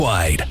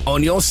Wide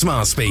on your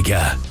smart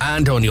speaker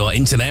and on your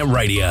internet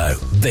radio.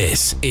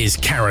 This is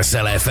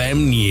Carousel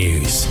FM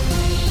News.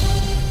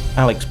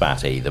 Alex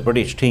Batty, the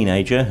British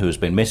teenager who has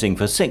been missing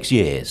for 6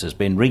 years, has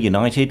been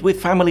reunited with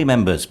family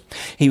members.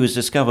 He was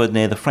discovered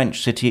near the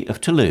French city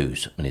of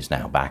Toulouse and is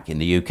now back in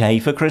the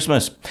UK for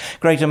Christmas.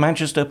 Greater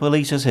Manchester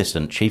Police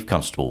Assistant Chief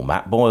Constable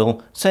Matt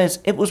Boyle says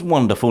it was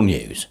wonderful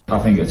news. I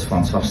think it's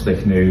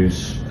fantastic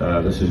news.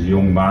 This is a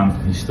young man.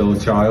 He's still a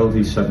child.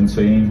 He's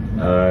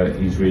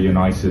 17. He's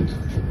reunited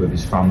with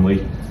his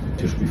family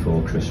just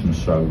before Christmas.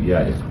 So,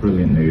 yeah, it's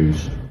brilliant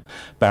news.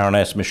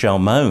 Baroness Michelle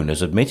Mohn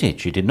has admitted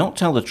she did not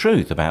tell the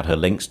truth about her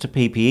links to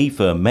PPE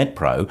firm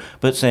MedPro,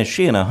 but says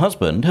she and her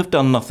husband have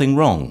done nothing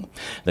wrong.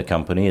 The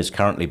company is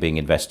currently being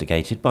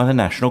investigated by the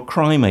National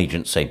Crime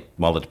Agency,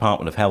 while the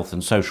Department of Health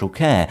and Social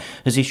Care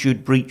has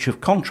issued breach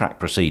of contract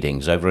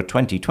proceedings over a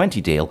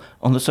 2020 deal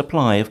on the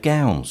supply of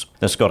gowns.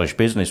 The Scottish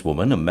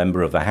businesswoman and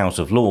member of the House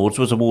of Lords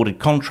was awarded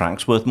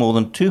contracts worth more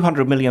than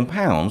 £200 million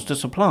to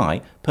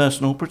supply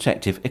personal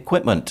protective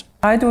equipment.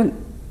 I don't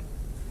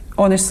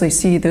honestly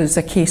see there's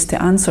a case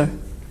to answer.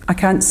 I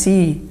can't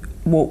see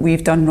what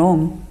we've done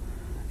wrong.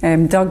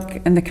 Doug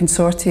and the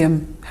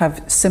consortium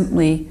have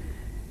simply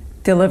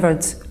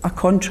delivered a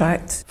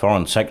contract.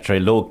 Foreign Secretary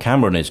Lord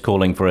Cameron is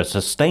calling for a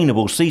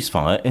sustainable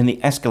ceasefire in the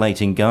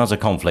escalating Gaza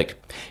conflict.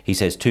 He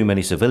says too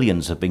many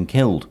civilians have been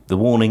killed, the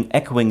warning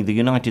echoing the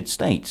United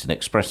States and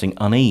expressing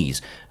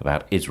unease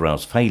about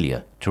Israel's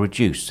failure to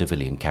reduce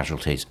civilian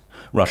casualties.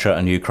 Russia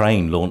and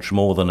Ukraine launched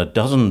more than a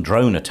dozen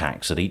drone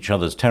attacks at each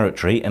other's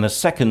territory in a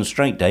second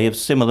straight day of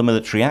similar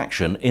military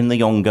action in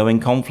the ongoing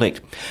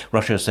conflict.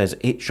 Russia says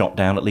it shot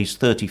down at least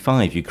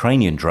 35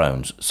 Ukrainian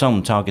drones,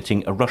 some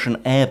targeting a Russian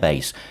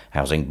airbase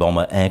housing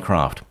bomber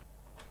aircraft.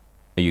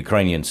 A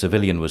Ukrainian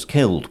civilian was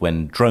killed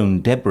when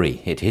drone debris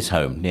hit his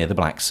home near the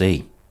Black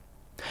Sea.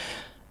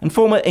 And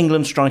former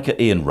England striker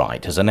Ian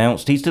Wright has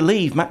announced he's to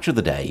leave Match of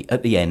the Day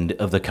at the end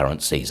of the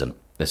current season.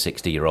 The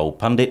 60-year-old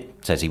pundit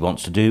says he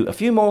wants to do a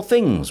few more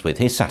things with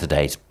his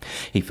Saturdays.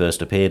 He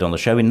first appeared on the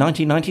show in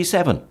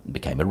 1997 and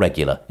became a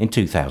regular in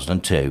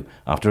 2002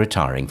 after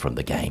retiring from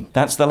the game.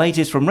 That's the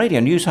latest from Radio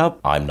News Hub.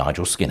 I'm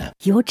Nigel Skinner.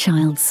 Your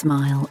child's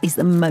smile is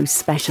the most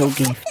special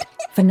gift.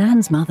 For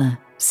Nan's mother,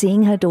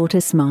 seeing her daughter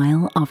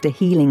smile after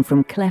healing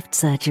from cleft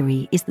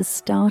surgery is the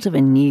start of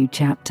a new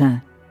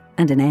chapter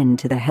and an end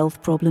to the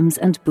health problems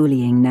and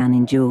bullying Nan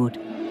endured.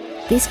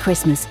 This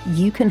Christmas,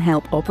 you can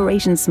help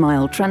Operation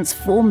Smile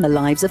transform the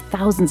lives of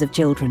thousands of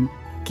children.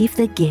 Give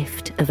the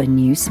gift of a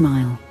new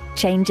smile.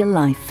 Change a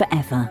life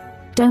forever.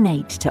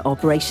 Donate to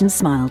Operation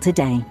Smile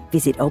today.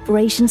 Visit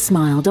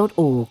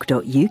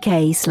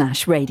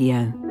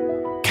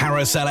operationsmile.org.uk/radio.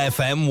 Carousel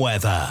FM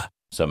weather.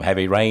 Some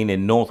heavy rain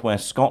in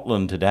northwest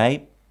Scotland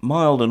today.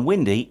 Mild and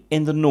windy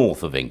in the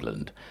north of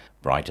England.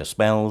 Brighter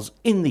spells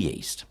in the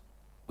east,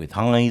 with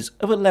highs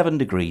of 11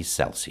 degrees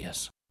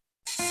Celsius.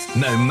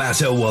 No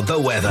matter what the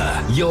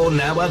weather, you're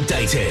now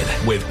updated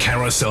with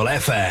Carousel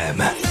FM.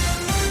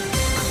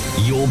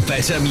 Your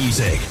better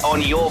music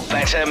on your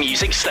better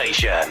music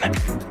station.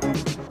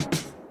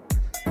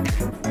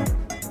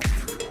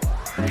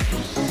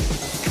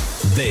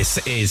 This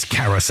is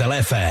Carousel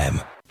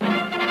FM.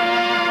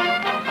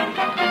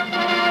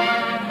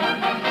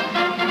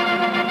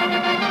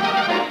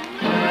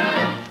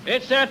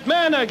 It's that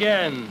man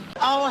again.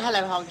 Oh,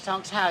 hello, Honky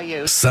Tonks. How are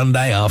you?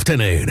 Sunday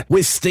afternoon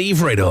with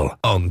Steve Riddle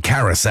on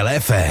Carousel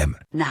FM.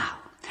 Now,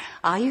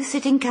 are you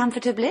sitting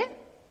comfortably?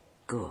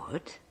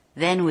 Good.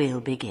 Then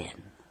we'll begin.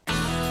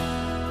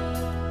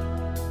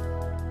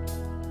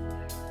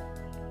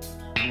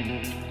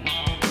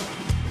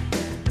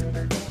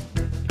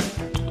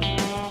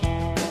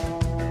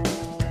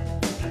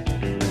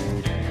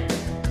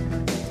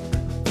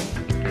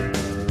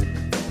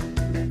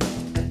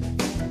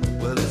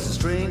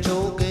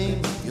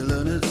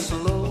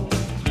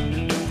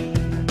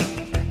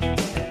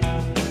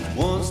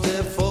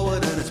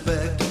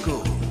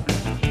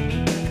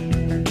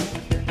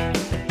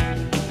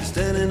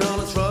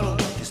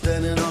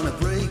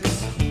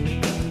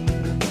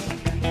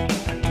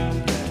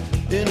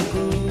 In a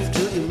groove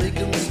till you make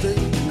a mistake.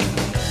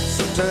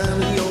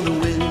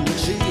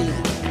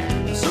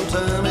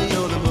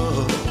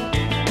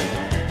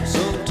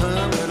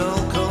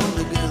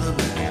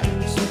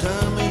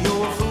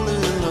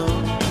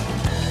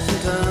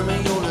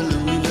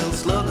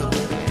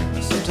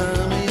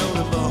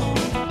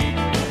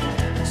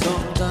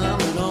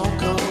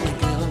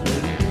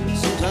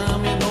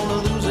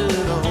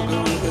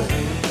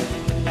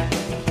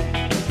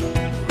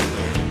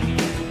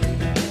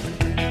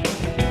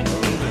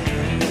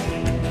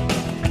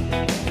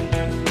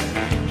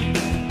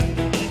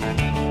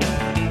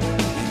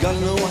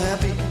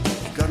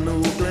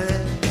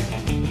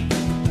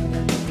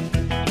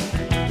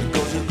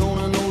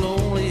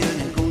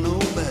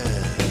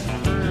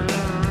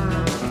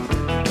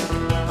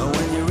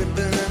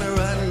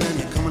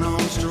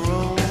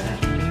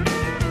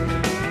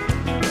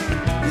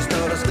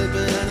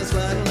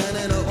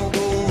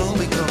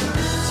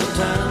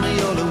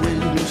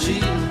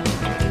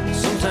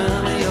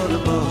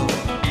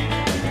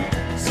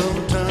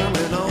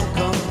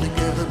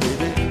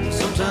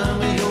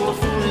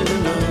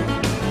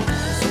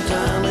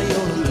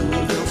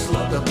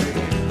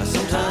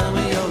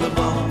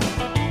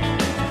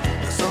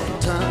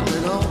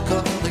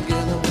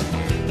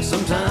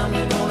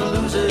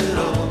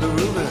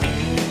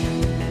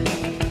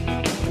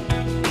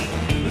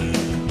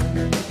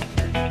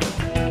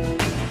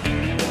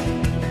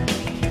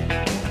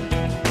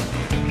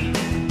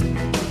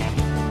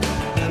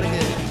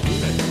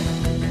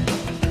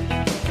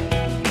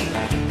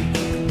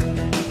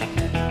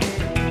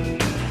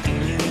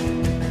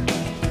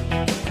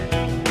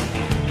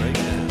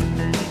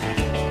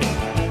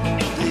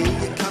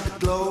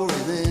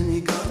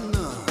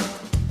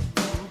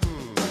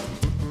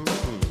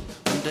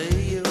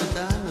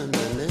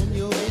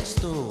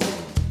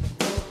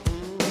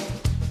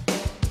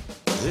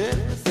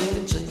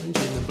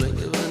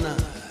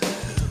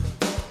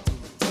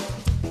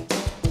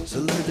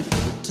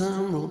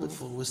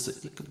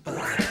 Sometimes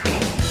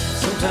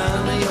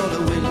you're the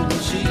winning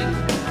machine,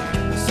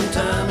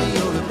 sometimes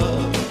you're the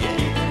bug.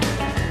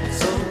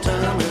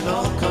 Sometimes it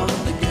all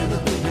comes together,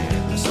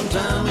 baby.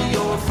 Sometimes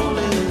you're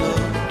falling in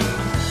love.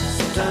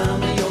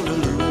 Sometimes you're the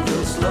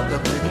Louisville slugger,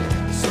 baby.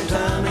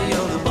 Sometimes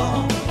you're the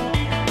ball.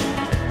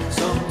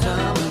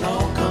 Sometimes it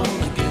all comes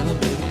together,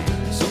 baby.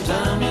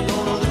 Sometimes you're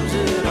gonna lose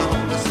it all.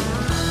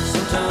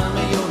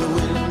 Sometimes you're the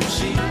winning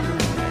machine.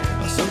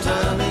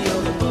 Sometimes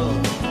you're the bug.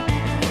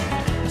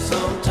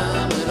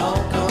 Sometimes it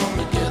all comes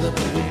together,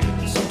 baby.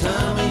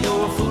 Sometimes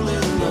you're a fool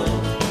in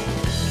love.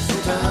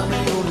 Sometimes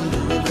you're the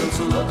Louisville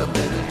slugger,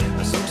 baby.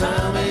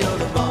 Sometimes you're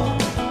the ball.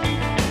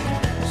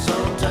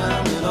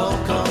 Sometimes it all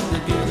comes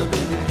together,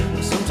 baby.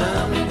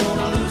 Sometimes you're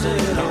gonna lose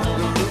it all.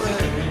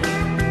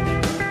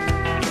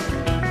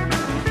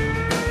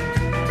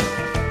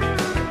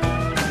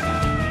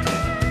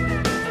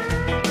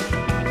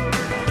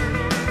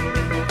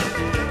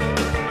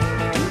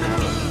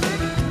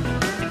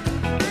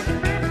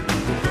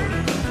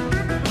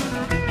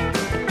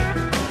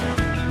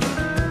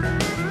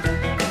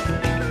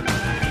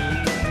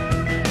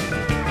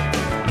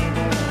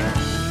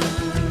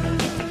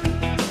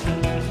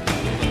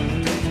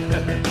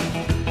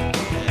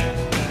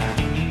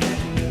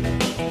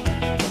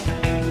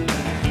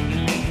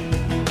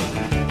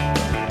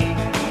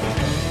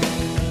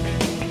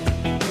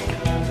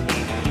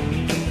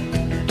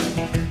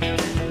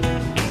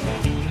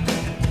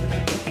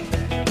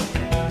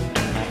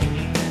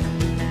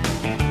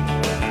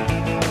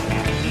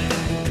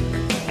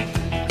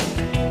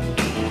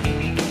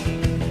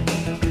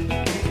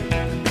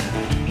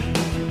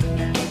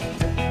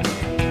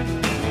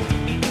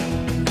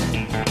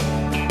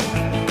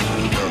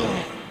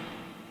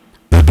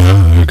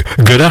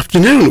 Good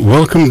afternoon.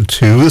 Welcome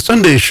to the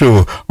Sunday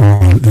Show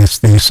on this,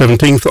 the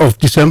 17th of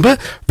December.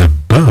 The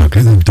Bug,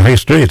 Dire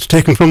Straits,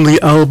 taken from the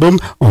album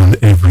On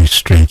Every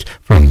Street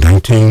from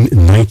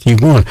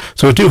 1991.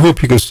 So I do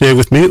hope you can stay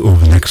with me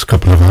over the next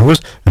couple of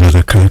hours.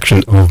 Another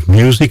collection of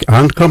music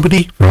and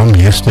comedy from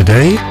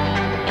yesterday.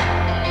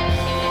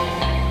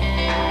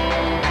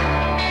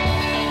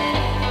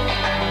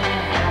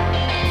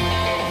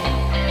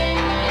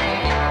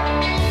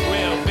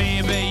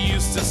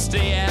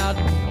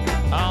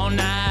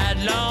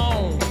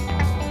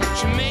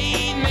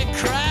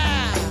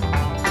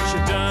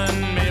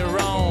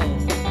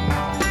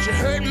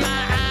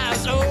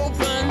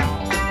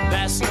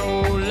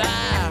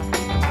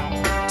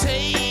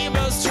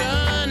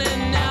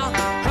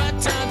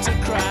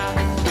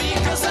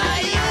 Because I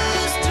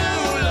used to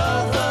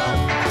love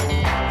her.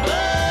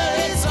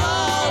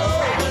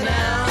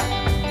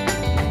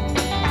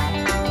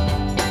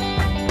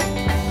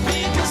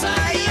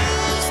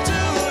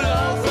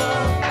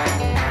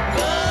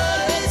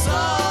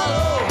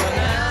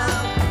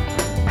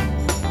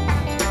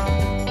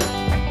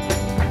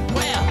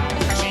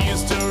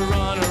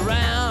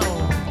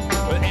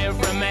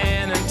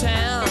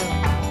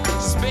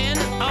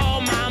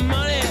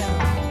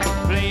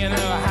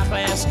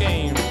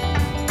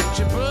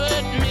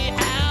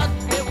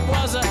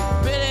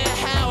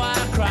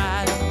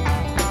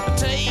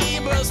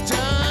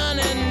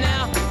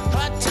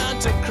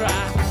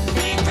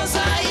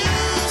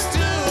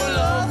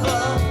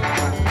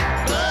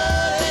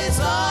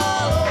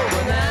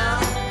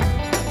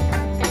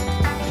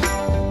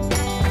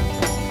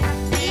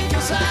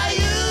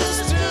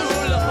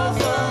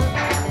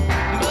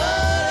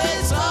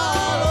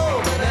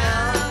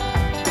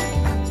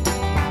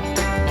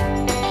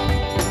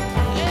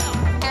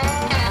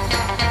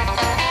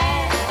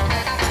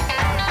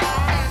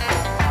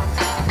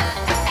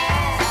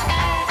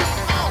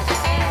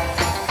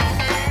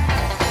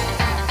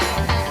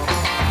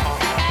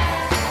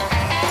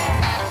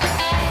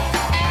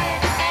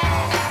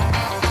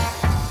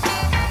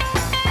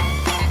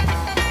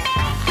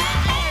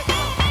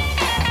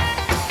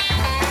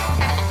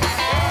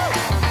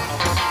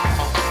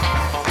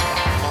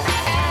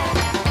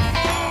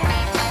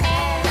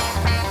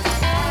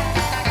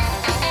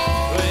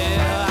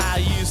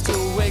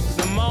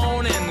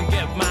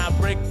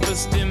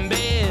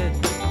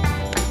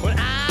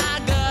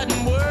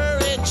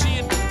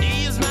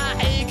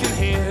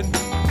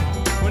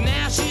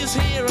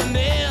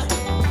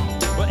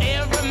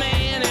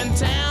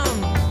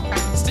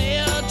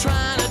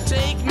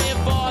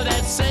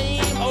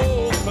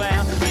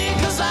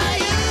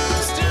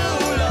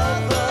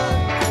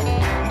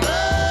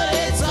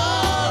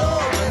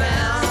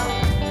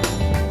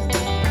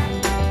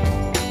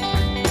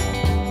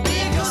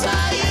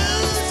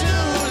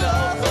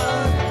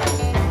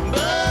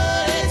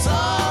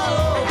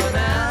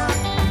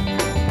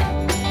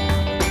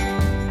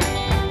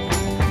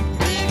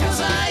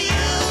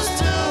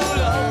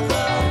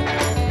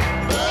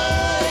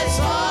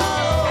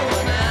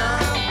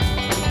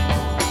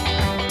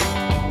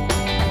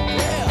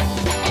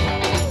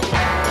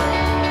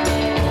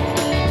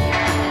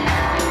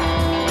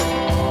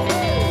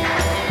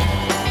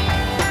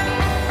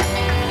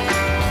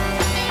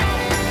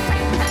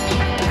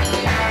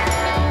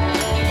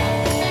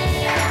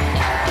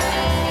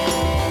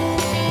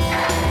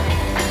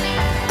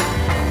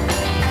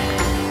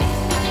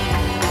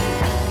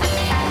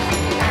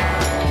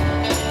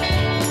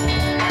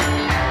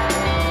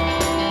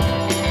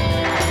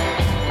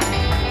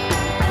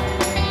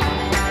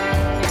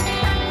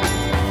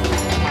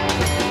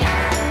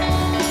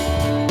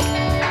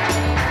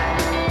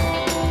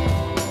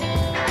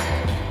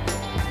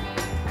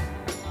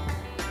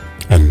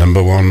 And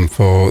number one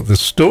for the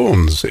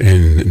Stones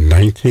in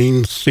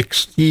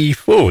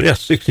 1964. Yes,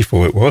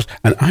 64 it was.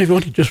 And I've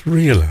only just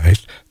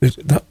realised that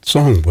that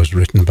song was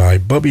written by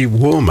Bobby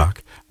Womack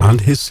and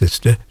his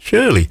sister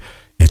Shirley.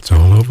 It's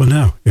all over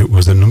now. It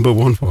was the number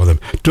one for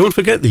them. Don't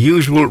forget the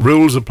usual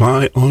rules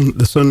apply on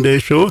the Sunday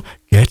show.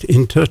 Get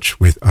in touch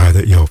with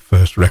either your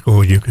first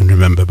record you can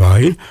remember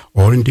buying,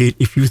 or indeed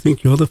if you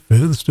think you're the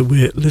furthest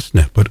away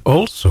listener. But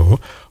also,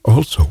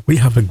 we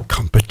have a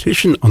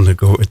competition on the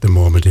go at the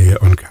moment here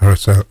on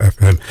Carousel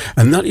FM,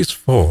 and that is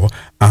for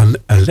an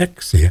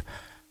Alexia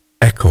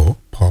Echo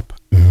Pop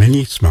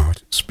Mini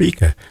Smart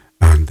Speaker.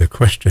 And the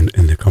question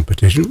in the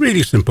competition,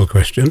 really simple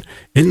question,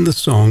 in the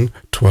song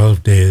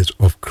 12 Days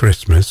of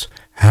Christmas,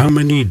 how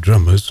many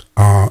drummers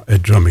are a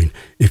drumming?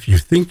 If you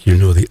think you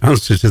know the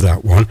answer to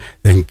that one,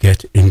 then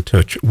get in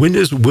touch.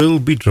 Winners will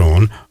be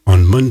drawn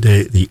on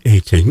Monday the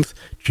 18th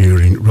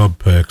during Rob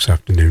Perk's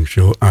afternoon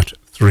show at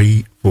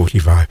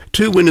 3:45.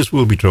 2 winners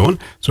will be drawn,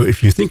 so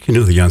if you think you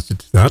know the answer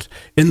to that,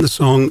 in the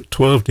song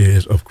 12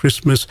 Days of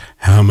Christmas,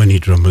 how many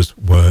drummers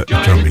were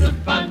drumming? Join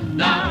the fun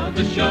now,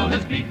 the show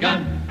has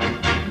begun.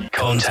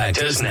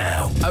 Contact us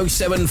now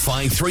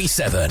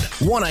 07537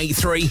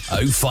 183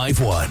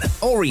 051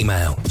 or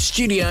email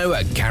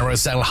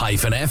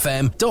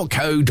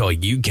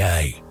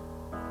studio@carousel-fm.co.uk.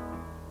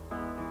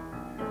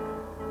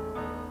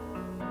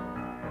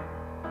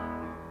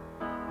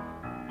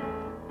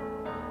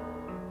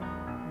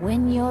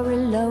 When you're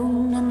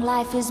alone and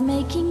life is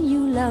making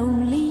you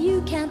lonely,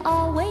 you can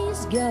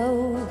always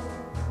go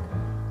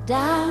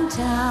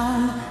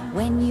downtown.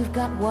 When you've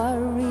got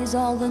worries,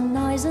 all the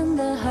noise and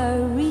the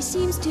hurry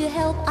seems to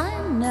help, I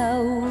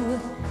know.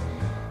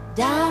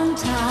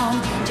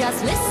 Downtown,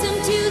 just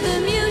listen to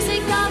the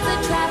music of the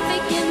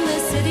traffic in the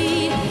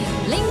city.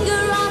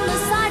 Linger on the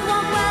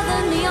sidewalk where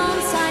the neon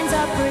signs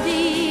are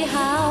pretty.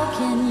 How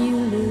can you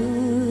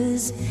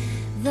lose?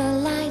 The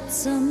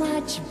lights are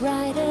much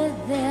brighter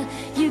there.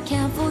 You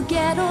can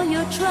forget all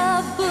your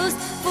troubles,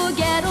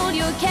 forget all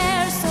your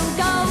cares, so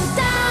go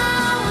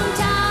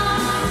downtown.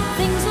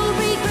 Things will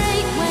be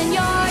great when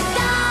you're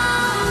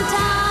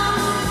downtown.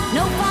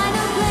 No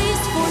finer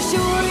place for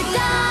sure.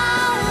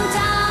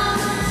 Downtown,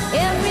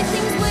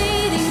 everything's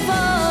waiting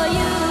for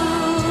you.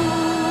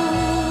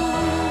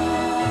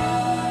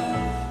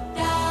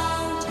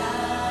 Downtown.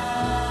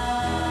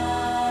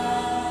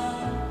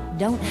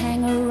 Don't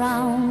hang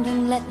around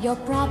and let your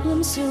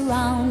problems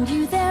surround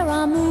you. There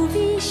are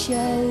movie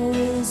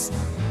shows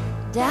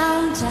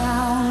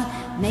downtown.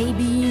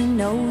 Maybe you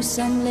know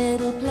some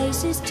little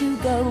places to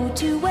go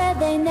to where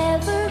they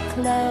never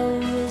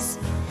close.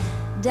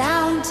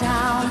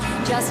 Downtown,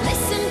 just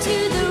listen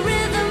to the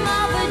rhythm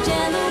of a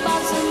gentle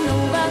bossa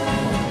nova.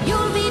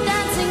 You'll be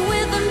dancing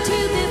with them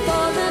too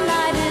before the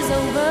night is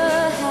over.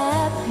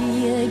 Happy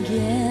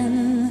again.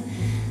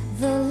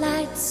 The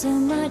lights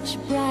are much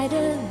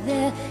brighter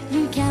there.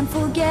 You can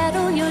forget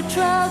all your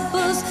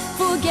troubles,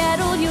 forget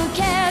all your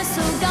cares,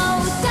 so go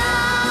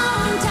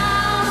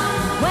downtown,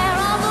 where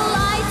all the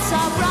lights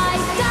are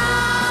bright.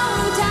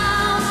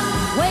 Downtown,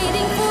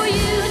 waiting for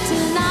you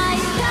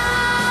tonight.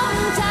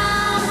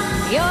 Downtown,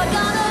 you're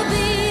gonna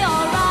be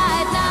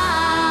alright now.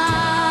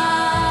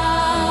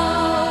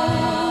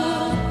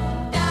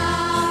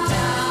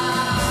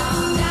 Downtown,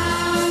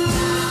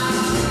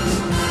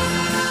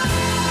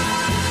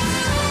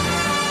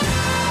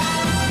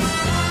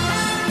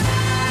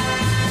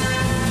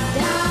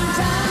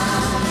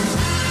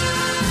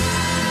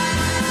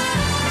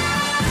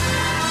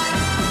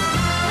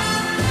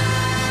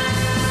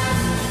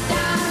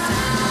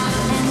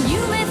 and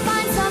you may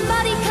find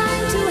somebody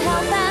kind to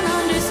help and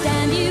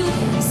understand you.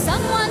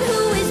 Someone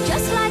who is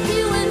just like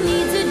you and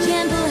needs a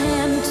gentle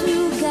hand to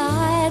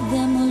guide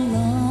them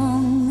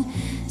along.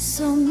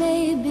 So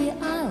maybe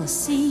I'll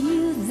see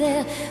you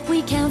there.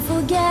 We can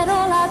forget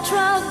all our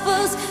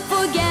troubles,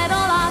 forget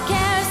all our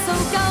cares, so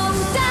go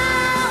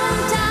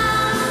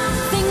downtown.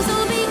 Things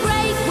will be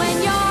great when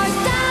you're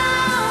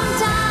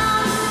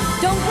downtown.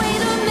 Don't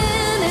wait a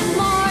minute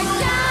more.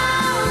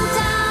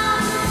 Downtown,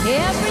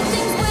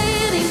 everything's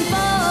waiting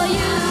for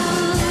you.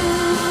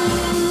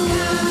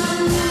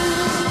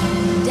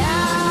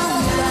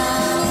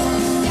 Downtown,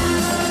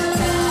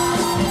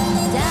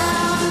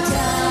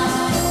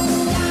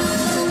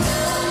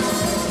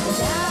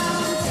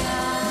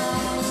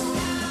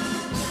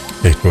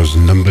 It was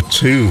number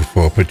 2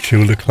 for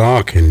Petula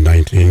Clark in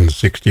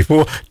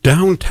 1964.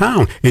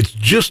 Downtown. It's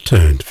just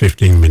turned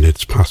 15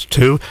 minutes past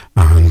 2.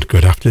 And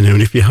good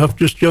afternoon if you have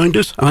just joined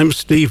us. I'm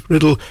Steve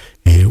Riddle,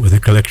 here with a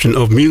collection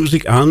of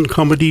music and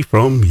comedy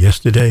from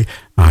yesterday.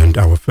 And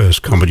our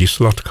first comedy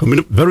slot coming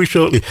up very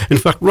shortly. In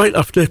fact, right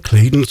after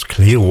Clayton's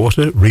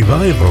Clearwater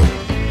Revival.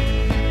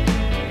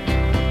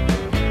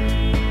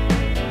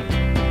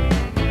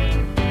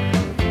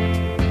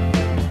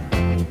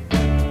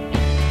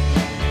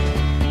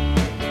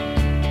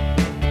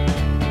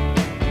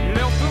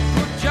 Left a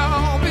good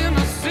job in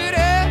the city,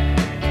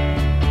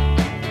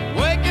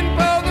 working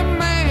for the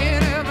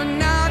man every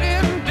night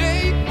and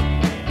day.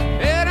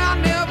 And I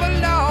never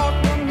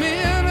lost 1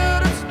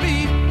 minute of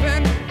sleep,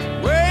 and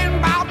worrying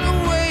about the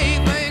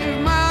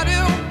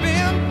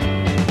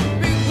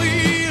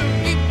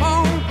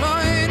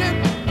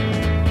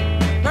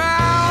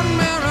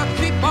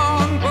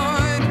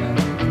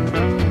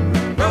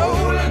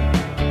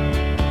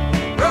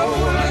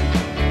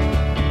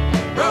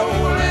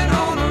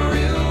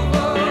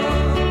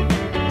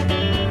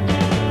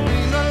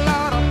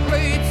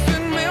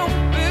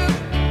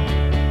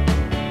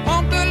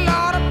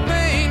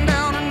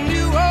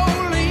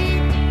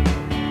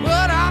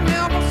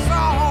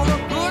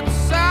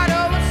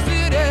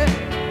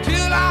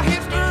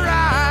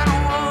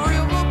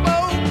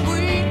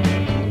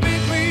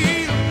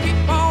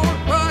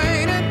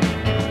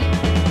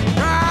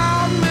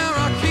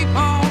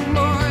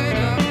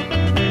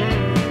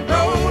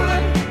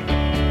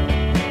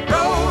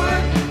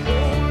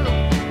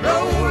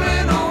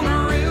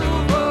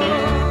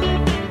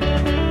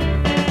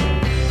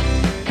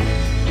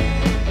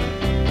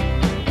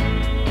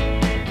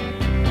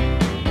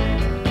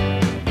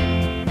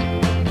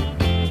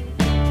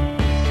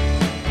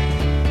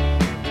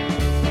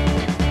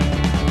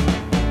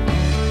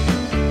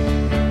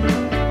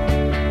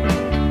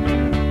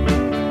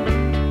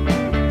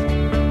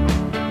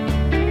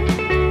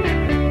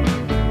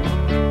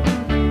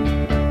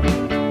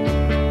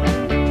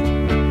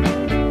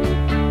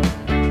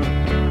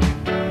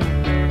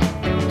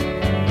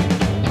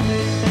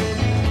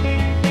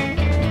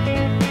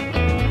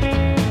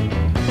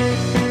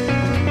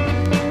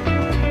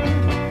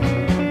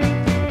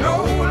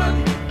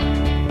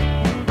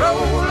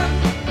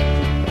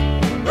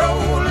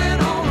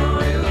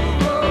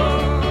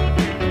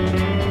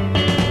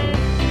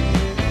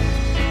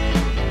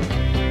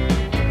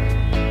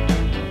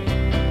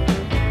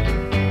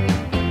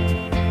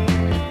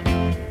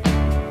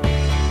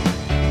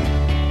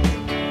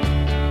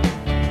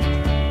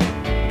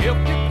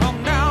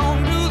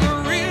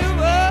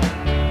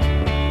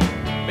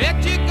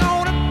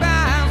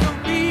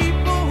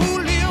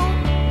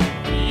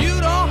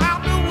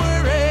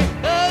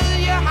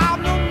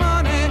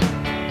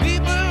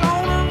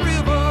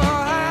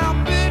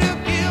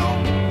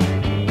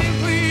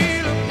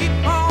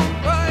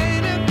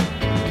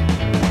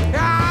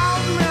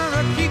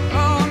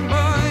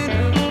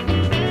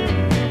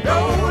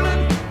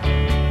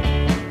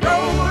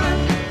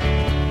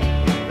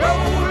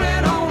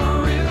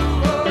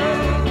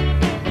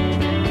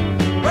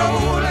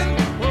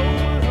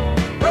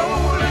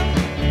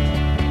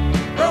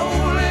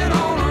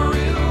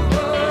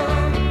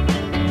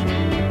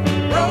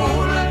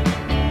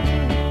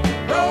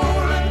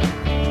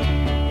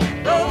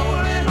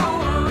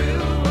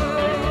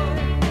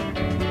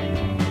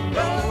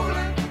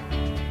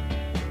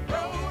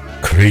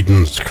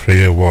Creedence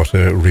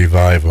Clearwater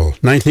Revival.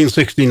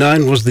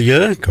 1969 was the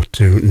year, got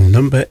to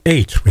number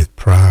 8 with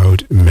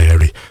Proud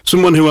Mary.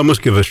 Someone who I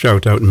must give a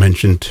shout out and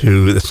mention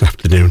to this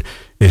afternoon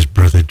is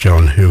Brother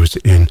John, who's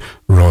in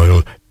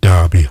Royal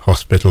Derby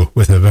Hospital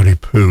with a very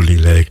poorly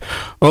leg.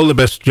 All the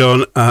best,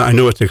 John. I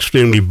know it's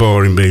extremely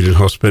boring being in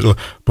hospital,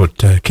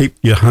 but keep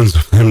your hands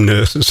off them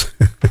nurses.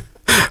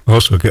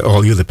 Also, get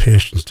all the other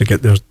patients to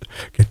get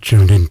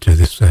tuned into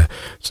this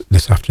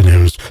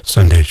afternoon's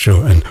Sunday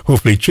show, and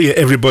hopefully cheer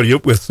everybody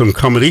up with some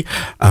comedy.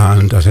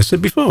 And as I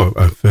said before,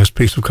 our first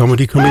piece of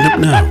comedy coming up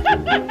now.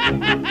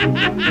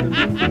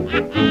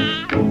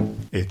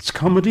 It's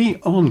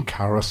comedy on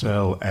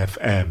Carousel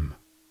FM.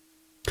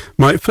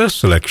 My first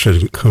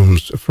selection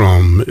comes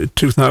from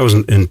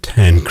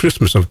 2010,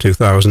 Christmas of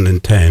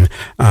 2010,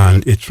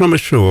 and it's from a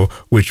show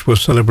which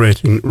was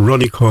celebrating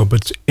Ronnie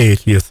Corbett's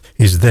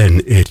his then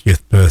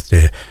 80th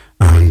birthday,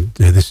 and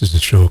this is a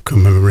show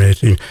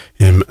commemorating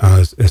him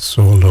as a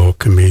solo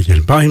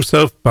comedian. By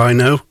himself, by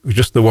now,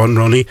 just the one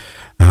Ronnie,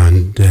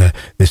 and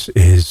this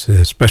is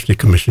a specially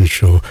commissioned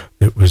show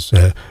that was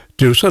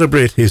to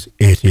celebrate his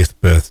 80th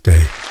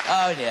birthday.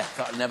 Oh dear,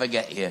 thought I'd never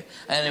get here.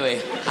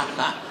 Anyway,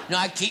 no,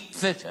 I keep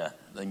fitter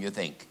than you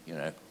think, you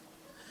know.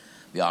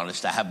 Be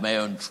honest, I have my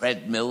own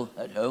treadmill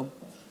at home.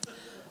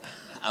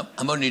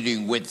 I'm only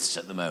doing widths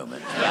at the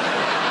moment.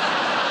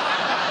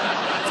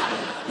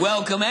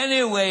 Welcome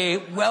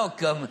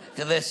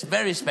to this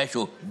very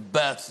special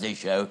birthday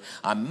show.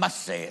 I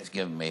must say it's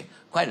given me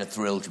quite a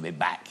thrill to be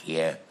back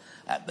here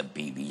at the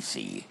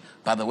BBC.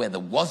 By the way, there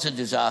was a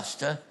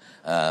disaster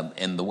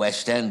in the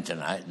West End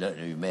tonight, don't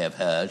know, you may have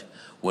heard,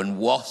 when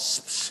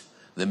Wasps,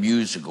 the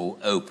musical,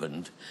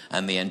 opened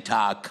and the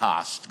entire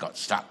cast got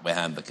stuck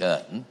behind the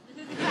curtain.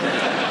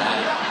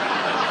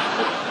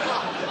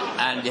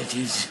 And it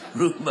is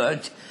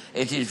rumoured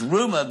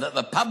that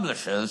the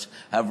publishers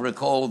have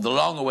recalled the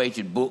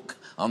long-awaited book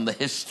on the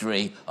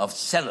history of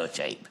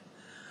sellotape.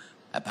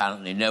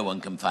 Apparently no one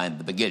can find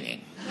the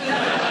beginning.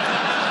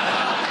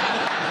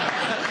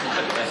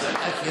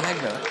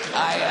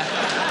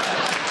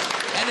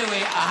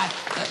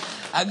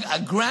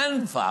 A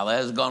grandfather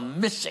has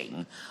gone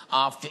missing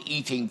after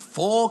eating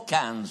 4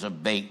 cans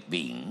of baked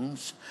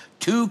beans,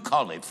 2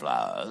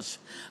 cauliflowers,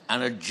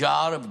 and a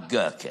jar of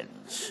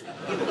gherkins.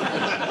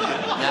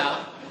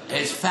 Now,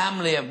 his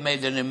family have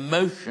made an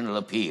emotional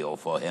appeal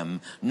for him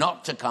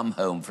not to come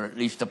home for at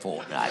least a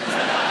fortnight.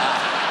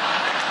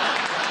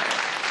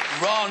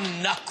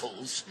 Ron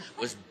Knuckles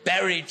was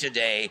buried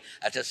today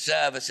at a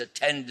service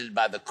attended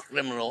by the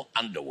criminal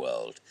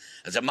underworld.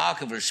 As a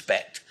mark of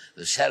respect,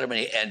 the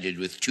ceremony ended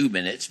with 2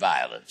 minutes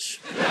violence.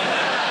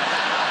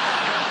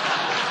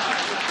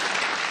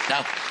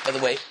 Now, by the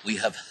way, we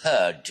have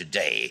heard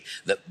today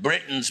that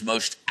Britain's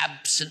most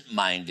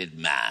absent-minded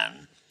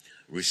man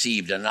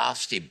received a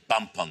nasty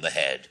bump on the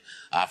head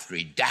after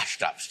he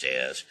dashed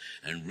upstairs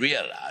and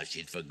realised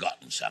he'd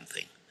forgotten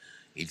something.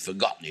 He'd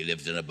forgotten he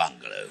lived in a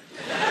bungalow.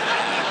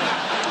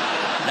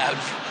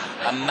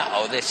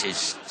 Now, this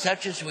is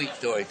such a sweet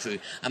story, true.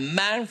 A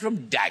man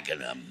from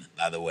Dagenham,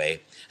 by the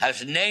way,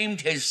 has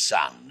named his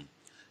son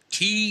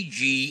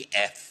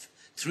TGF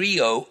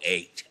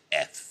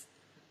 308F.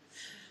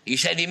 He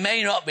said he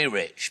may not be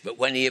rich, but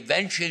when he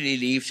eventually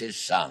leaves his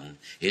son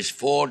his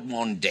Ford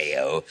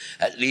Mondeo,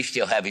 at least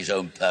he'll have his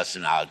own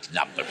personality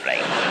number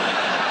plate.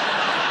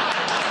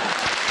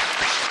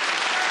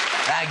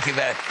 Thank you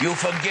very much. You'll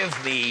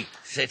forgive me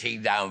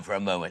sitting down for a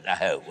moment, I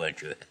hope,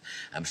 won't you?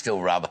 I'm still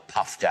rather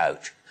puffed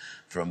out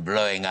from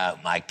blowing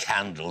out my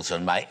candles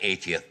on my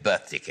 80th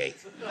birthday cake.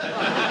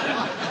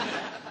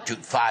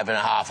 Took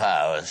 5.5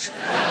 hours.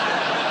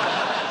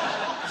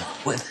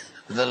 With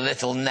a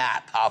little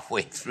nap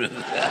halfway through.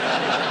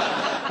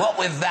 What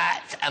with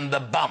that and the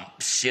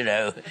bumps, you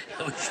know,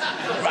 it was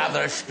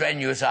rather a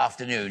strenuous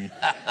afternoon.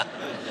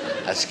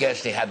 I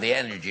scarcely had the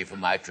energy for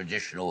my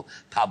traditional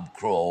pub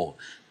crawl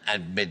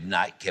and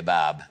midnight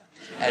kebab.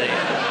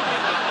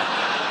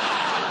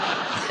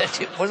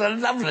 It was a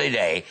lovely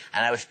day,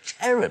 and I was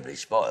terribly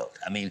spoiled.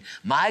 I mean,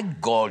 my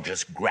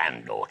gorgeous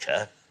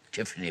granddaughter,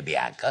 Tiffany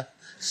Bianca,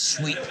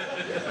 sweet...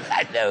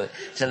 I know,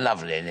 it's a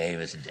lovely name,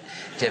 isn't it?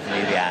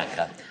 Tiffany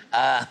Bianca.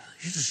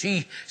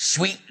 She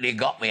sweetly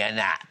got me a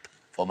nap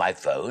for my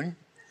phone.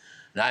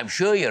 Now, I'm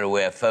sure you're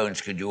aware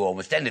phones can do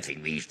almost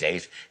anything these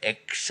days,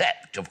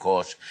 except, of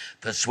course,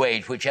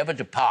 persuade whichever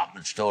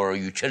department store or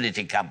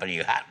utility company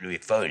you happen to be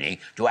phoning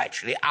to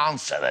actually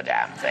answer the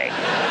damn thing.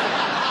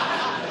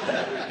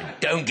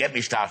 Don't get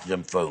me started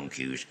on phone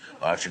queues,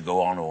 or I shall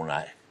go on all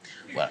night.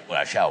 Well,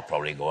 I shall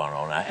probably go on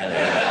all night.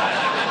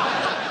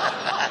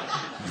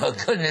 For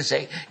goodness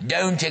sake,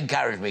 don't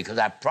encourage me, because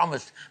I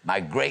promised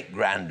my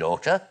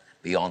great-granddaughter,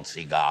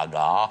 Beyonce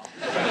Gaga,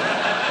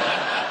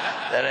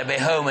 that I'd be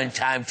home in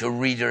time to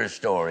read her a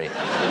story.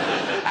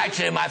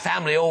 Actually, my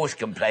family always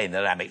complain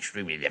that I'm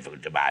extremely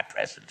difficult to buy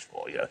presents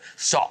for, you know.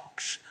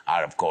 Socks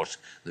are, of course,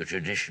 the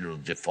traditional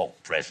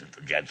default present for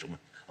gentlemen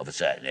of a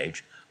certain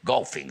age.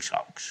 Golfing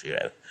socks, you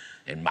know.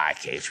 in my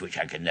case, which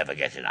I can never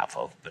get enough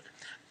of. But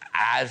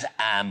as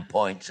Anne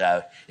points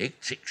out,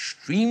 it's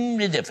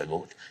extremely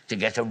difficult to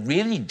get a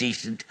really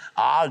decent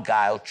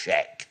Argyle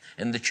cheque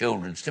in the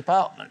children's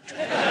department.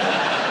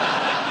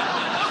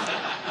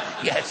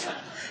 Yes,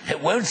 it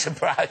won't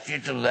surprise you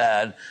to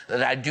learn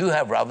that I do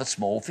have rather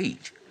small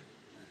feet.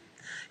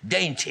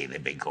 Dainty,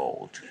 they'd be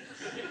called.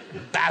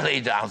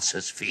 Ballet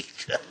dancer's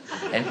feet.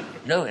 And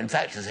no, in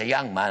fact, as a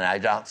young man, I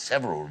danced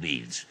several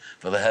leads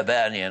for the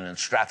Hibernian and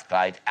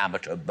Strathclyde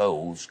Amateur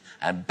Bowls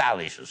and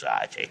Ballet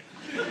Society.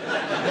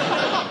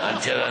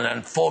 Until an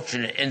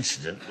unfortunate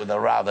incident with a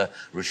rather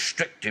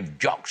restrictive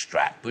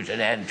jockstrap put an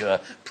end to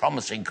a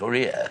promising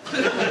career.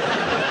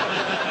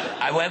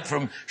 I went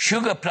from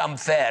Sugar Plum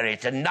Fairy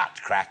to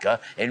Nutcracker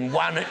in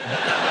one...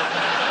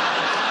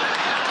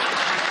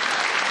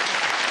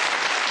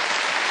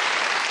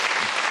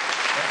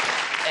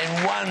 in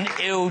one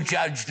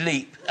ill-judged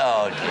leap.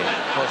 Oh, dear.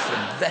 Of course, the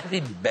very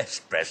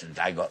best present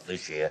I got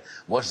this year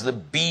was the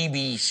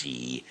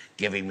BBC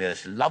giving me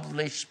this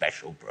lovely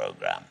special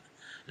programme.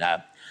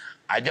 Now,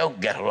 I don't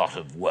get a lot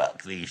of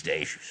work these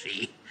days, you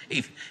see.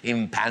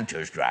 Even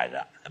Panto's dried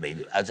up. I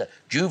mean, as a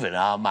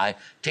juvenile, my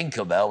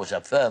Tinkerbell was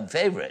a firm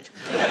favourite.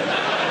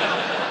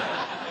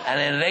 And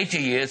in later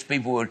years,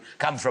 people would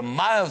come from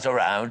miles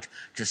around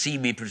to see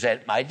me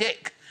present my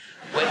dick.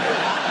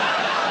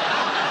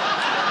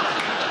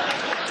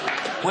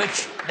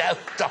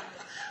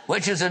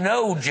 Which is an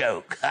old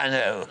joke, I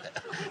know.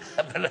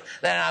 But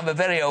then I'm a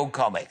very old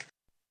comic.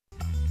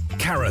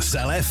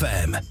 Carousel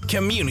FM,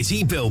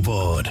 Community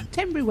Billboard.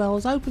 Tenbury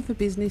Wells open for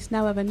business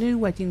now have a new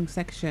wedding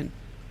section.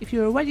 If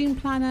you're a wedding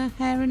planner,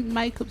 hair and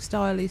makeup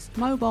stylist,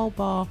 mobile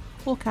bar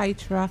or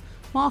caterer,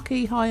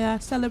 marquee hire,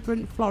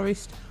 celebrant,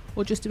 florist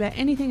or just about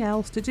anything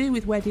else to do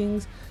with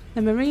weddings,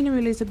 then Marina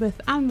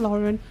Elizabeth and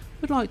Lauren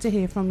would like to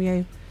hear from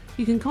you.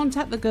 You can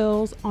contact the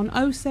girls on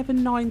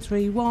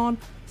 07931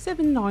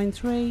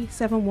 793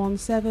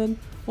 717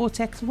 or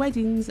text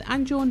weddings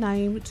and your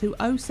name to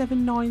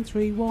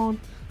 07931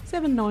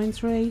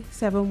 793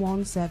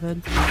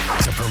 717.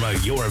 To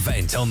promote your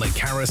event on the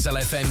Carousel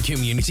FM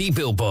Community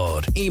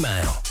Billboard,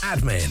 email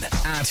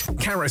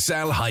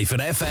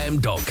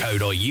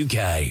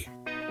admin@carousel-fm.co.uk.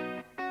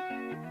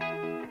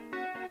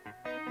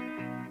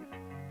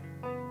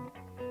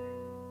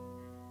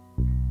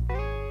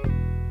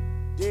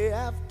 Day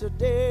after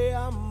day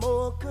I'm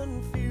more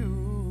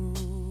confused,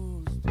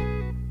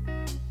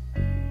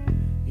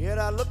 yet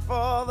I look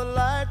for the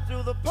light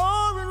through the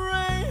pouring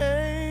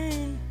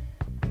rain.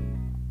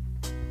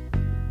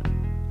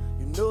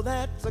 You know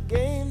that's a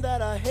game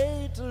that I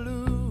hate to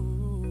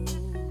lose,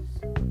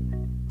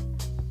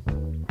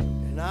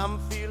 and I'm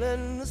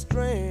feeling the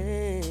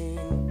strain.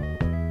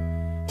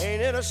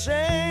 Ain't it a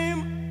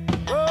shame?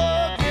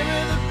 Oh, give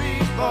me the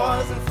beat,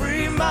 boys, and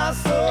free my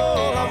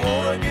soul. I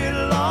wanna get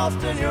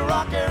lost in your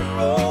rock and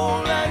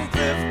roll and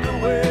drift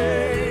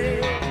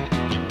away.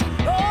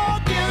 Oh,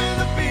 give me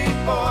the beat,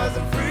 boys,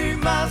 and free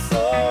my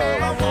soul.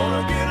 I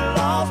wanna get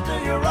lost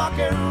in your rock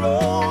and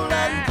roll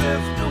and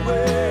drift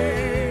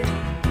away.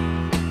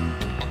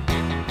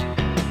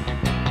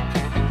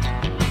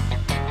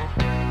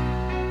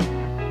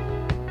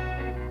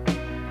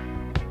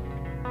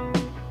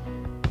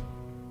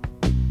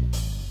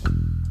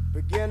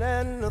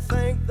 Beginning to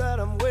think that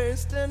I'm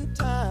wasting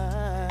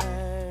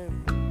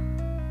time.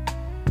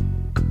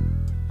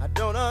 I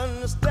don't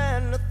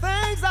understand the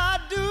things I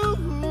do.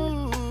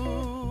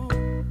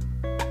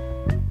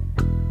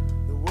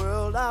 The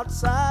world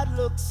outside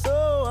looks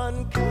so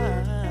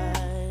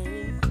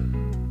unkind,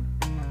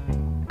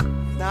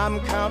 and I'm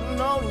counting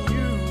on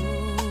you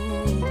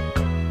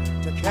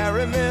to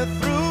carry me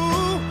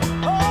through.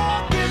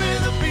 Oh, give me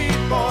the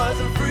beat, boys,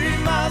 and free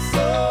my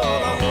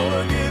soul. I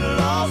wanna get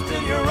lost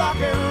in your rock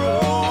and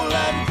roll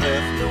and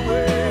drift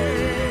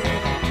away.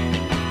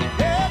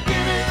 Yeah,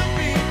 give me the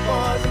beat,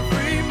 boys, and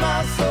free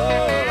my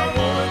soul. I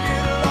wanna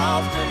get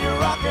lost in your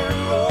rock and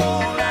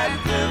roll and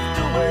drift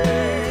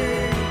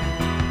away.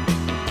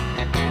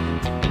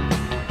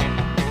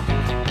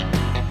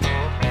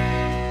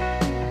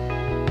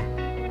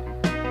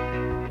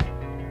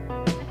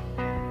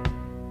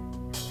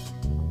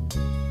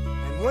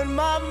 And when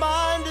my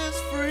mind is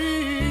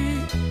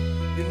free,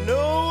 you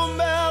know a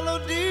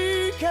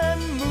melody can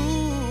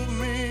move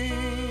me.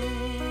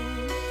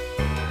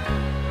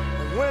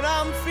 And when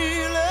I'm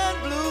feeling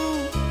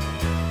blue,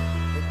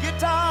 the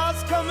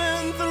guitar's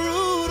coming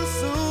through to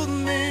soothe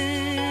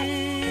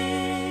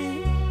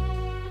me.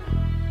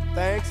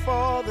 Thanks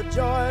for the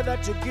joy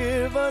that you've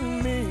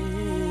given me.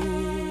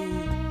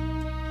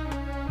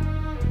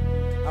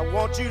 I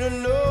want you to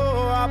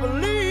know I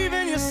believe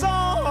in your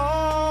song,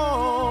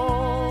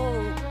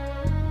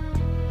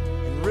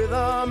 in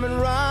rhythm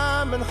and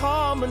rhyme and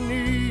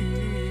harmony.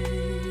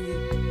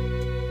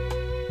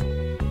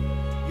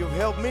 You've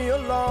helped me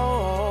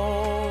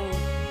along,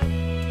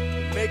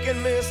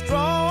 making me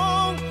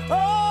strong.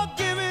 Oh,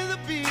 give me the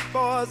beat,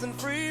 boys, and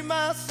free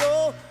my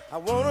soul. I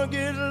wanna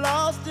get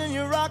lost in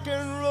your rock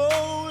and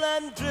roll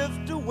and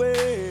drift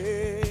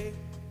away.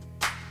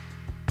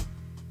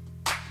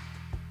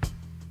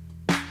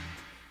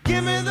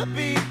 the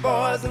beat,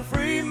 boys, and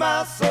free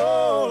my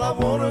soul. I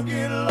wanna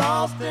get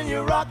lost in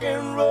your rock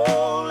and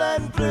roll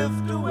and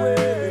drift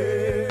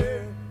away.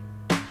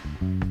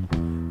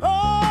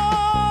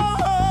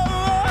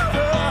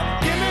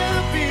 Give me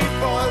the beat,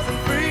 boys, and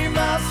free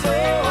my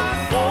soul.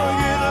 Wanna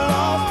get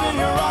lost in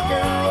your rock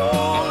and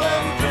roll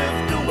and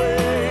drift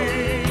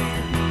away.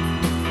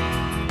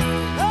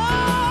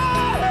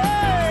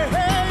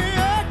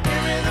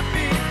 Give me the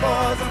beat,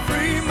 boys, and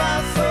free my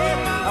soul.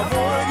 I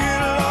wanna get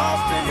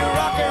lost in your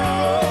rock and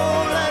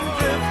roll and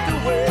drift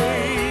away.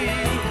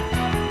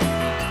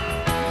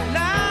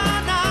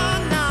 Now,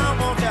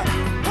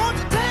 won't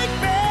you take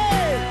me?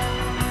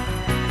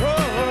 Oh,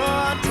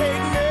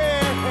 take me.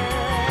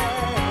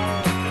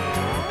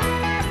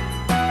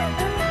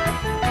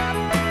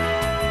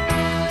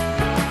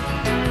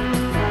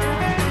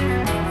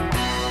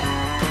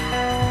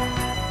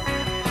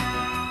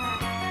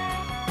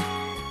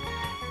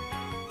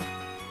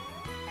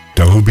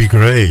 Dobie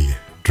Gray,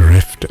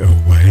 Drift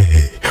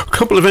Away. A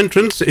couple of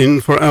entrants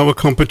in for our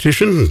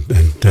competition,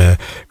 and a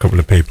couple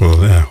of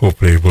people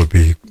hopefully will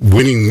be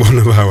winning one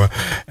of our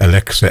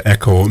Alexa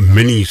Echo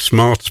mini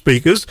smart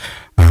speakers.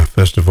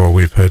 First of all,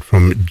 we've heard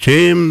from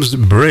James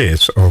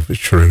Brace of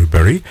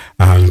Shrewsbury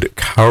and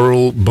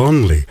Carol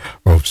Bonley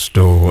of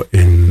Store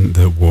in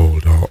the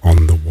Wold, or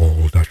On the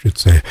Wold, I should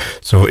say.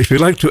 So if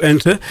you'd like to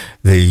enter,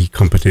 the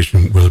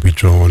competition will be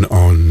drawn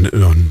on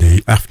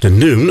the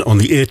afternoon, on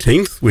the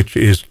 18th, which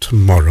is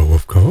tomorrow,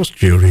 of course,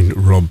 during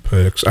Rob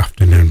Perk's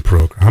afternoon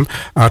programme.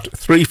 At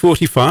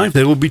 3:45,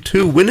 there will be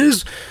two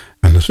winners.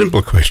 And the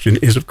simple question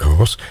is, of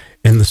course,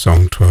 in the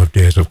song 12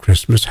 Days of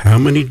Christmas, how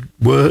many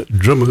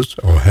drummers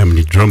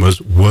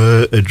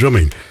were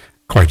drumming?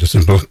 Quite a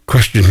simple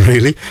question,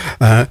 really.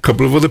 A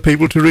couple of other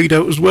people to read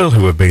out as well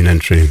who have been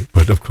entering.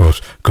 But, of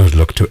course, good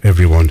luck to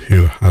everyone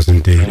who has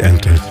indeed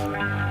entered.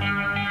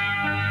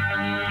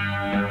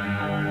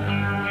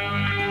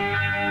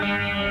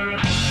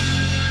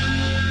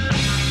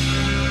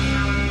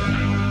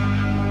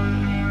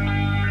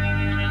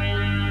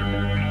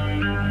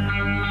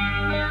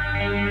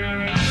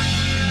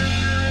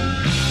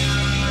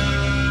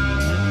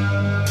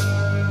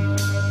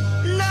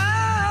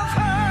 Love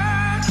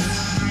wounds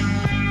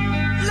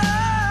and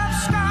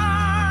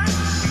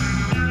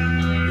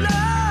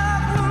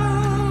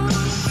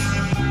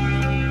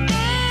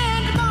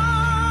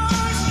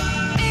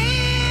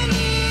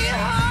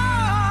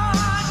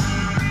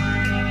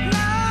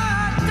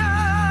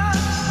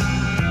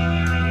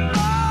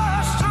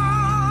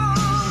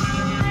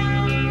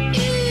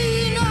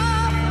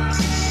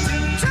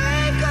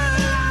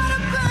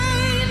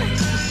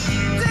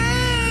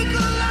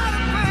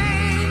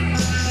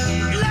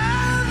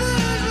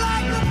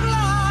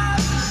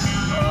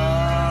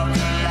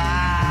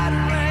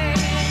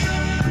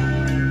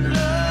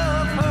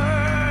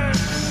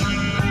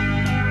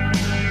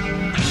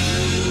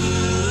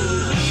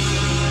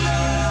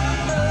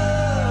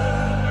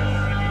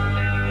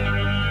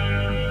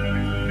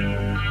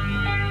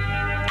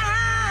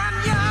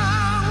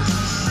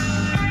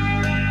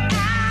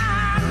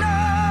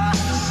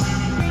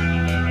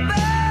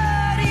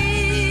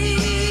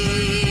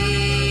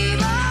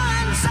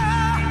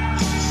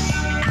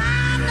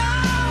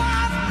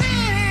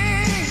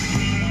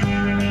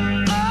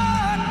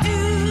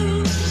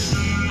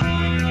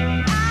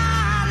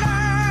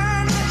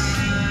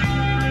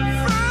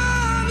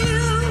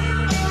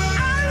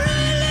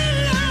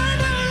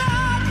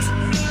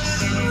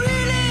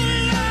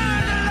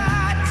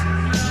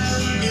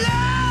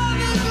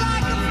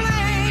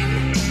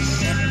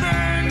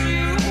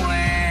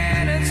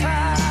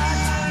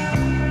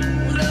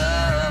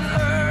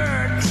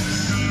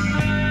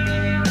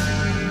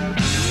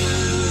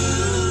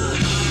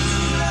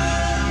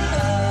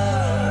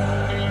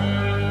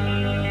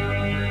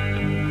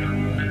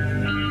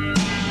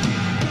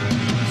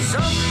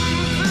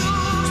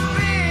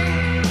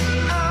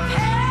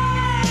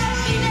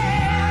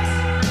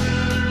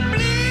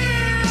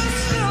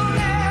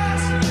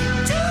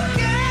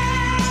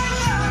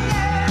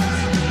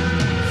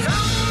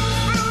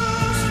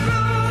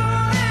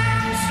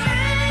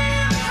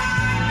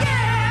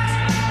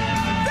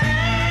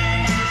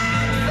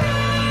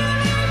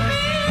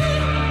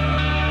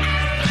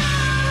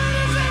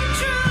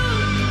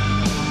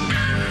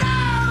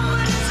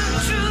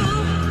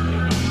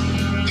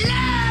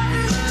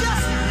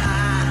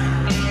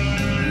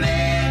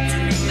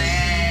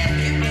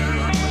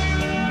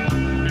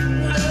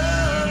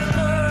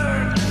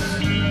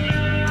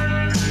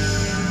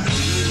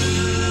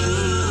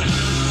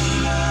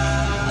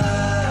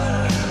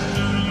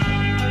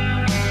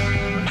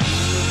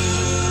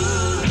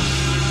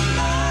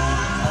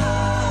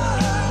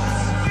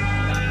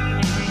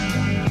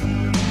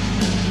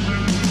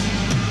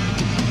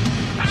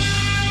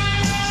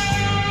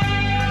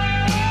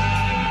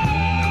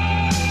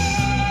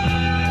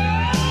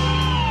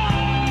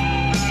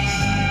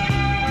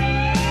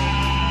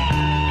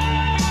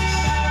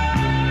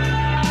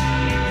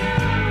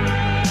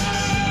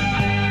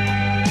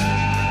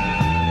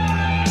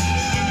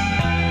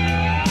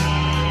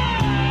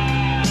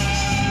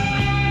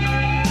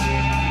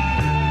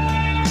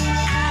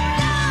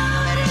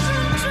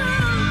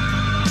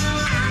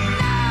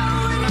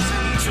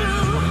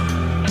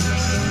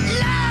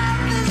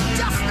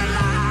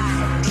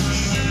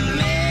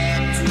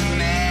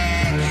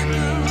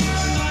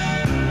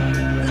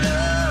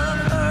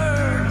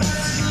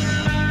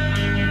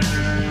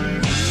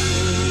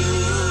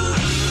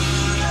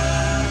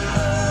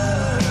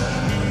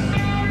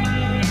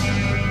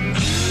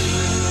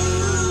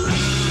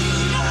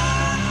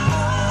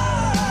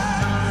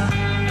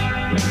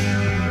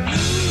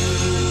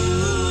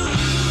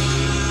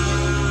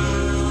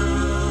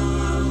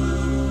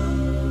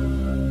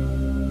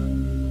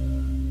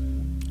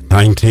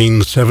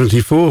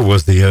 1974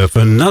 was the year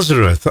for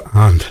Nazareth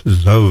and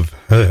Love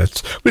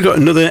Hurts. We got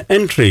another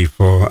entry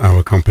for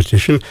our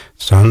competition,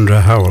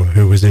 Sandra Howell,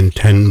 who was in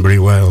Tenbury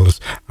Wells,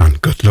 and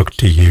good luck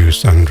to you,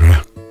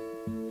 Sandra.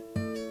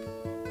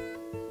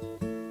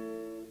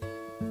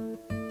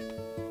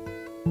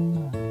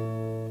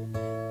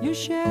 You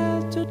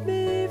sheltered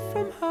me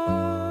from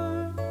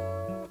harm,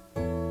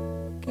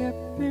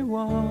 kept me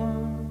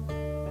warm,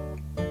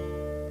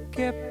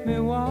 kept me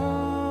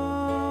warm.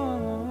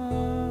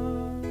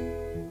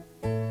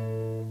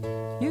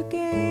 You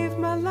gave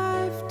my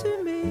life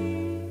to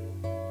me,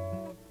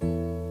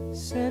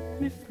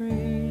 set me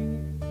free,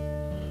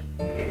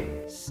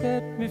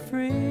 set me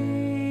free.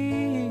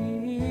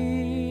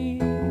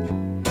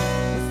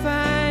 The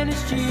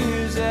finest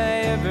years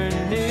I ever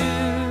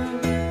knew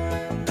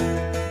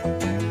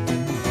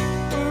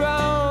were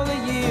all the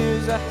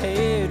years I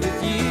had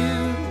with you.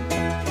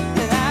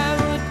 And I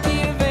would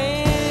give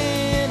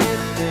anything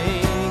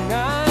I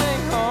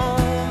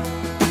own,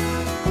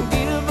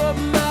 give up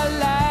my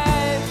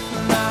life,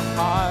 my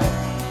heart,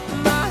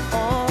 my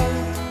home.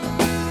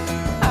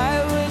 I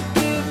would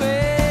give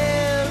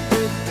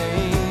everything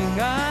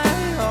I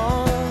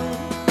own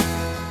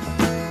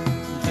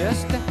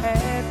just to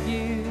have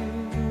you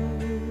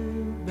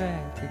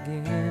back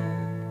again.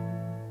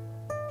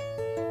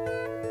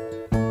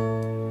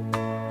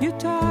 You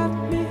taught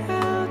me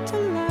how to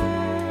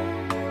love,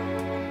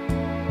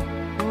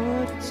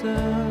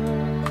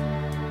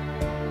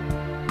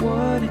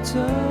 what it's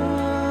all.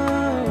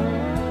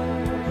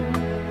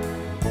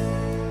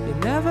 You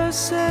never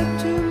said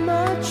too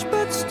much,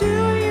 but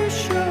still you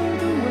showed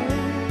the way.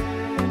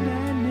 And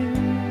I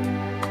knew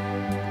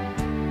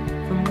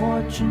from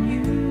watching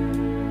you,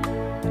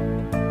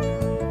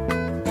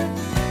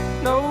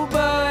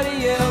 nobody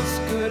else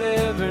could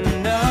ever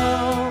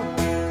know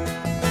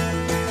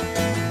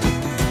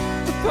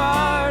the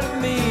part of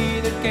me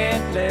that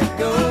can't let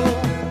go.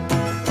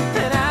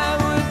 And I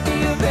would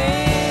give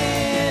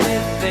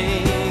anything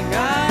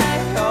I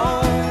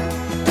own,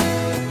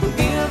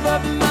 give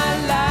up my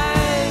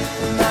life,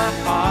 my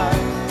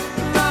heart,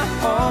 my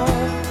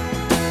home.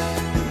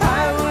 I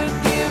would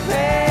give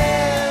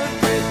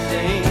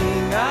everything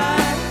I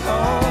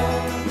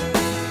own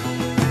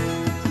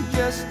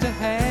just to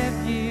have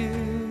you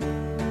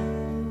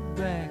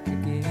back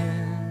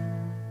again.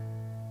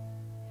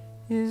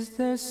 Is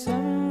there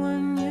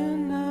someone you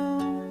know,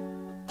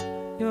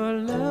 you're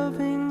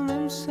loving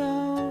them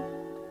so,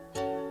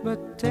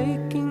 but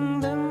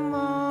taking them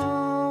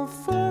all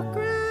for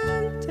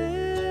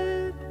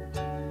granted?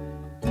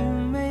 You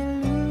may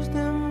lose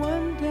them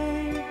one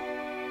day,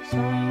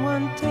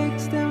 someone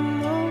takes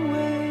them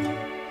away,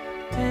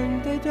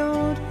 and they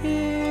don't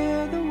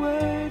hear the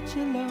words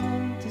you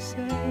long to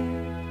say.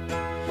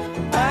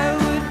 I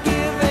would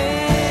give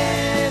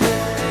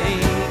anything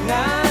I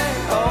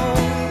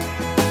own,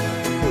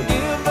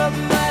 give up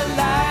my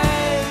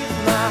life,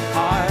 my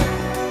heart,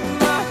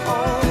 my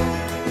home.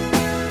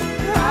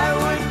 I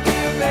would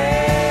give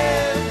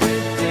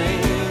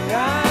everything I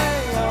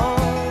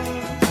own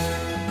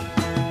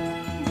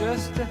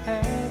just to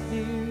have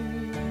you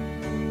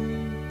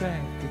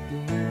back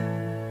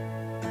again,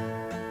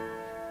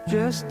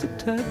 just to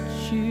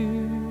touch you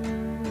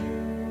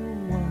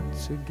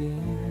once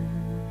again.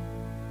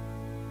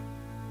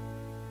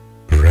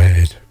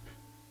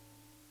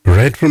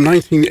 Red from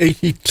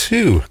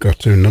 1982 got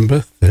to number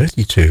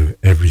 32,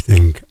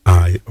 Everything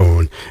I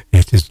Own.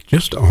 It is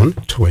just on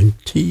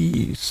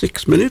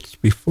 26 minutes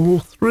before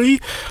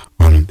 3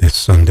 on this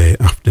Sunday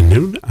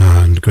afternoon.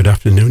 And good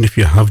afternoon if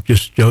you have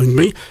just joined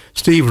me.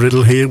 Steve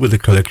Riddle here with a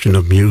collection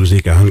of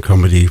music and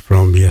comedy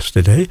from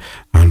yesterday.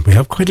 And we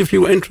have quite a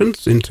few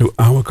entrants into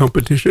our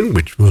competition,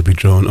 which will be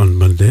drawn on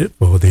Monday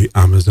for the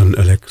Amazon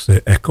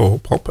Alexa Echo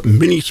Pop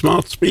Mini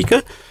Smart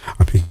Speaker.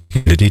 I'll be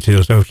getting the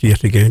details out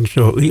yet again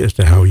shortly as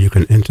to how you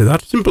can enter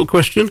that. Simple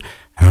question: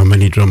 how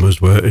many drummers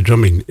were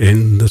drumming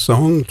in the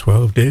song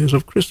 12 Days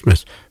of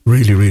Christmas?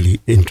 Really, really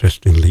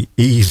interestingly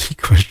easy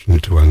question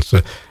to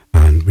answer.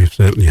 And we've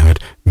certainly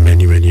had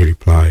many, many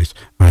replies.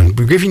 And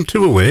we're giving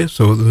two away,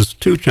 so there's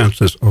two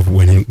chances of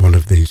winning one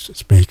of these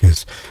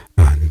speakers.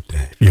 And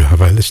if you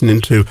have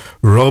listening to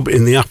Rob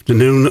in the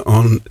afternoon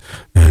on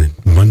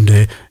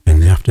Monday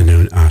in the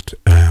afternoon at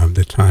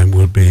the time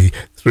will be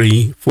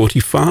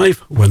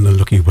 3:45 when the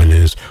lucky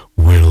winners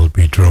will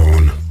be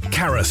drawn.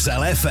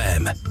 Carousel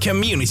FM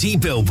Community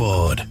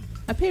Billboard.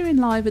 Appearing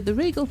live at the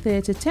Regal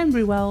Theatre,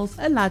 Tenbury Wells,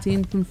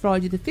 Aladdin from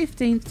Friday the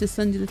 15th to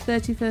Sunday the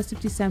 31st of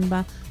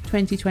December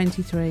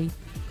 2023.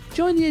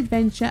 Join the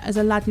adventure as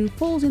Aladdin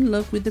falls in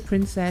love with the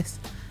princess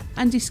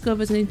and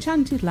discovers an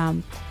enchanted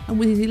lamp, and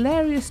with his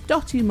hilarious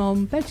dotty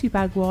mum, Betty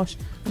Bagwash,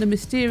 and a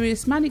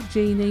mysterious manic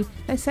genie,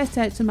 they set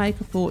out to make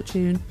a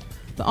fortune.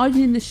 But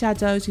hiding in the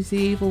shadows is the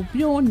evil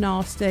Bjorn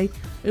Nasty,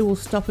 who will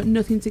stop at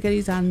nothing to get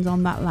his hands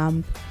on that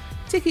lamp.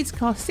 Tickets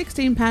cost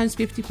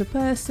 £16.50 per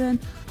person,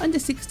 under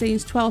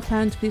 16s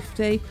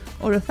 £12.50,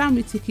 or a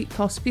family ticket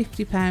costs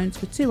 £50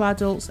 for 2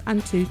 adults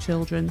and 2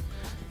 children.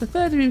 For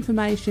further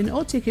information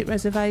or ticket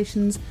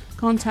reservations,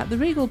 contact the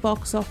Regal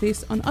box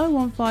office on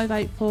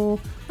 01584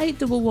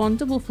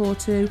 811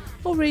 442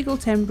 or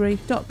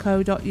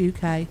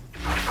regaltenbury.co.uk.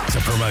 To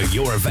promote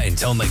your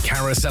event on the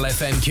Carousel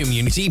FM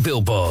community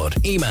billboard,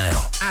 email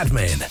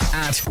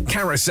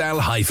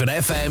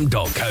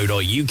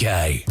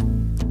admin@carousel-fm.co.uk.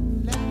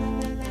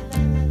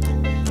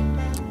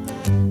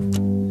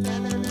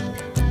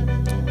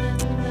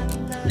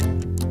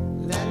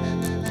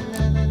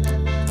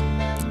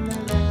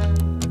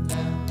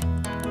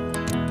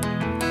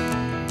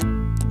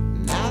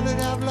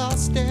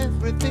 Lost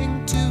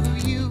everything to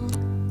you.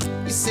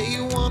 You say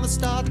you wanna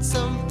start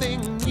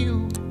something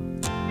new,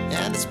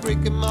 and it's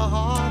breaking my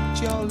heart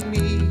you're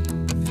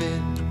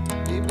leaving.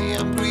 Maybe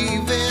I'm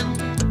grieving,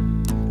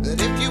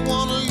 but if you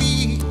wanna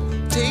leave,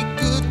 take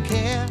good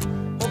care.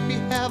 Hope you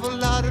have a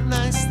lot of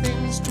nice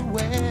things to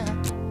wear,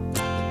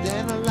 but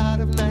then a lot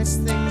of nice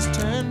things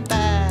turn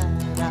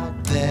bad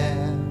out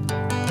there.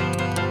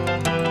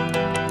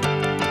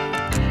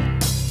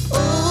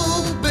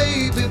 Oh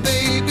baby,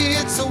 baby,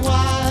 it's a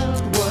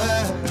wild world.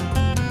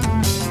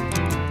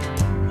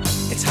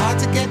 It's hard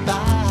to get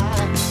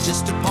by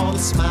just upon a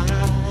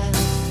smile.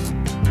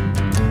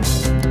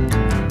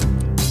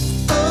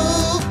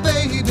 Oh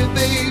baby,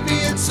 baby,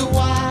 it's a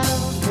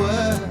wild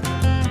world.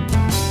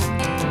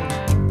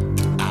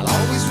 I'll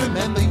always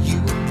remember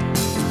you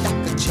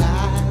like a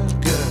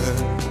child girl.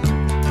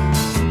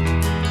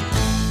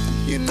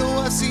 You know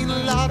I've seen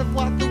a lot of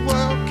what the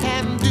world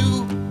can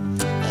do,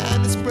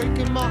 and it's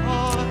breaking my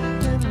heart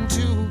in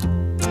two,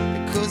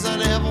 because I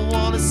never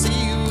want to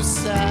see you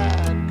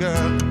sad,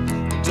 girl.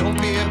 Don't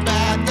be a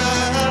bad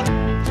girl,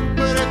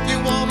 but if you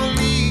want to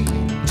leave,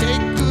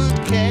 take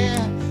good care.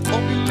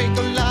 Hope you make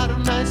a lot of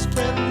nice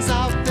friends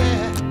out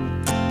there,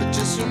 but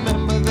just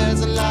remember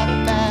there's a lot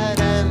of bad,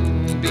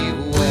 and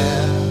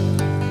beware.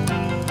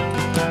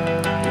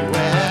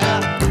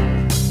 Beware.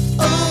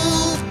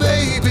 Oh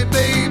baby,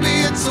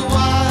 baby, it's a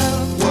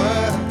wild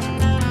world.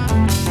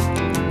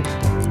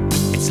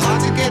 It's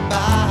hard to get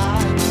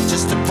by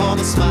just upon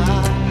a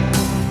smile.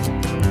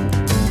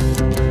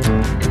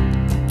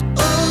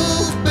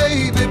 Oh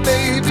baby,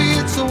 baby,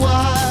 it's a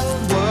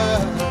wild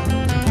world.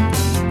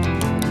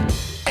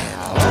 And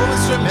I'll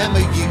always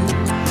remember you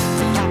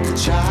like a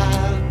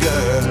child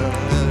girl.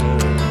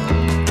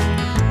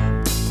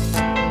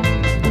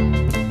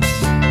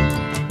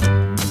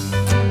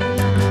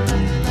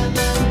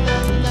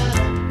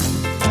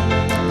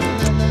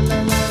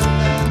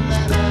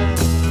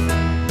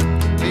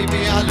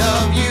 Baby, I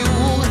love you,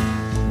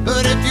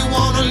 but if you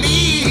wanna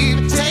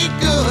leave, take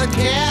good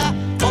care.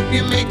 Hope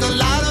you make a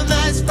lot of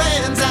nice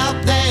friends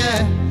out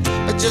there,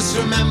 but just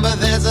remember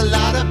there's a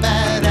lot of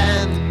bad,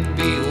 and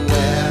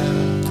beware.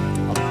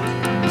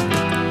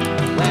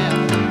 Well,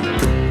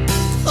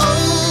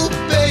 oh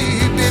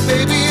baby,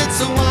 baby, it's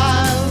a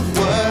wild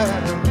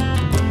world.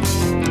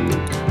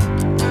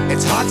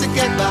 It's hard to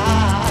get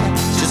by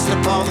just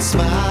upon a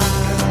smile.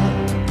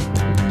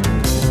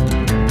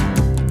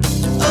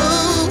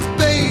 Oh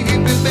baby,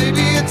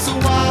 baby, it's a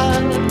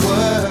wild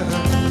world.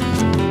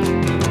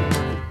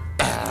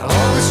 I'll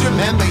always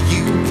remember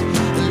you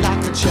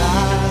like a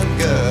child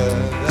girl.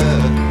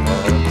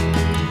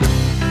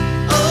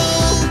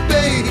 Oh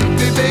baby,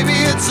 baby,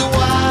 it's a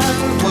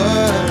wild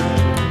world,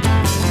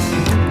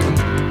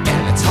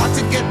 and it's hard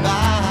to get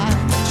by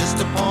just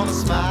upon a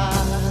smile.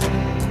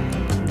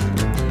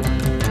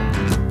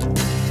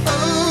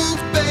 Oh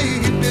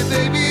baby,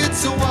 baby,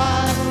 it's a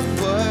wild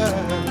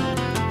world,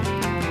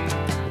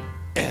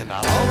 and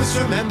I'll always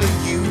remember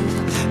you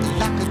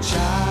like a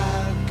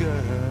child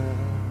girl.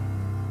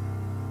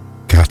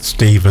 Cat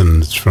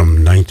Stevens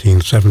from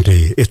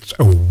 1970. It's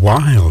a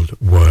wild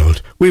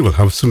world. We will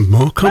have some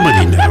more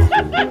comedy now.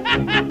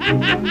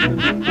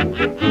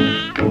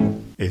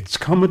 It's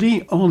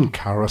comedy on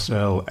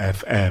Carousel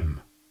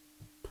FM.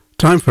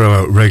 Time for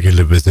our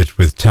regular visit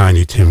with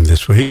Tiny Tim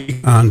this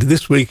week. And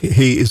this week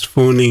he is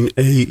phoning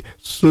a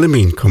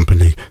slimming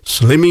company.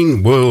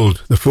 Slimming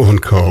World, the phone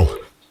call.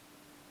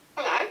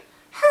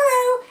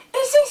 Hello,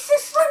 is this the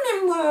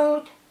Slimming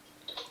World?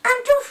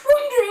 I'm just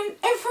wondering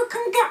if I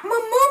can get my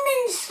mum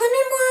in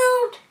Slimming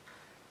World.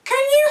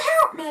 Can you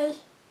help me?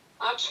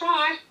 I'll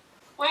try.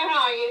 Where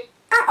are you?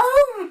 At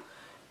home.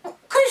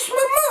 'Cause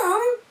my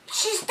mum,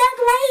 she's dead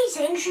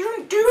lazy and she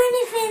doesn't do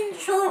anything,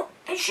 so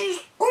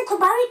Uncle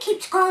Barry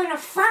keeps calling her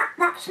fat.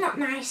 That's not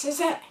nice, is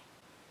it?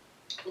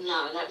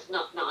 No, that's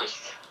not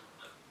nice.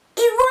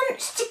 He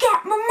wants to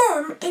get my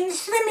mum in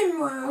Slimming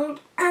World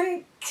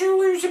and to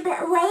lose a bit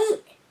of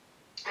weight.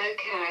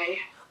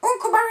 Okay.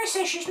 Uncle Barry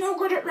says she's no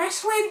good at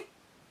wrestling.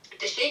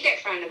 Does she get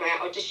thrown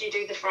about, or does she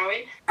do the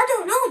throwing? I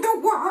don't know, I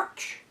don't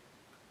watch.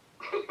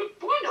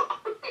 Why not?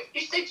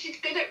 You said she's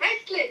good at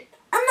wrestling.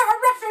 I'm not a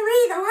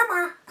referee though, am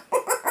I?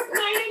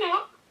 No, you're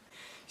not.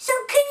 So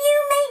can you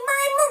make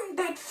my mum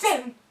dead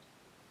thin?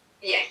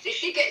 Yes, if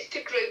she gets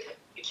to group,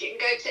 she can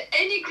go to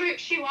any group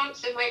she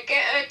wants and we'll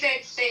get her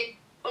dead thin.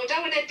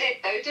 don't want her dead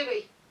though, do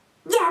we?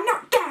 Yeah,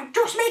 not dead.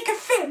 Just make a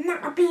film.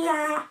 That'd be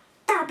a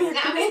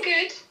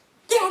good.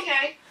 Yeah.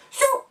 Okay.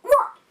 So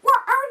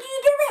how do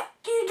you do it?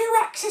 Do you do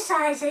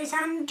exercises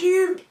and do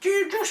you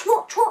just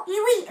watch what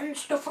you eat and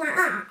stuff like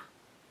that?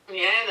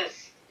 Yeah,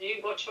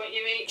 you watch what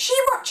you eat. She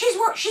watches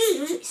what she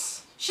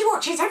eats. She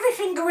watches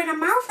everything go in her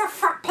mouth, that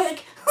fat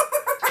pig.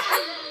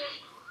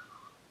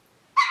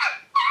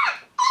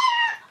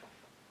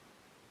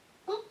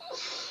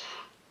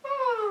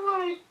 Oh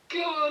my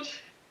God.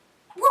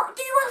 What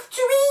do you have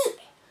to eat?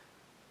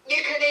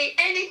 You can eat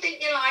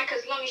anything you like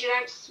as long as you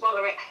don't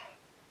swallow it.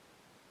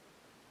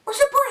 What's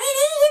the point in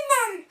eating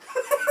then?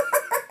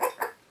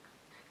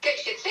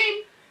 Gets you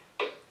thin.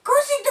 Of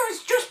course it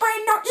does, just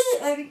by not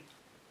eating.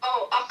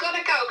 Oh, I've got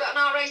to go. Got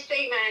an RAC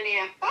man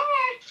here.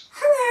 Bye.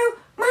 Hello,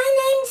 my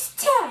name's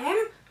Tim,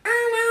 and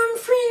I'm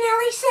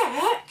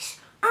 396.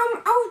 I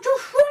was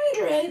just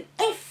wondering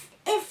if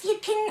you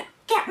can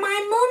get my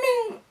mum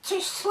into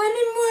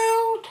Slimming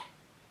World.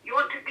 You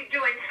want to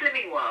join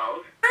Slimming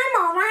World? I'm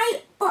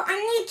alright, but I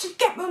need to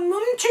get my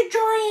mum to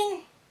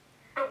join.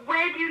 But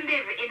where do you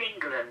live in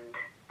England?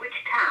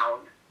 Which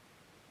town?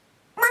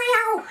 My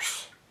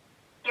house.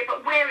 Yeah,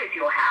 but where is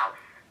your house?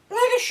 Near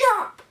the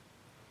shop.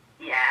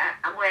 Yeah,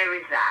 and where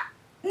is that?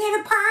 Near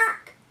the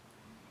park.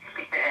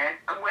 Yeah,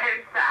 and where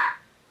is that?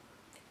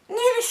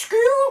 Near the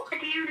school. Where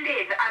do you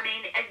live? I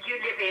mean, do you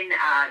live in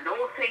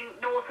north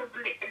of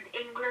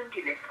England? Do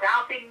you live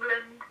south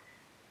England?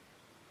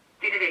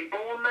 Do you live in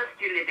Bournemouth?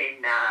 Do you live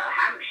in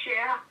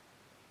Hampshire?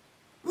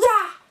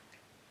 Yeah.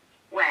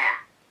 Where?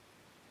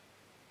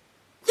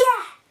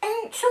 Yeah,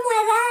 and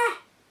somewhere there.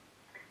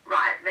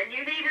 Right, then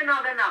you need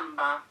another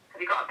number.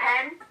 Have you got a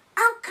pen?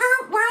 I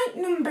can't write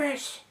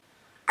numbers.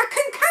 I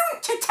can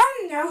count to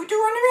 10 though. Do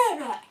you want to hear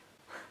it?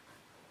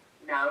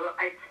 No,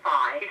 it's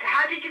fine.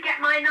 How did you get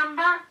my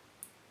number?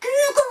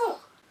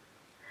 Google.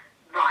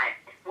 Right,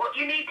 what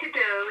you need to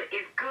do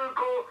is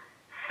Google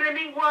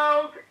Slimming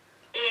World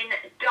in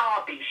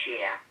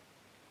Derbyshire.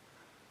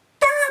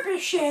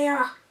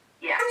 Derbyshire?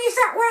 Yeah. And is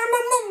that where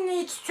my mum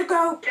needs to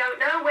go? Don't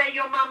know where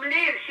your mum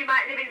lives. She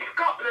might live in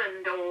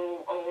Scotland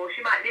or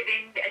she might live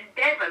in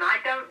Devon.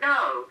 I don't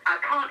know. I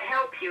can't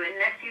help you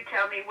unless you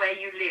tell me where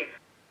you live.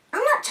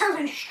 I'm not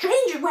telling a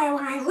stranger where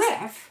I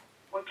live.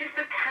 Well, just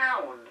a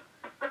town.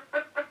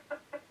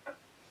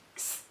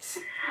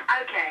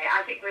 Okay,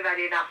 I think we've had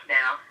enough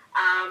now.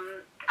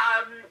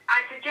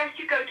 I suggest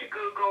you go to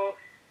Google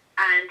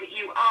and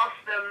you ask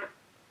them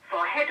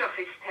for head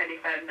office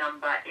telephone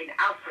number in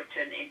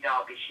Alfreton in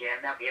Derbyshire,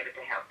 and they'll be able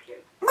to help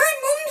you. My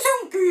mum's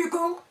on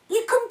Google.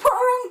 You can put her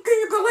on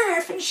Google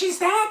Earth and she's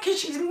there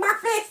because she's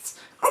Muppet.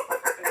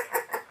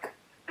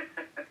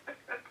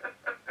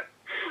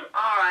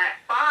 All right,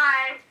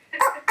 bye.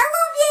 I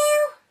love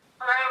you.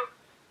 Hello?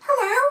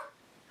 Hello?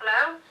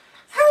 Hello?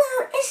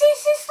 Hello, is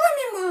this the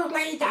Slimming World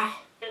lady?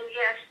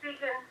 Yeah,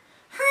 speaking.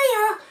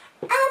 Hiya.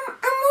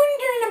 I'm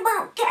wondering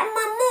about getting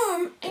my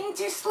mum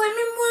into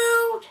Slimming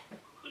World.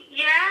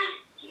 Yeah,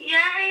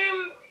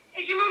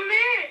 is your mum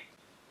there?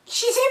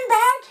 She's in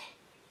bed.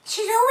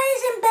 She's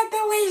always in bed,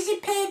 the lazy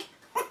pig.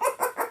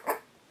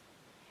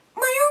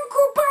 My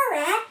Uncle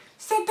Barry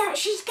said that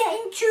she's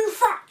getting too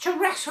fat to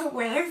wrestle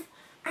with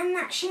and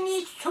that she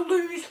needs to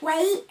lose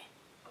weight.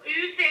 Who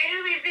is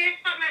this?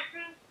 Stop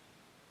messing.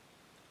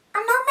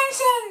 I'm not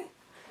messing.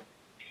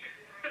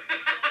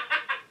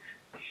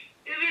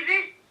 Who is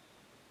this?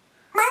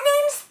 My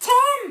name's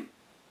Tim.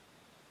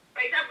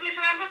 Right, listen,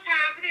 I haven't got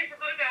time for this. I've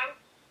got to go.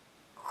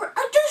 I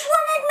just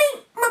want to meet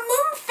my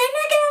mum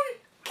Finnegan.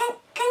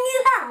 Can you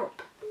help?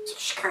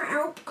 She can't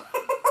help.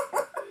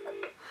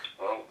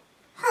 Hello?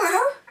 Hello?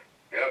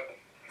 Yep.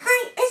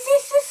 Hi, is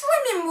this the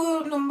Slimming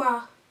World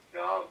number?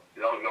 No,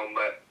 wrong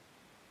number.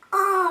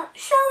 Oh,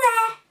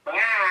 sorry.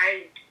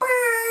 Bye.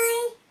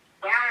 Bye.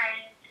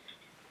 Bye.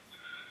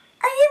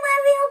 Are you my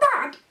real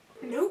dad?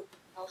 Nope.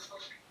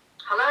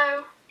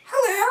 Hello?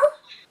 Hello?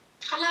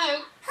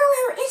 Hello?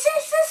 Hello, is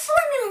this the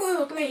Slimming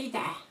World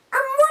lady?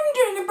 I'm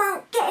wondering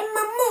about getting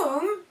my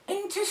mum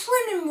into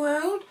Slimming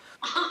World.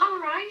 All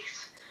right.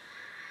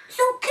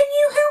 So can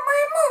you help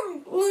my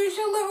mum lose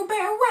a little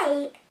bit of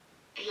weight?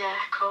 Yeah,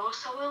 of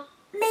course I will.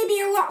 Maybe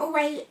a lot of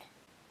weight.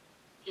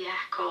 Yeah,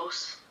 of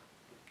course.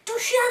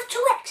 Does she have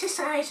to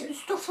exercise and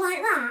stuff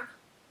like that?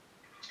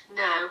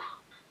 No.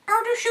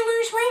 How does she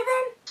lose weight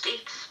then?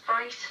 Eat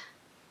Sprite.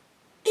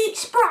 Eat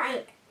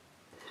Sprite?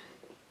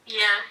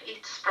 Yeah,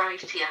 eat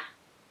Sprite, yeah.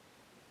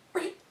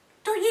 Wait,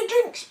 don't you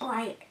drink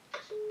Sprite?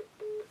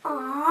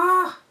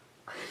 Ah,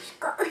 she's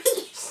got to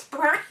eat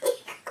Sprite.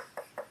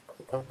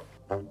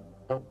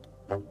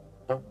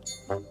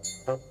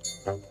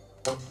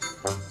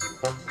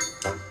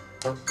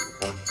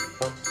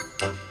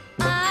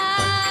 I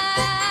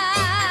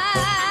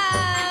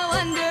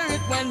wonder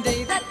if one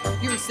day that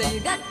you say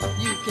that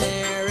you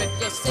care.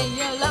 If you say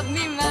you love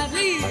me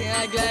madly,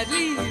 I'd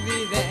gladly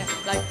be there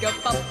like a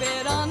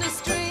puppet on a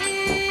string.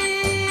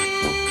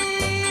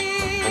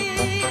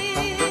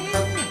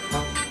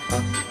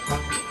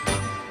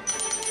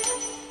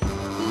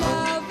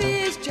 Love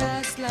is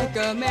just like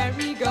a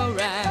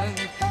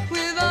merry-go-round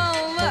with all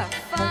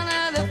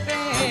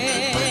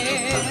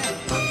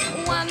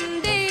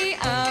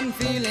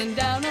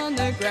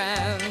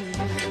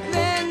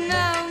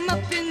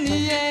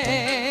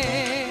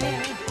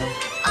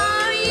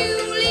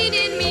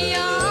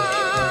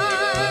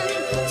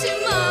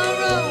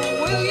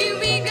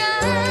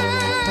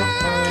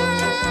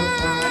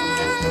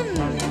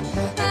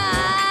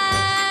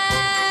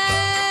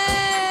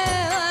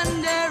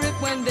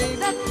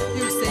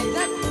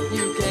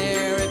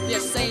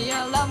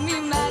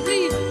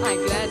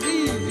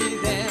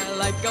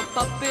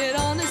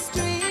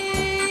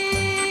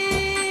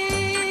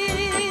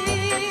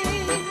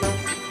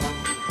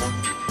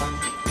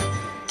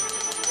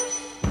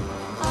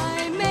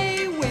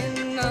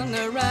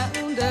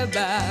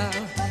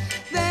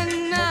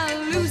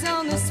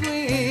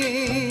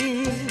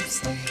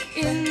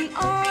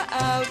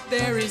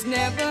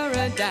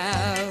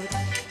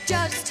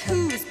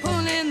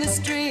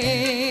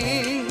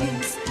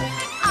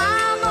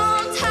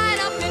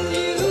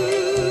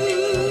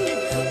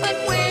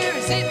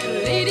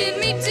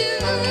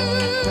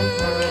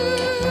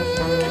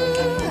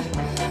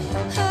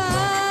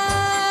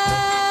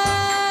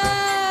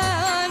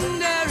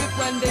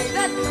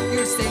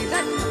say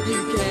that you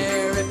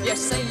care. If you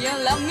say you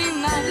love me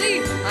madly,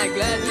 I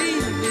gladly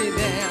be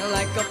there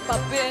like a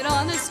puppet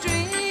on a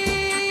string.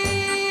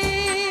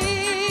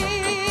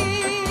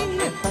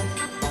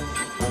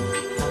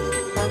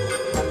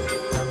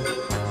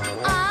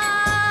 I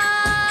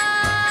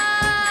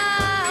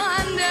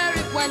wonder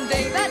if one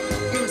day that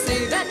you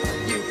say that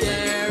you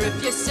care. If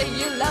you say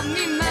you love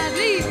me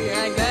madly,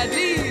 I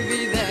gladly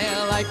be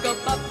there like a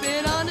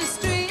puppet on a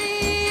string.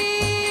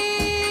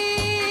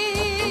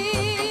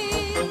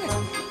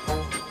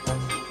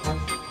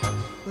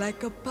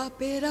 Like a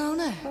puppet on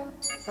a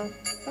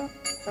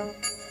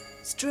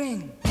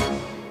string.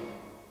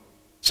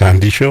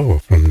 Sandy Shaw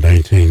from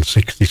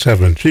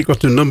 1967. She got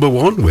to number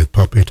 1 with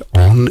Puppet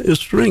on a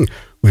String.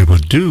 We will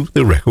do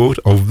the record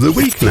of the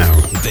week now.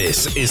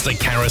 This is the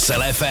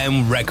Carousel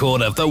FM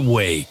record of the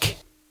week.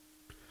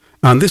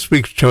 And this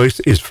week's choice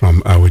is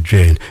from our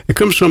Jane. It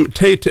comes from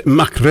Tate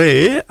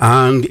McRae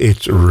and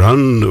it's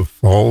Run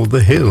for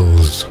the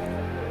Hills.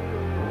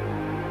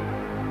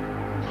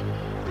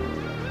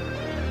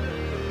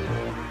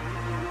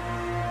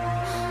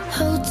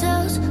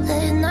 Hotels,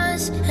 late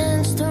nights,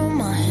 hands through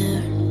my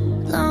hair.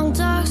 Long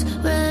talks,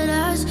 red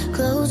eyes,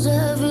 clothes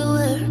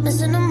everywhere.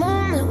 Missing a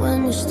moment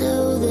when you're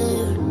still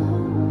there.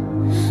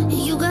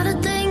 You got a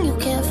thing you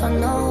can't find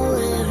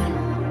nowhere.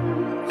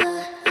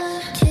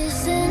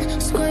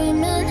 Kissing,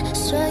 screaming,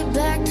 straight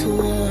back to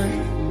war.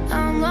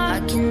 I'm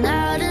rocking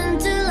out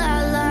until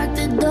I lock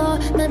the door.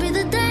 Maybe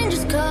the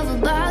danger's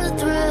covered by the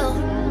thrill.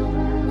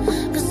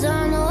 'Cause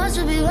I know I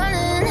should be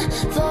running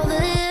for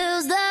the hills.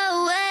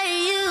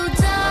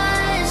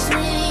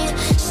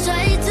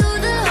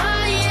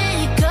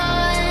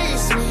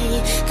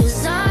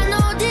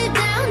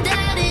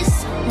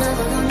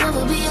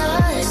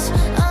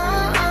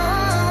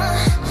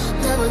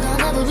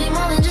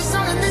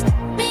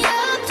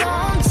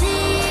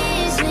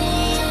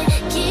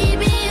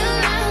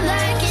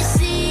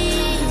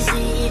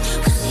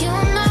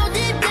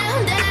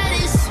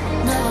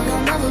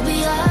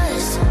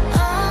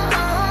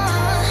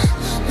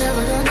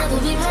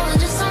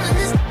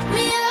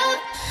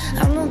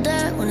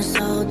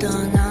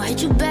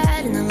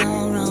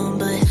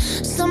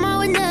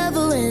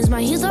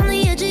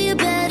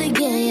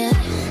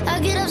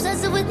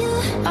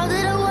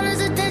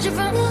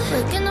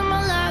 Breaking up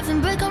my life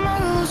and break all my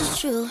rules is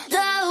true. The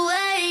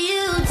way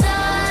you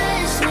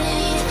touch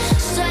me,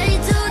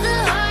 straight to the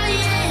heart,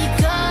 yeah, it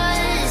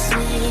cuts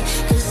me.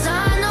 'Cause I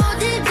know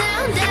deep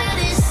down that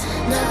it's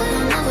never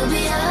gonna never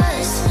be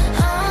us.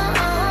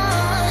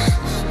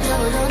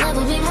 Never gonna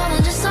never be more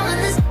than just something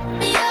that's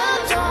me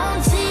up. Don't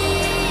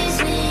tease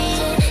me,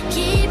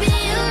 keep me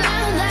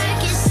around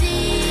like it's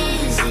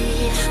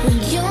easy. When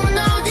you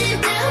know deep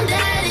down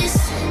that it's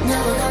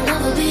never gonna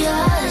never be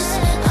us.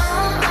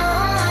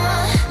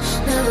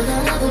 Never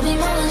gonna never be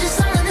more than just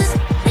something that's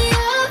me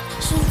up.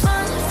 She'll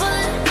run for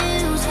the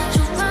hills,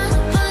 she'll run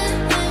for the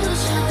hills.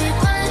 She'll be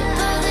running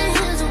for the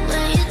hills the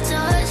way you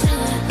touch me.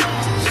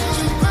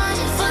 She'll run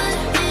for the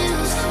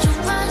hills, she'll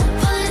run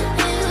for the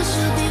hills.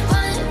 She'll be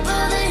running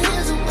for the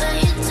hills the way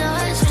you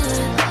touch me.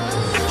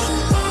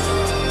 She'll run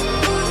for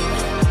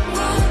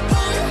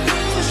the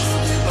hills, she'll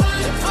be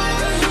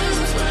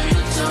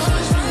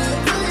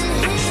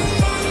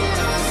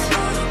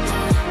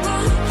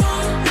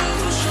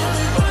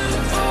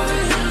running for the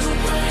hills the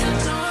way you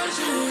touch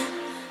me.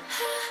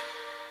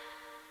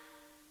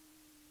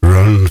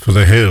 Run for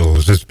the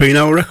Hills. It's been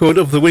our record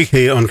of the week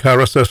here on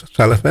Carousel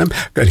FM.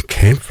 It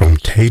came from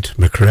Tate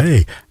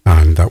McRae,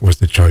 and that was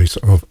the choice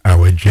of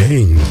our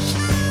Janes.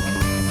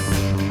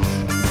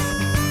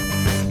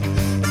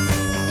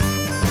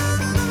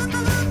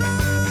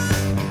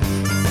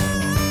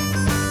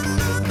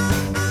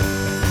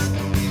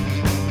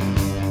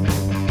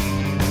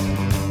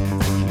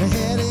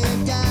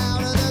 Headed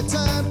down to the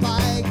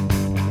turnpike,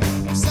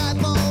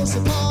 signposts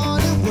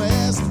upon the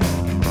west.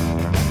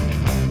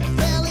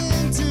 Fell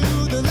into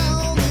the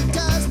lonely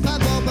dust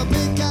pipe, hope my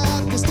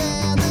pickup can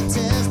stand the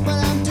test. But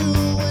I'm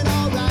doing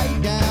alright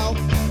now,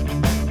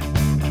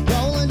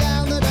 rolling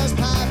down the dust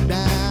pipe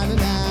now.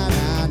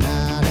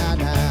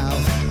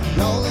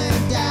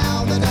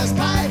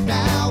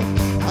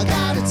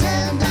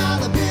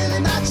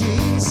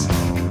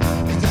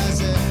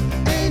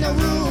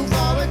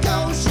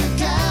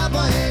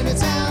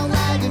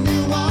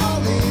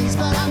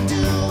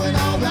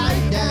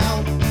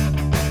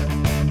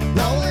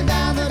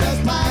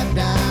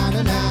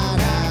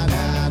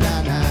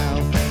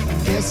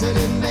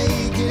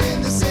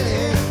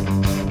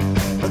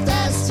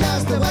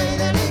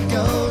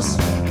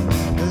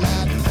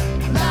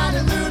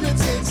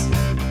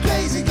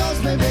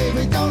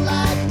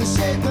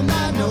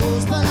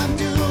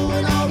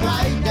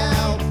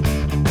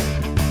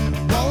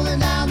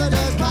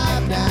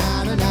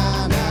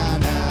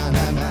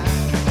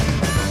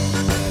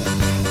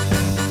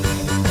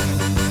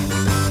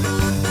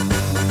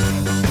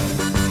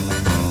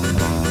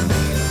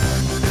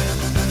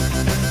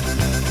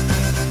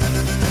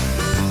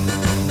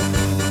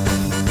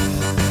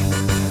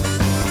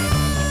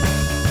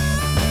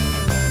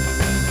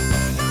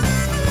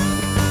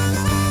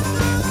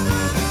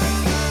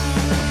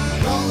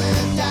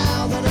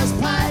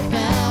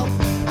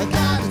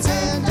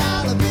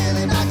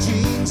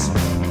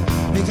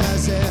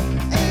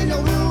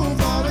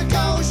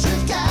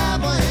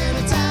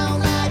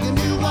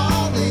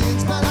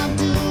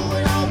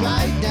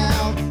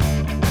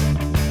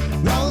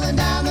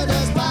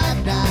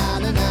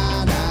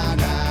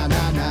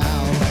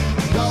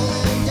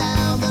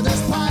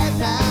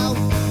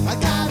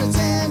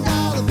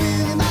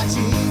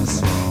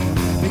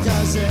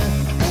 'cause there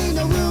ain't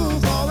no room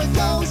for a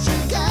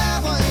kosher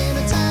cowboy in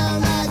a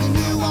town like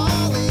New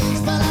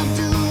Orleans, but I'm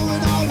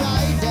doing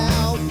alright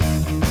now.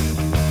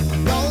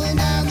 Rolling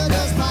down the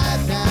dust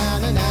pipe now,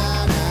 na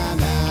na na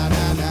na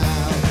na na.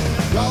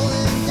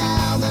 Rolling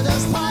down the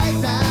dust pipe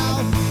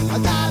now. I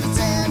got a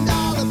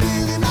 $10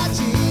 bill in my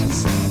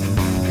jeans,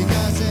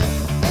 because there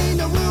ain't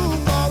no room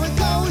for a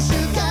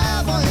kosher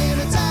cowboy in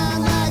a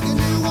town like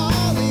New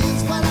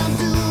Orleans, but I'm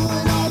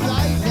doing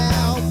alright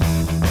now.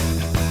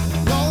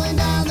 Rolling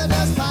down the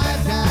dust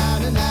pipe now,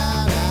 na na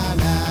na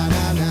na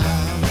na na.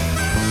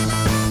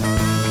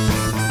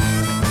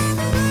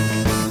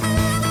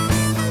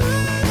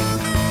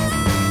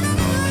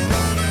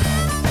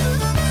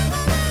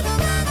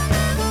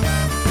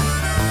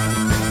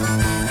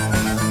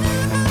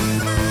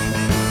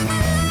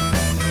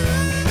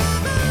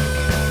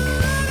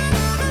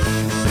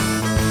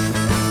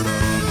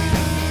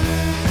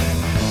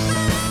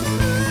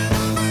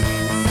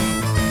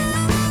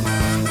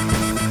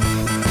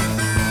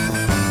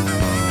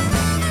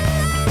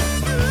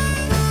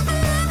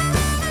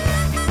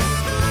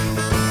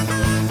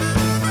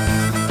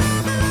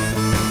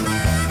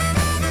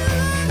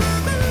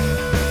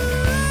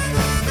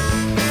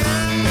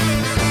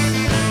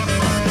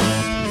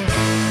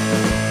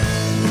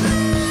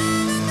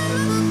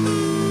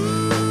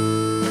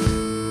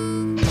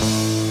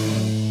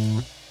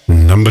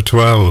 Number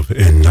 12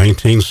 in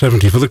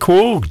 1970 for the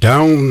Quark,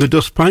 Down the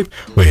Dust Pipe.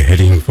 We're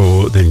heading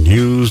for the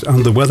news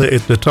and the weather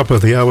at the top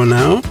of the hour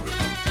now.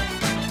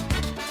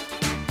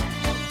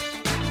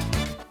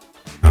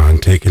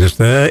 And taking us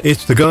there,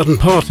 it's the Garden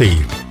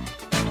Party.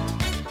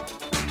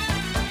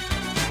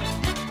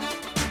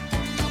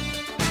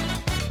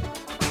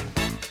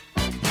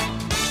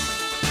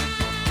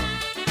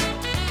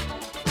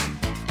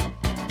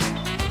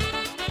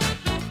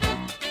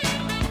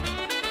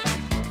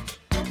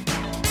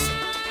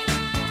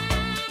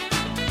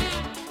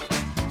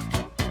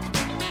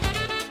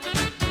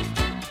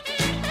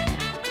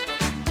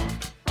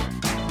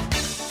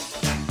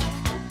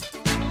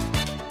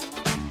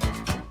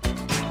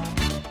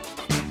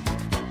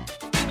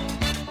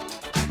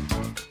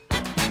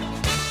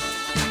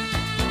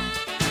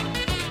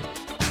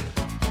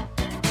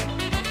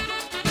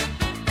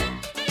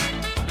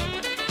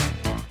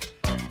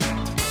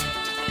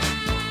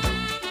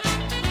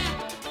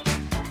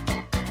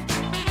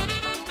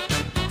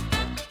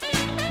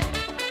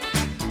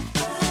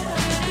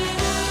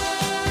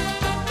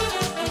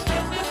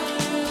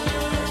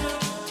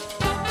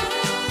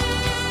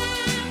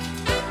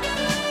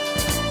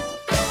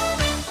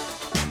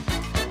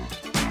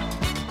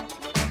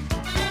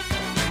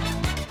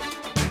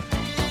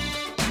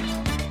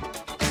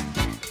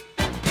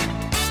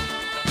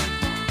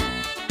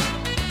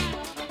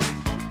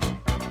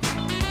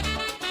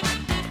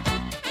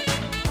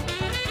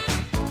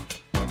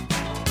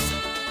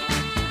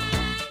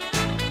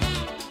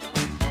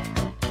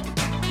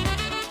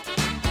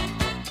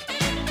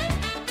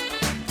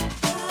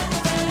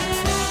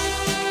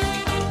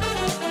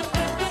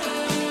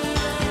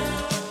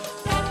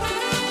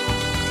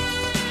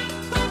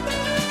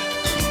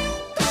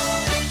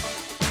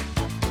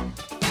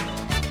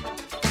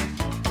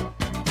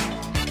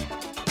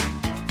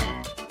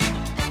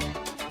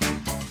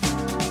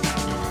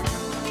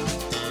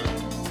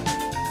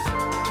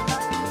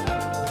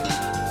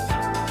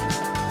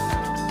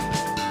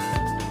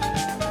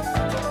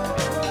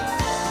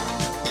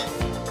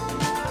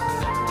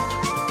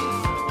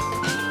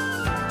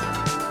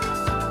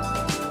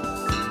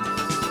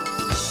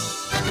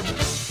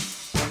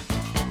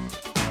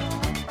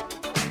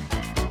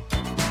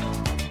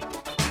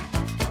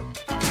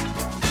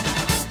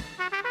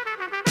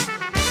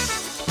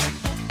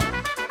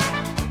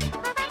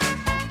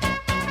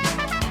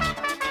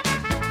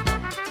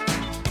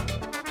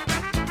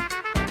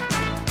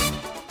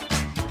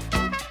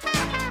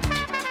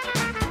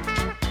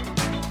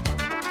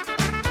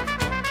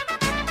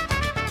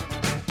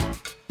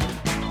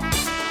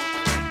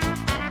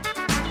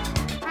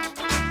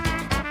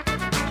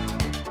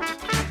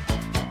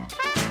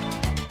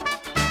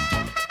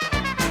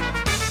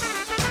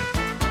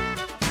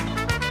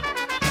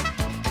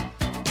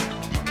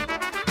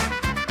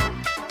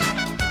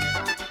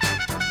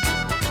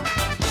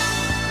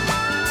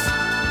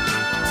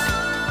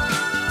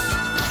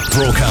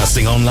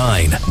 Broadcasting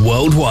online,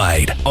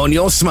 worldwide, on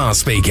your smart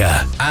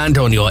speaker and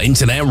on your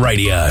internet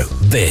radio.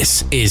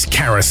 This is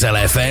Carousel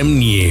FM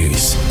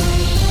News.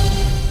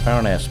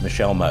 Baroness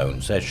Michelle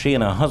Moan says she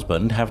and her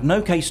husband have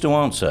no case to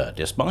answer,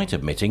 despite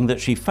admitting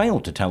that she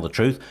failed to tell the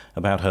truth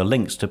about her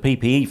links to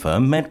PPE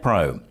firm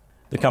MedPro.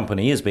 The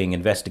company is being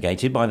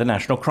investigated by the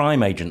National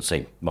Crime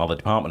Agency, while the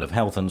Department of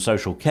Health and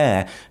Social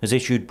Care has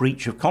issued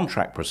breach of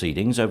contract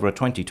proceedings over a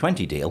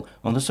 2020 deal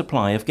on the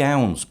supply of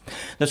gowns.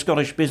 The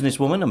Scottish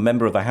businesswoman and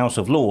member of the House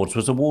of Lords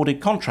was awarded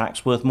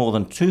contracts worth more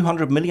than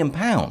 £200 million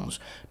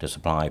to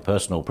supply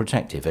personal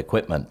protective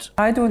equipment.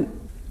 I don't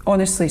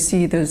honestly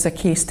see there's a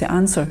case to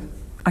answer.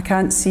 I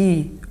can't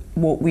see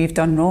what we've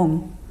done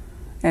wrong.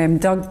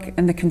 Doug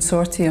and the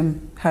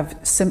consortium have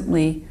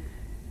simply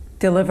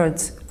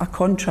delivered a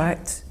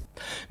contract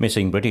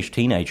Missing British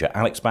teenager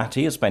Alex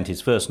Batty has spent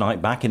his first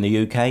night back in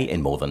the UK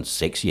in more than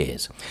 6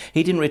 years.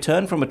 He didn't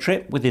return from a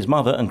trip with his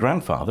mother and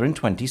grandfather in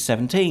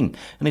 2017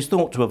 and is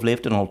thought to have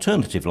lived an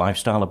alternative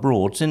lifestyle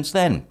abroad since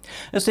then.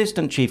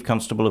 Assistant Chief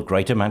Constable of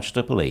Greater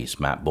Manchester Police,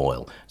 Matt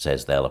Boyle,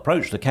 says they'll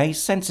approach the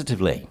case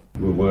sensitively.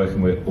 We're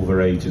working with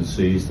other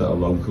agencies that are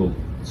local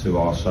to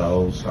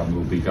ourselves, and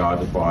we'll be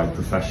guided by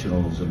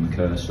professionals in the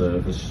care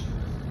service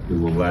who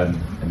will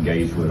then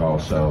engage with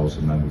ourselves,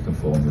 and then we can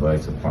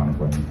formulate a plan of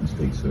when we can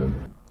speak to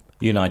them.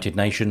 United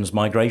Nations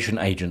Migration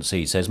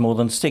Agency says more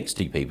than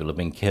 60 people have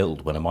been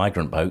killed when a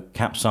migrant boat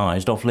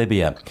capsized off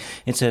Libya.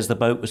 It says the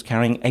boat was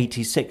carrying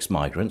 86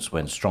 migrants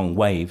when strong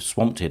waves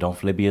swamped it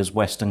off Libya's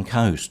western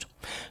coast.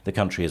 The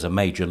country is a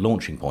major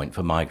launching point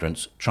for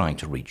migrants trying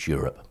to reach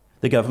Europe.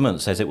 The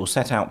government says it will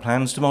set out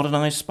plans to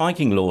modernise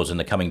spiking laws in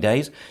the coming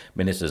days.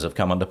 Ministers have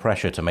come under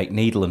pressure to make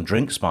needle and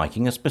drink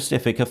spiking a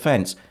specific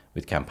offence,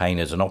 with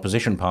campaigners and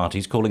opposition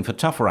parties calling for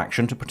tougher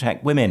action to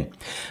protect women.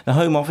 The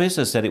Home Office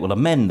has said it will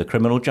amend the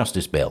Criminal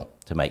Justice Bill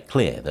to make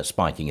clear that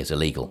spiking is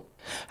illegal.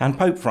 And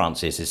Pope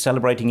Francis is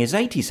celebrating his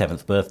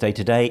 87th birthday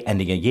today,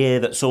 ending a year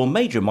that saw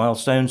major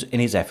milestones in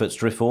his efforts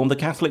to reform the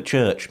Catholic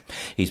Church.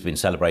 He's been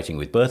celebrating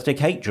with birthday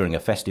cake during a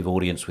festive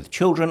audience with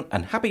children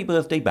and happy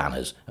birthday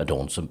banners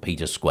adorn St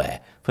Peter's Square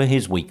for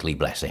his weekly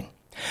blessing.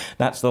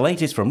 That's the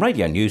latest from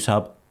Radio News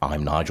Hub.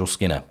 I'm Nigel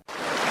Skinner.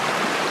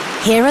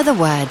 Here are the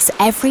words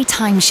every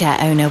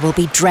timeshare owner will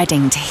be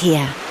dreading to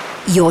hear.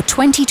 Your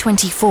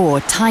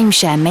 2024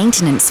 timeshare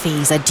maintenance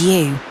fees are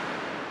due.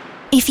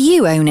 If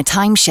you own a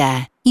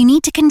timeshare, you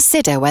need to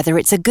consider whether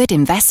it's a good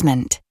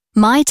investment.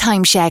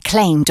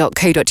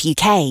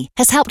 MyTimeshareClaim.co.uk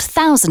has helped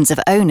thousands of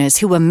owners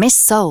who were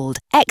missold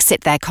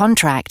exit their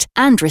contract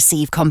and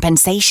receive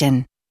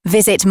compensation.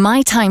 Visit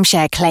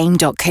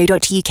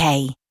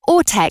MyTimeshareClaim.co.uk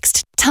or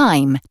text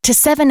TIME to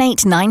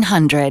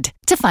 78900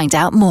 to find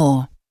out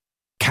more.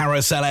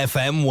 Carousel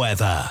FM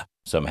weather.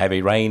 Some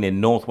heavy rain in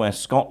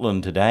northwest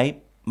Scotland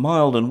today,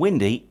 mild and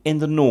windy in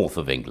the north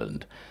of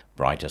England,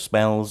 brighter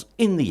spells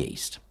in the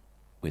east,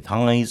 with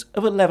highs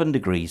of 11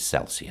 degrees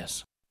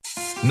Celsius.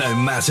 No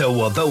matter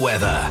what the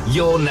weather,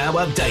 you're now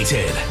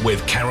updated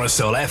with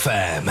Carousel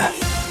FM.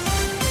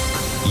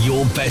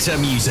 Your better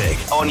music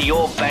on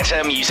your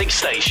better music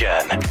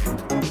station.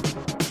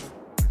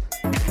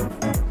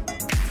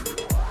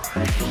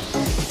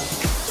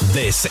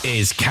 This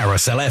is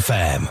Carousel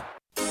FM.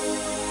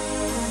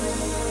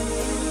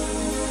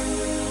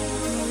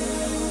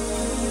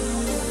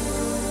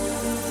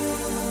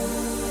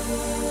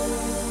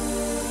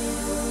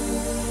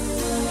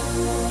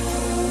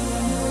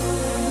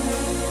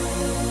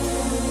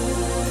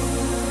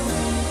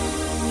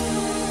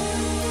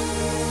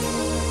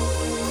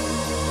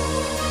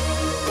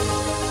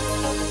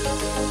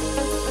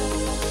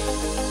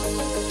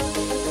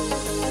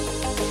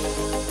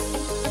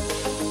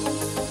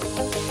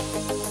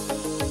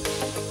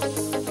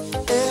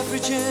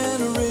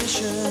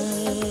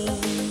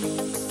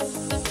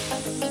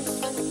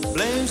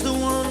 Blames the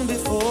one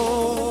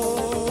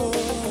before,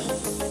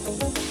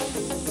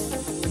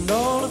 and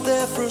all of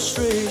their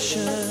frustrations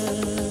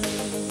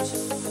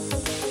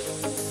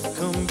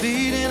come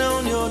beating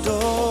on your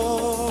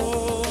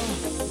door.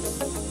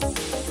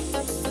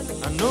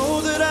 I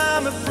know that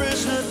I'm a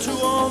prisoner to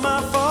all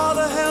my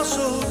father held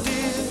so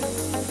dear.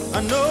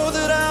 I know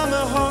that I'm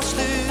a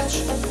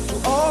hostage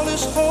to all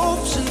his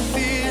hopes and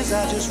fears.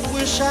 I just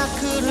wish I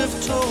could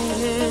have told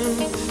him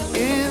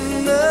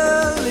in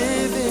the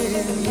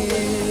living years.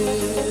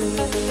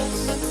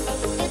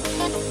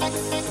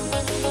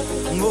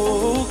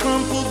 Oh,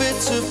 crumpled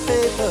bits of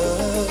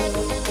paper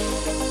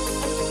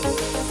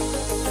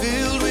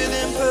filled with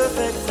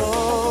imperfect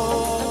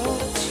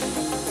thoughts,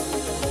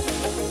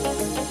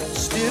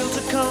 still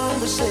to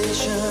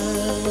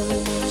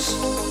conversations.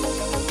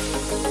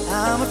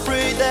 I'm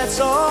afraid that's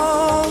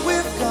all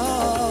we've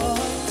got.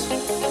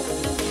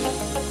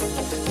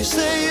 You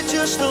say you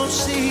just don't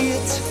see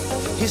it.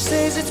 He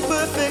says it's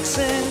perfect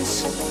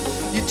sense.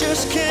 You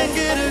just can't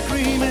get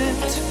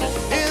agreement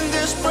in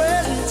this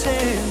present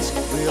tense.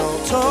 We all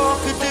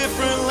talk a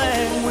different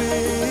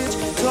language,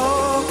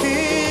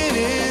 talking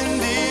in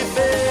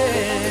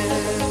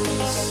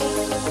defense.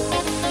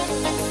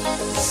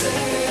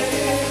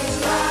 Say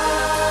it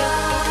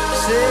loud.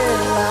 Say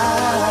it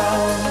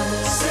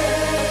loud. Say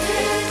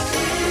it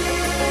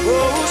clear.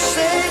 Oh,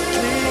 say it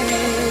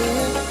clear.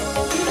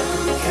 You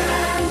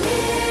can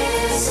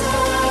listen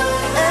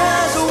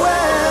as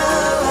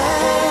well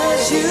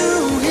as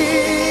you hear.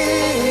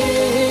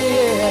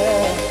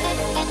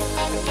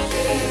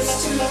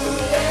 It's too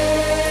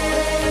late.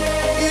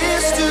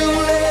 It's too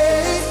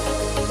late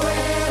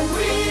when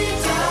we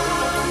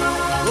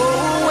die.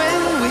 Oh,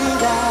 when we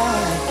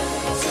die.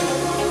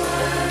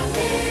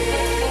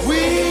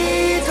 We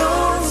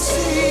don't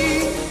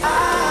see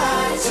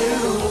eye to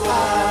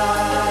eye.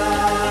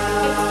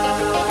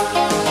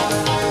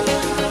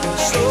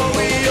 So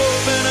we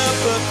open up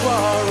a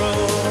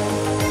quarrel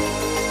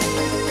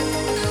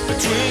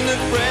between the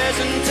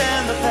present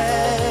and the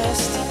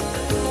past.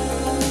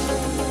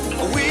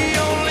 We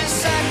only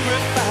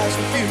sacrifice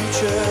the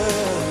future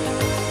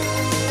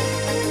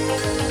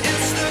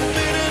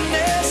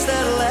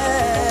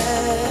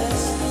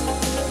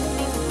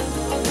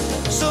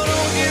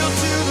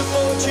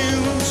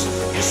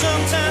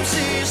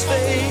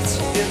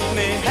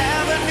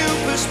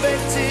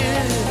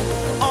expected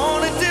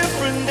on a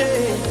different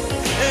day.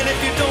 And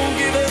if you don't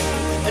give up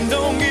and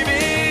don't give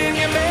in,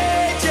 you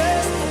may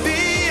just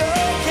be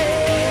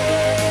okay.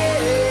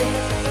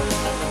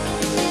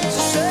 So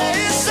say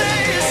it,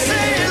 say it,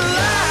 say it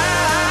loud.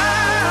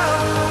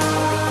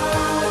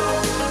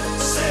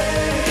 Say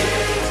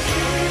it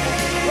clear.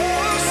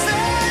 Oh,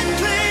 say it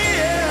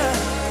clear.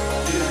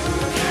 You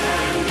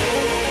can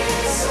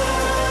listen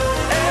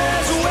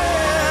as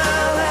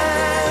well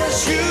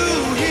as you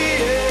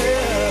hear.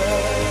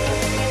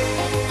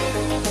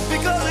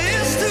 Because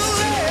it's too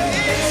late.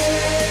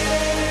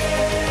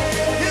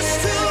 It's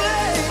too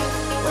late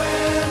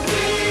when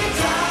we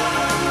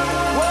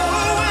die. Whoa,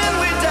 when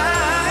we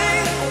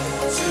die.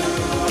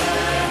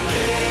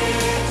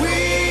 We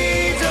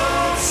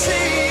don't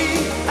see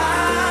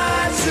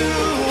eye to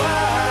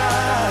eye.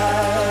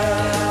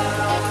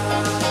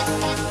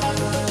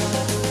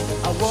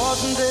 I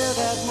wasn't there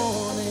that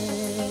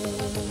morning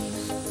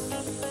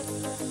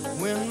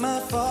when my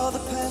father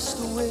passed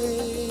away.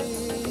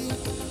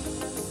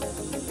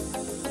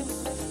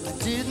 I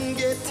didn't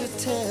get to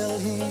tell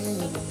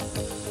him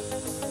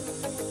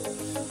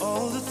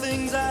all the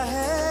things I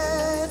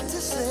had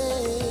to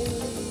say.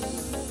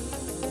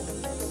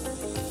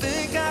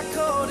 Think I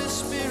caught his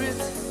spirit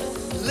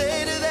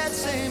later that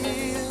same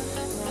year.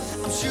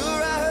 I'm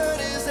sure I heard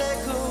his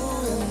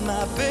echo in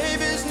my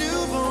baby's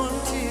newborn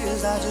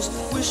tears. I just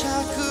wish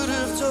I could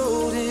have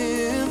told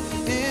him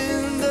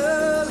in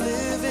the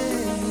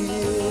living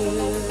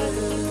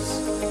years.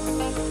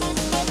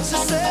 So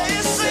say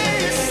it,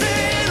 say it,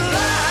 say it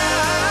loud.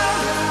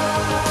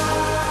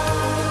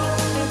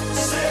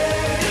 Say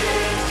it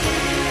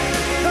clear.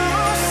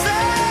 Oh,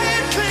 say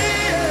it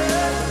clear.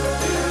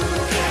 You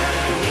can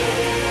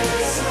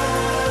listen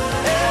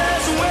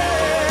as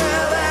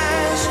well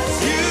as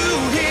you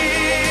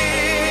hear.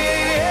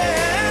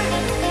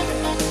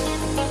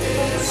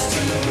 It's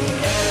too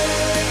late.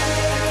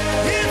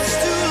 It's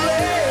too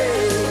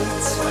late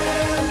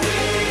when we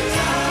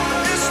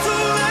die. It's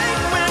too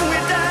late when we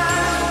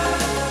die.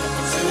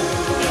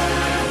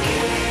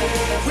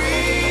 We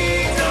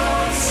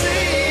don't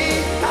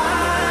see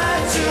eye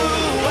to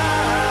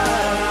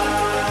eye.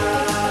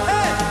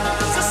 Hey,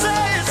 so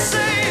say it,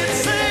 say it,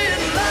 say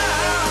it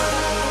loud.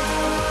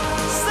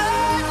 Say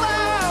it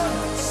loud.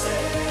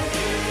 Say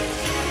it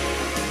clear.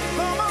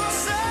 Come on,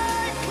 say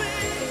it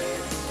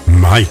clear.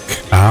 Mike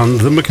and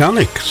the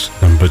Mechanics,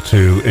 number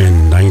 2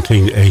 in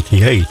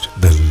 1988,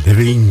 The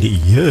Living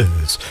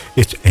Years.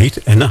 It's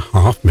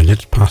 8.5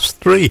 minutes past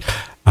 3.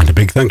 And a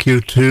big thank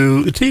you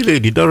to the tea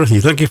lady, Dorothy.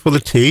 Thank you for the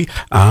tea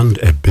and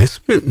a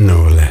biscuit,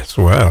 no less.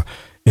 Well,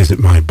 is it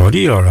my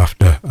body you're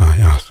after, I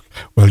ask?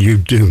 Well, you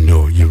do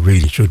know you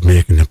really should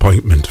make an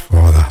appointment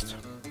for that.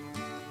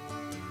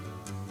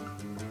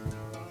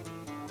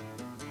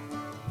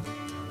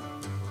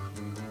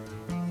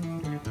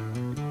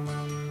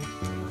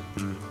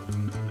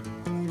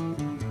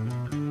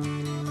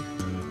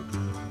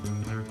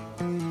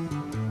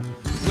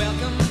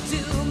 Welcome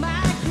to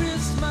my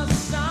Christmas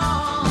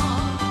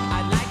song.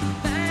 I'd like to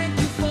thank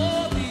you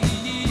for the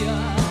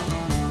year.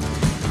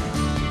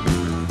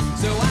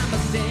 So I'm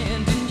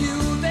sending you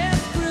this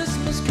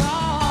Christmas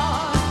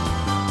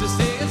card to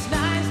say it's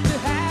nice to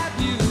have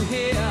you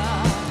here.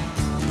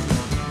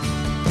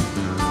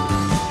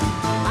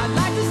 I'd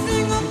like to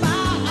sing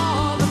about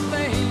all the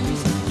things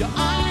your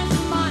eyes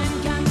and mine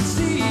can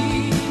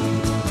see.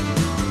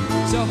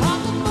 So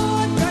hop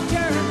aboard your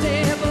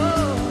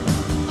turntable.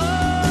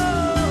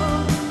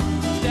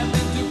 Step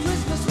into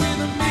Christmas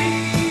with me,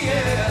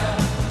 yeah.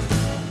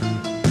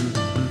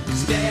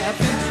 Step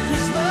into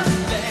Christmas,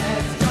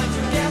 let's join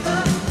together.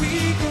 We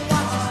can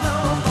watch the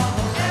snow fall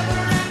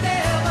forever and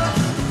ever.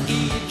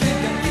 Eat,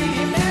 drink, and be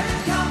merry.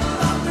 Come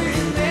along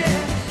with me.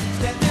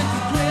 Step into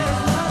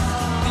Christmas,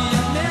 the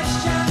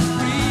emissions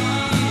free.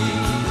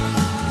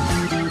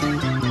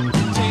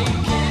 Take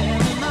care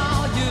of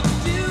all you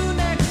do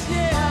next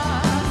year.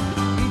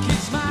 And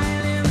keep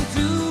smiling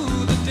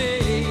through the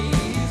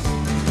days.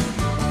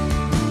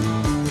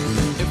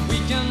 If we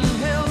can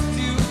help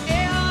to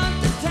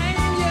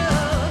entertain you,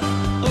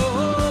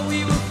 oh,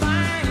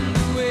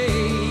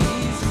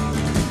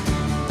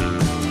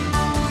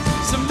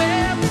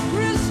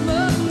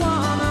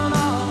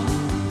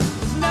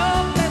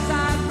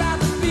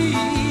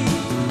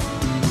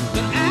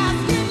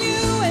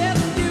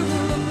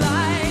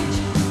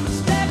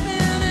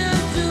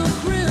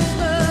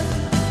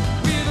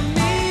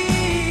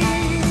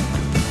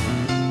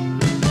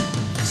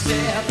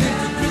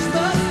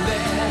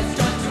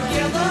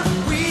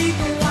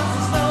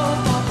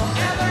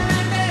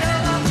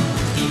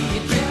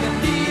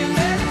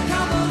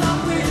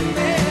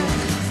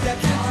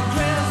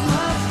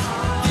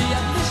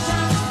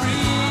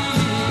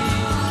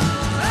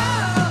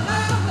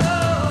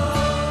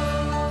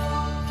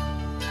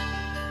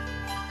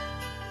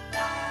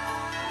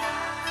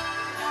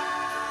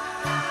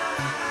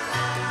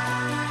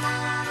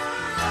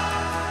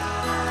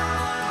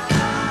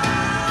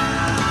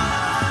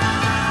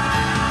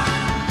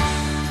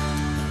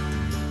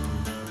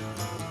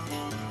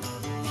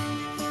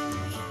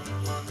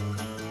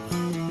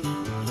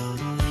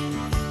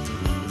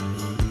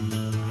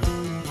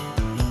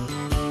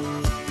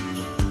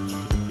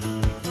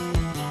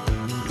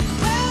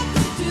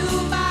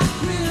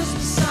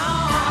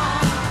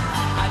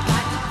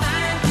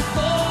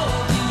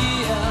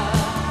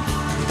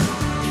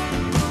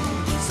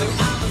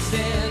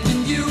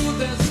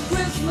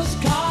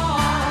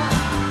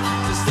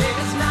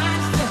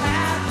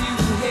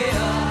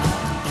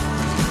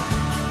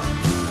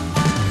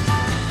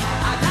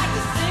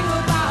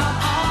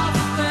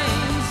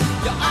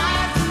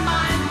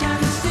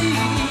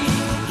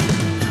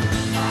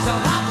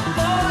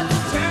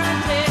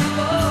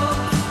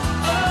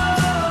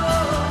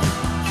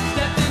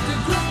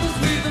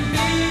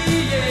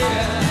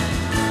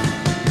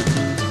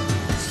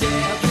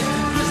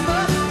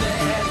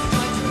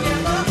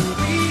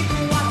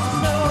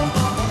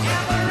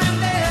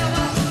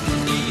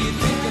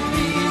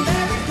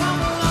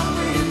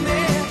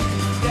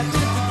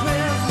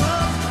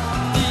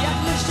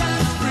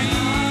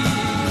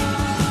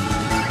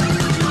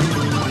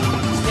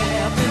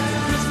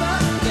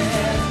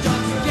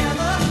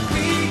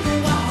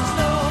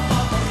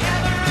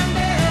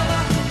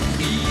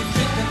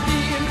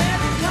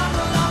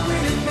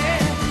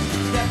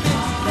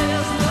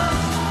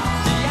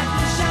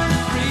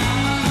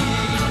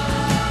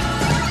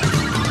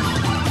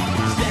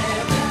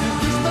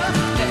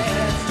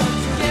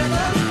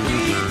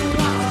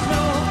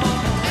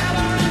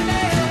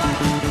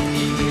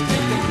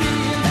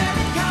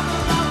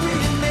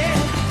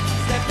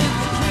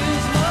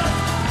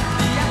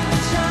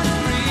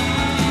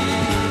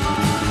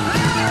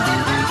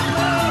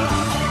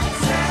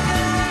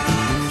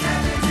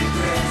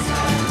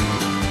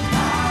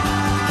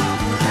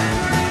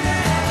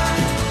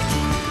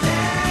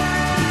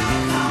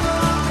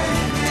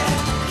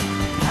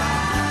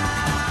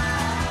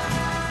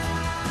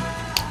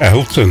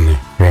 Elton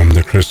from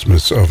the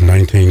Christmas of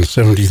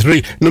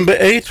 1973. Number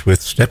 8 with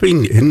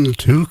Stepping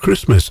Into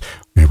Christmas.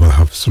 We will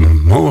have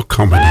some more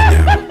comedy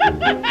now.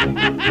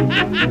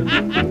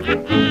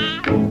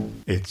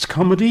 It's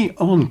comedy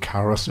on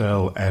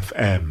Carousel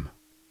FM.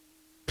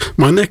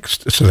 My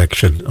next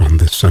selection on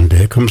this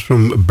Sunday comes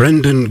from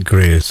Brendan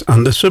Grace,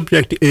 and the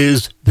subject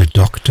is The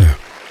Doctor.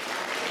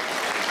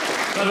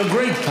 I have a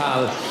great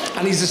pal,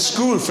 and he's a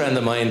school friend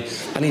of mine,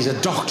 and he's a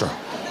doctor.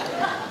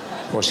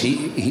 Of course,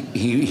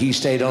 he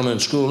stayed on in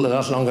school a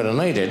lot longer than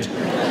I did.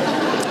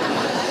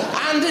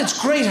 And it's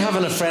great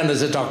having a friend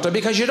as a doctor,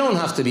 because you don't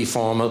have to be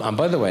formal. And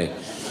by the way,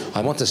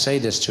 I want to say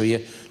this to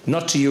you,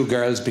 not to you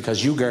girls,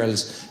 because you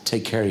girls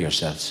take care of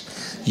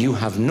yourselves. You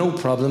have no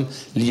problem.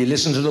 You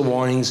listen to the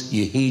warnings,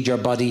 you heed your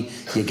body,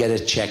 you get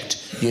it checked.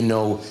 You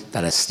know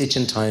that a stitch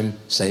in time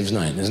saves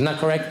 9. Isn't that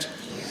correct?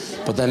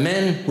 But the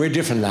men, we're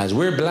different, lads.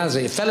 We're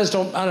blasé.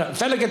 A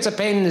fella gets a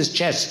pain in his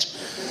chest,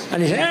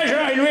 and he says, "Yeah, sure,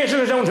 I'll wait till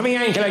it's down to my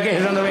ankle, I get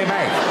it on the way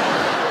back."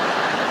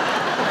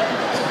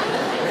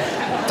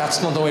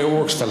 That's not the way it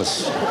works,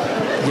 fellas.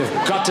 You've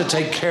got to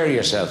take care of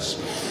yourselves.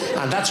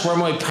 And that's where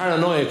my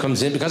paranoia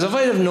comes in, because if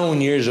I'd have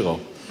known years ago,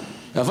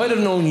 if I'd have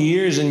known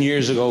years and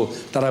years ago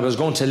that I was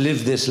going to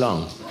live this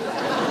long,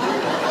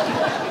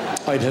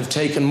 I'd have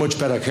taken much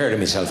better care of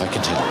myself, I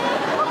can tell you.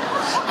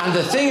 And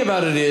the thing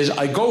about it is,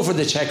 I go for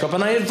the checkup,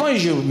 and I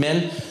advise you,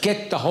 men,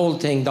 get the whole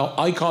thing.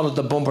 I call it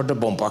the bumper to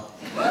bumper.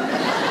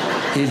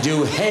 He'll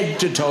do head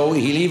to toe.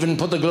 He'll even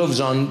put the gloves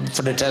on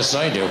for the tests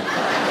I do.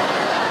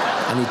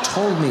 And he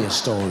told me a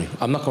story.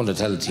 I'm not going to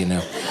tell it to you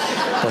now.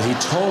 But he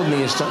told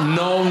me a story.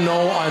 No,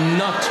 I'm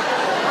not.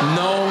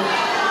 No,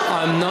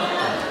 I'm not.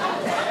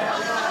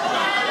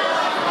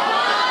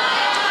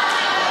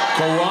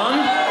 Go on.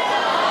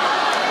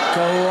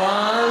 Go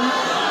on.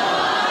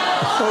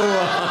 Go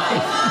on.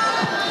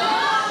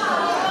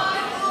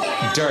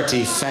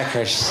 Dirty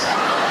feckers.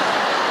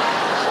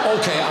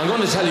 Okay, I'm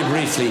going to tell you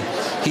briefly.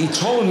 He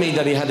told me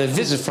that he had a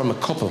visit from a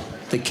couple.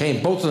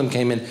 Both of them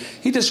came in.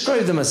 He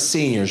described them as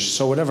seniors,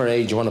 so whatever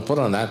age you want to put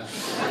on that.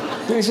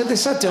 And he said they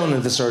sat down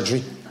in the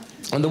surgery,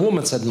 and the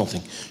woman said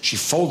nothing. She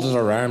folded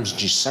her arms, and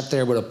she sat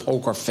there with a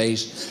poker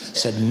face,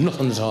 said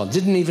nothing at all,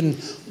 didn't even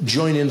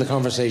join in the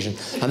conversation.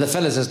 And the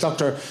fella says,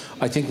 "Doctor,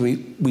 I think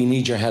we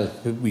need your help.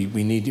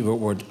 We need you.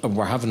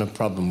 We're having a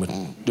problem with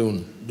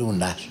doing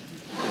that."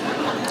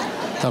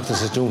 Doctor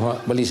says, "Doing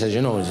what?" Well, he says,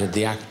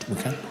 the act, we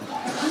can't.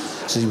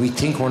 So we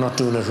think we're not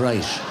doing it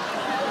right.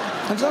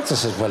 And the doctor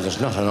says, "Well, there's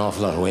not an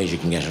awful lot of ways you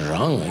can get it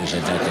wrong." He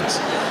said, "It's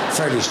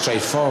fairly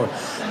straightforward."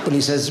 But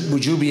he says,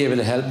 "Would you be able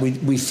to help?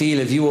 We feel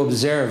if you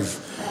observe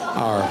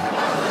our...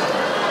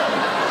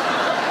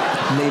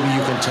 Maybe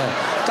you can tell."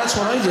 That's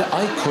what I did.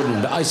 I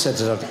couldn't. I said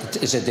to the doctor,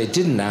 he said, "They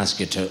didn't ask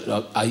you to..."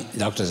 The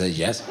doctor said,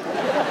 "Yes."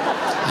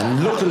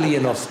 And luckily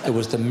enough, it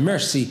was the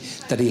mercy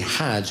that he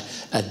had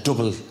a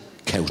double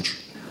couch.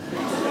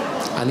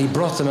 And he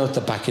brought them out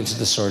the back into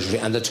the surgery,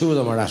 and the two of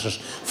them were at it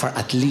for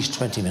at least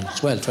 20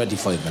 minutes. Well,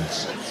 25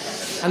 minutes.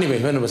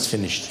 Anyway, when it was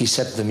finished, he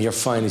said to them, "You're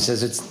fine." He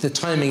says, the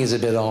timing is a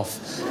bit off.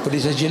 But he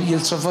says, you'll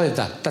survive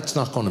that. That's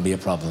not going to be a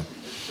problem.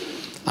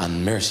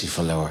 And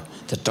merciful they were.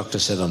 The doctor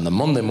said on the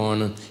Monday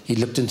morning, he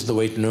looked into the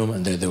waiting room,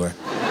 and there they were.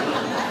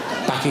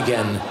 Back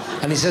again.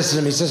 And he says to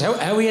them,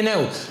 "How are you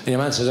now?" And your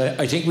man says,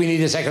 I think we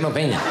need a second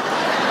opinion."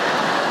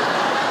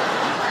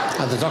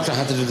 And the doctor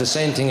had to do the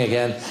same thing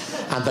again.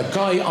 And the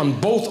guy on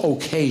both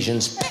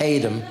occasions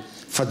paid him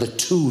for the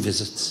 2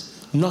 visits.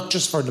 Not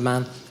just for the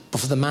man,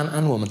 but for the man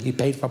and woman. He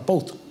paid for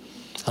both.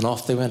 And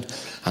off they went.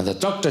 And the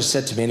doctor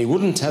said to me, and he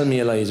wouldn't tell me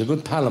a lie, he's a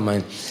good pal of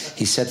mine,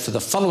 he said for the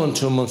following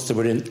 2 months they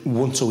were in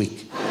once a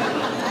week.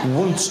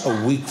 Once a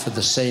week for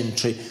the same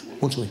tree.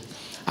 Once a week.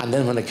 And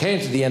then when it came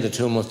to the end of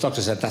 2 months, the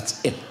doctor said, "That's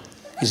it."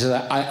 He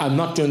said, I'm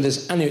not doing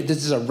this anyway.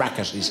 This is a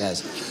racket, he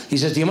says. He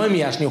says, "Do you mind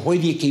me asking you, why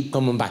do you keep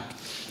coming back?"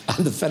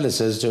 And the fella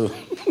says to him,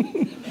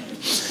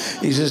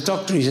 he says,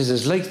 "Doctor," he says,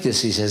 "it's like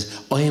this." He says,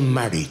 "I am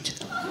married,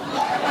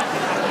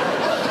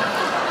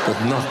 but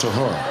not to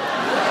her."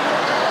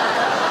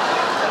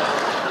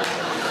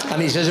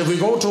 And he says, "If we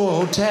go to a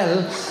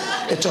hotel,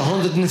 it's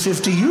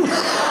 150 €.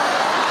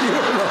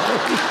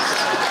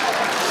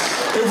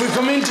 If we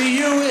come into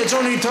you, it's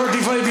only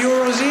 35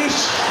 euros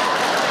each.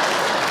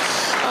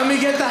 And we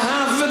get the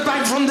half of it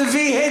back from the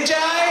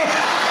VHI."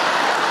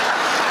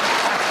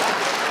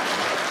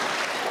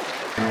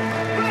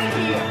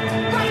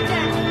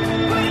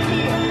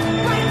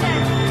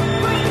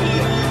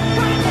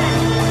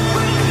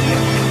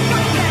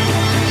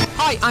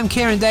 Hi, I'm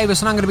Kieran Davis,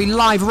 and I'm going to be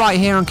live right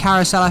here on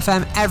Carousel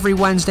FM every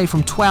Wednesday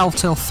from 12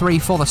 till 3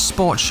 for the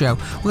Sports Show.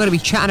 We're going to be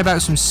chatting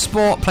about some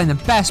sport, playing the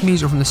best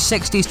music from the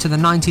 60s to the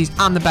 90s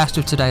and the best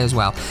of today as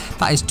well.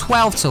 That is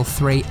 12 till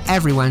 3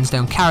 every Wednesday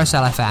on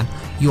Carousel FM,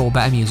 your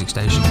better music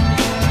station.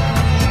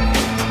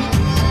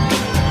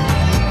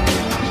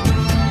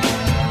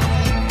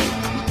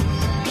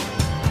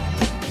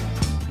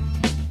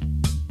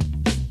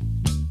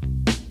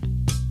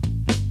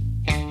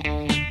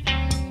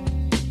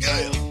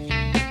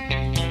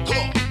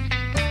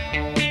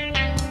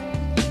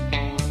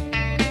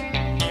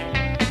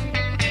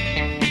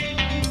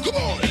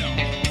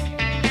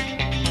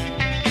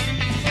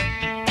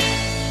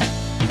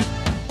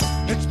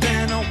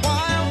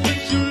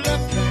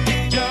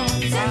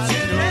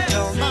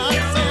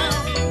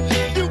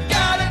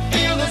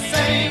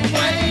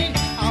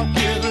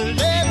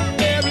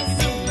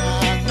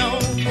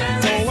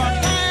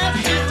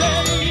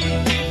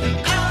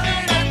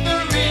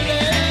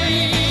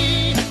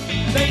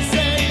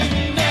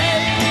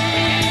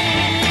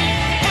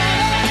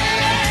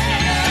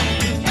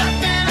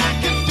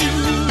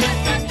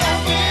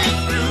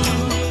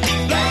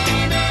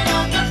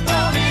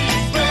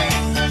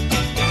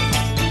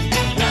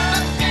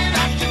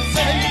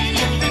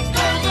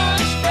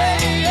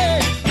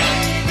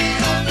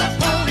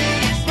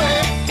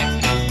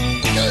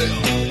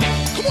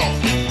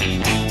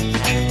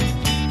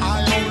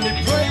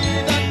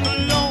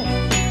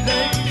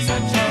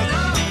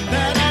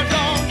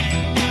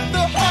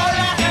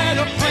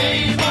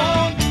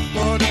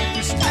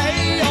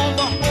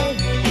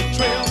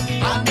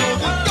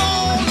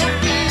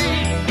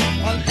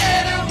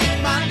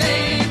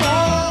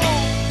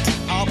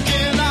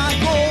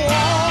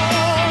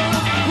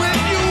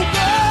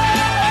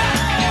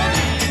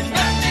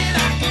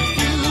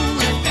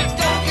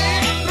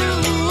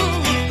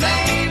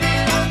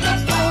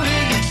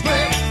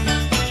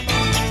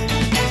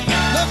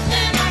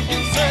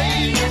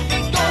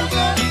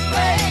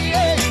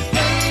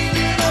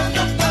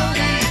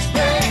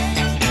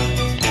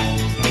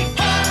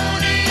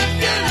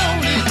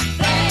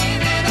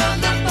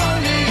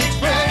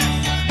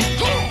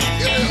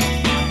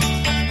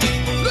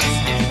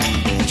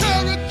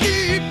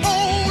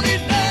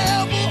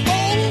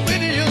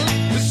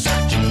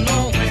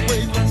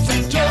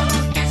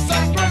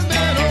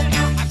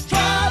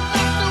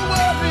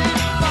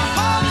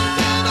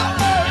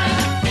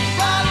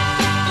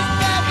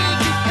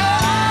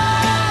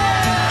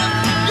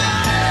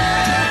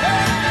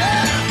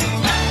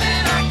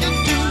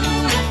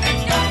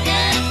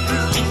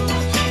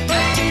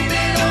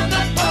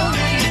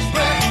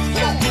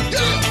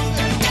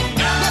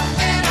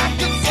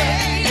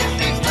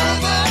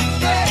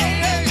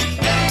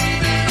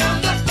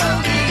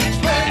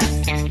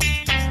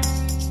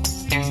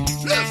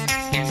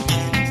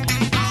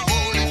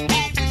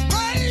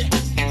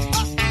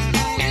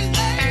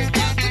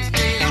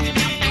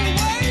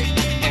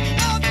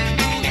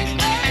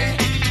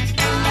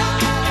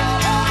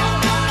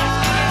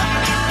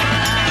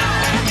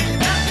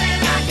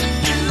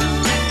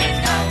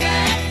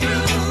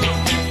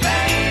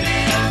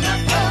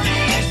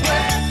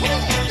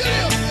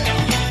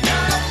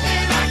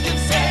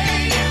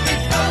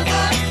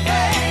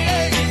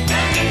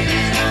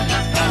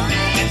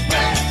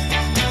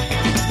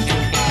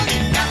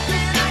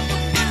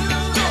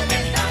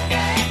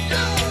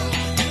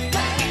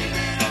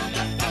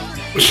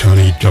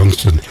 Johnny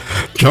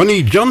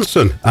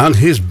Johnson and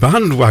his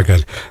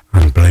bandwagon,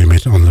 and Blame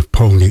It on the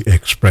Pony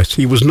Express.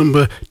 He was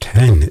number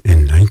 10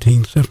 in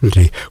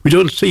 1970. We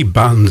don't see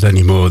bands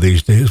anymore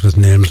these days with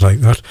names like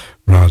that.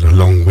 Rather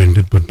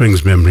long-winded, but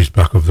brings memories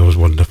back of those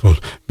wonderful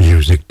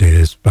music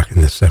days back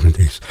in the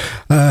 70s.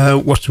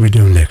 What do we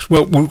do next?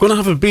 Well, we're going to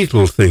have a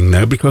Beatles thing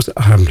now, because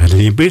I haven't had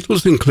any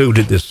Beatles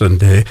included this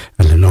Sunday,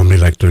 and I normally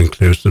like to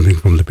include something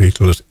from the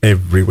Beatles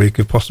every week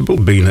if possible,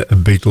 being a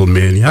Beatle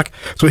maniac.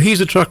 So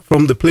here's a track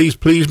from the Please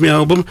Please Me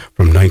album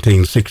from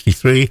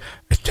 1963,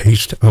 A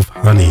Taste of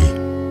Honey.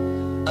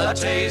 A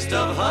taste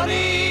of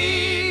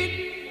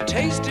honey,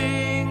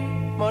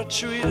 tasting much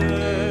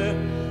sweeter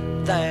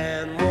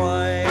than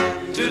wine.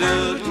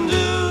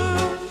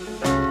 Do-do-do-do,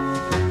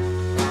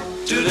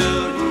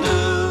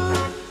 do-do-do-do.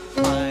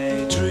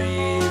 I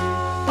dream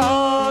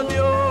on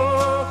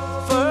your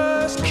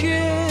first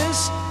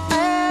kiss,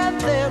 and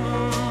then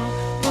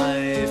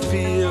I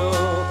feel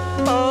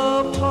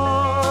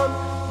upon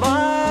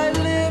my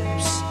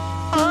lips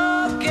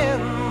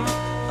again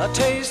a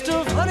taste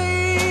of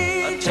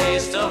honey, a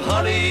taste of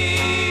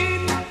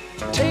honey,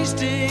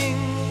 tasting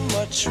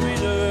much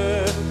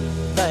sweeter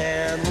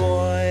than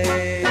wine.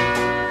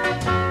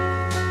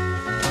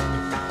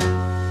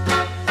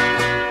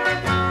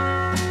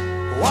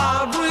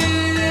 What will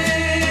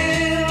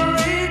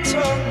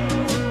return?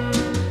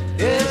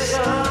 Yes, I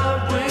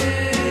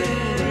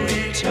will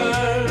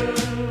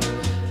return.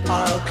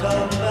 I'll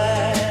come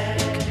back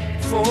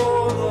for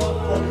the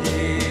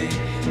honey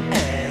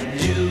and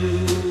you.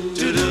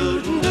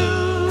 Do-do-do-do,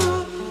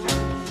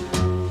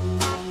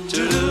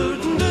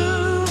 do-do-do-do.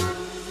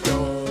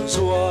 Yours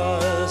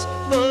was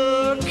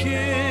the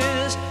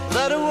kiss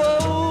that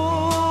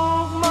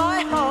awoke my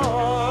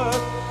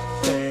heart.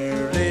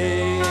 There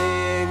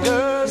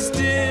lingers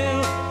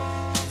still,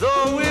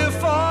 though we're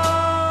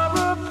far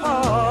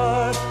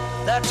apart,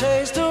 that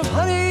taste of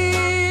honey,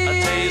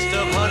 a taste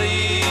of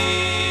honey,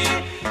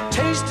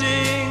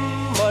 tasting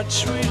much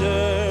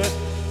sweeter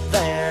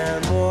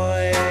than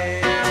wine.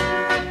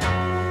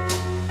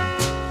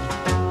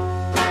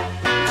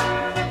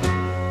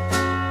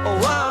 Oh,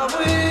 I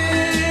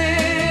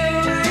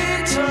will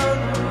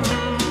return.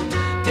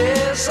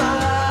 Yes, I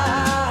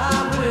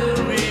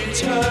will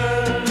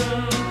return.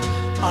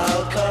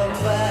 I'll come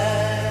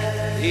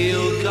back.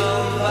 He'll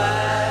come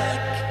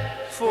back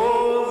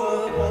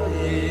for the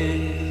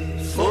honey,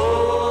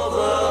 for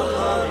the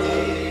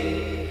honey,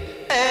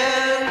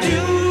 and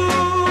you.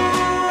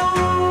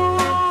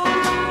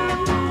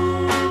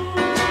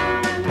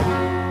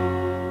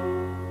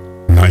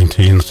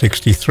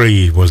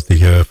 1963 was the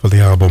year for the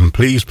album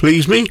Please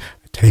Please Me,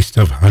 A Taste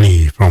of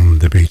Honey from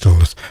the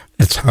Beatles.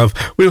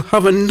 We'll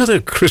have another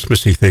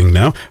Christmassy thing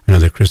now,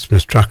 another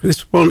Christmas track.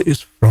 This one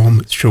is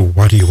from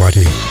Shawaddy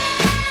Waddy.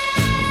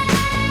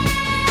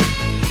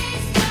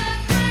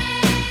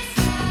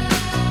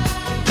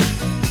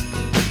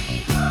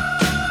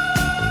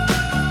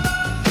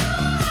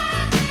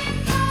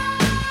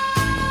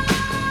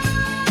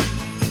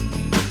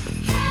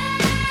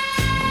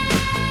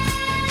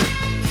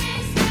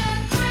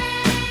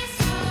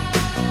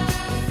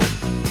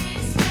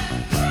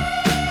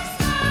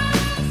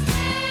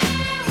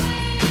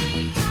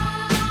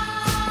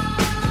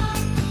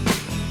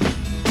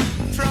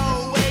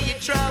 Throw away your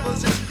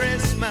troubles, it's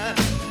Christmas.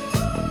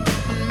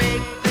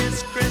 Make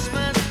this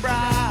Christmas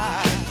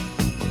bright.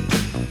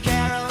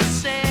 Carols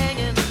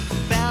singing,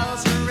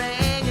 bells are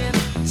ringing,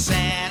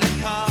 Santa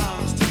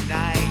comes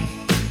tonight.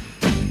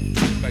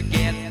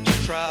 Forget your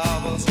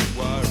troubles and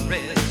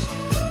worries,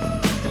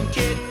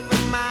 kick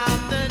them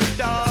out the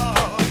door.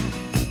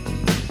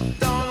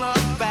 Don't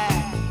look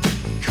back,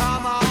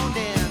 come on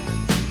in,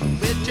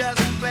 we'll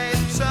just play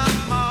some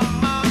more,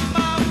 more,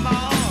 more,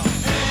 more.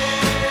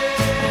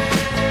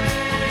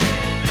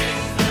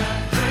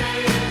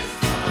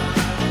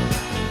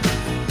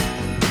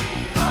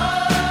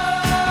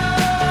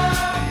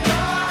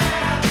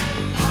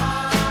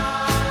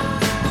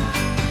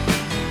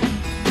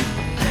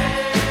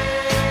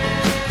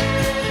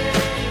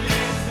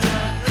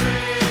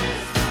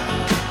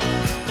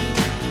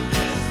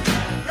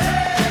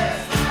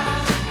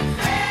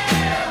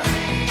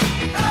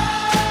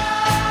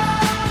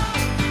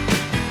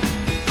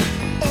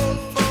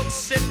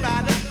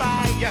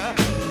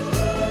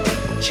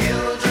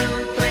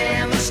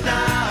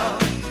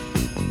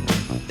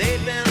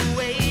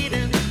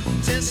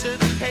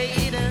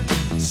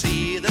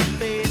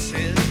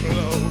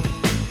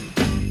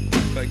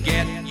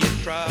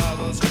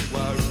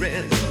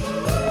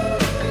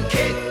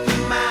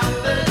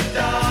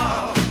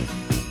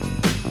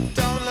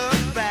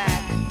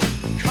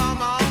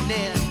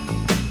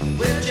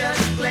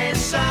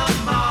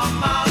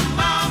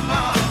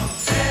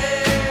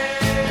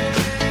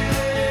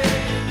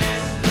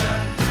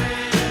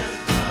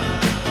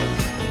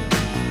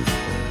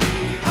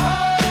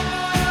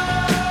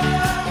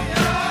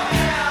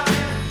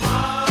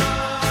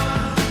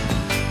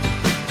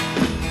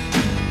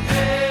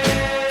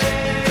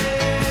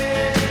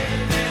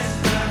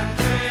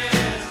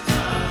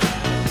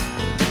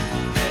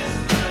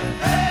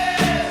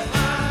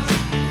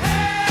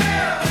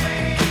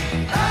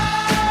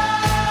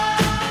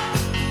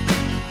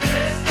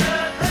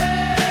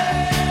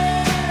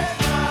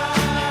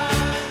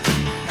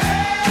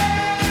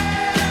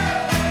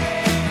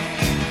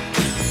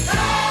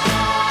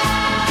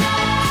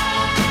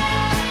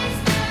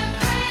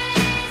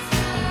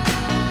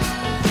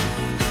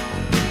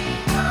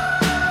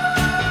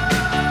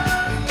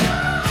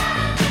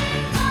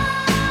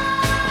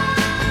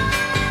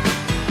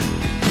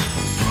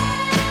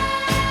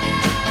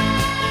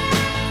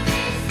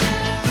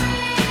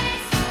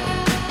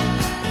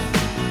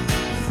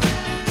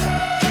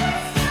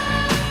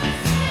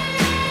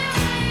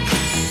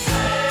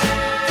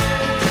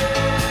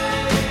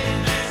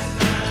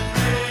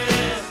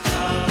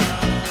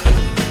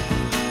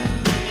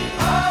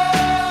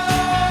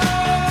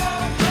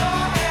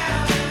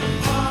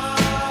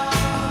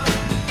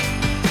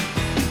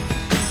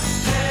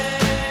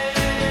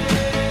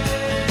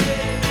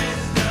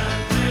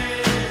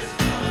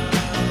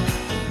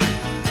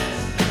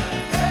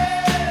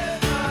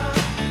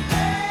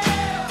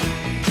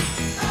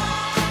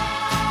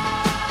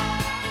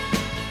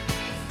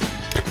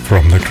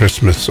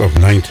 Christmas of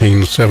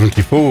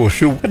 1974.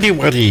 Shwaddy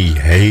Waddy,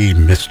 Hey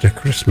Mr.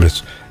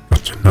 Christmas,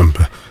 got to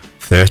number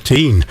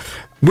 13.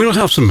 We'll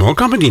have some more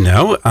comedy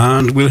now,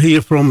 and we'll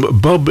hear from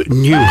Bob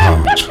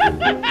Newhart.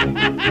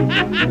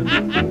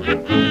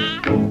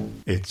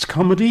 It's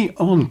comedy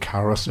on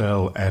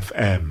Carousel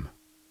FM.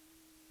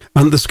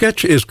 And the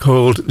sketch is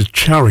called The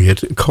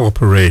Chariot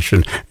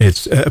Corporation.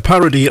 It's a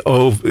parody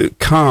of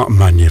car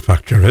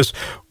manufacturers,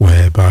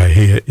 whereby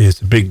here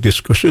is a big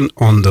discussion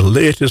on the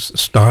latest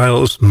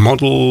styles,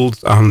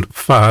 models and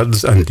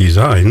fads and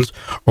designs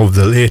of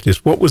the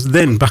latest, what was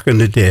then, back in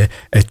the day,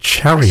 a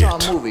chariot. I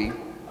saw a movie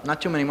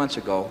not too many months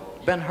ago,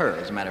 Ben-Hur,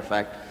 as a matter of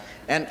fact,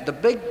 and the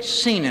big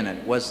scene in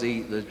it was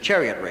the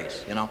chariot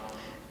race, you know.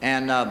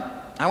 And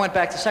I went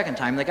back the second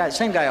time,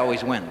 same guy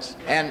always wins.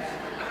 And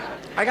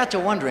I got to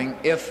wondering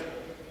if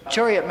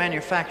chariot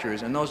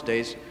manufacturers in those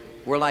days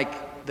were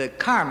like the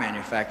car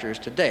manufacturers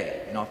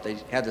today, you know, if they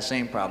had the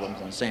same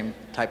problems and the same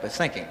type of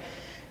thinking.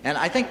 And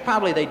I think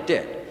probably they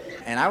did.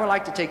 And I would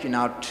like to take you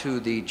now to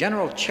the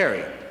General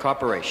Chariot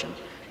Corporation,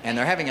 and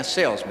they're having a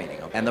sales meeting,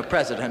 and the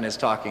president is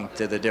talking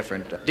to the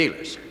different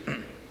dealers.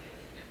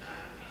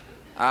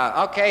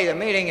 Okay, the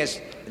meeting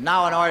is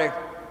now in order.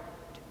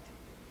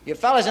 You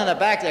fellas in the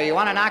back there, you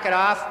want to knock it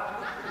off?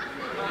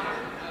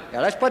 Yeah,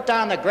 let's put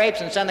down the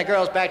grapes and send the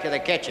girls back to the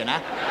kitchen, huh?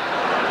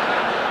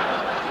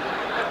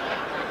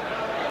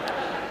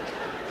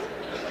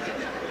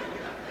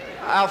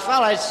 Well,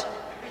 fellas,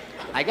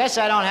 I guess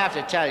I don't have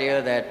to tell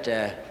you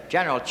that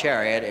General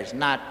Chariot is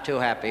not too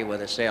happy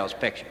with the sales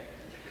picture.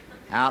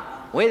 Now,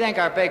 we think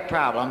our big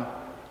problem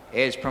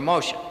is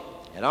promotion.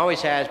 It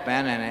always has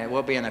been, and it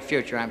will be in the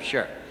future, I'm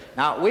sure.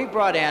 Now, we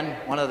brought in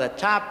one of the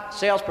top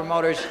sales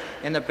promoters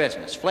in the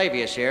business.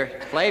 Flavius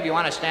here. Flav, you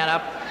want to stand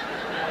up?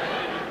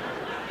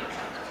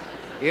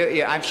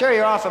 I'm sure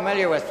you're all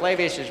familiar with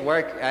Flavius's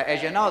work.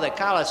 As you know, the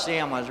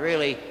Coliseum was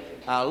really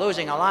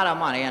losing a lot of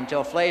money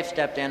until Flav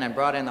stepped in and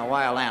brought in the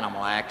Wild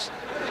Animal Acts.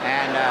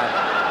 And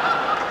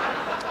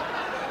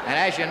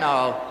as you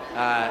know,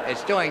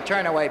 it's doing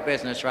turn-away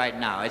business right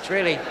now. It's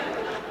really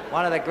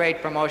one of the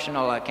great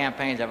promotional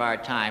campaigns of our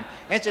time.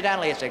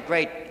 Incidentally, it's a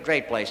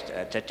great place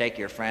to take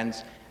your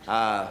friends,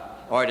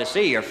 or to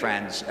see your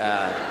friends,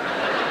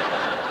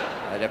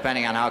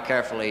 depending on how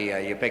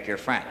carefully you pick your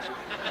friends.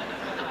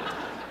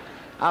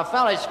 Now,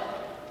 fellas,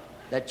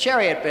 the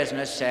chariot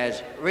business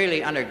has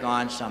really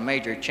undergone some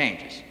major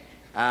changes.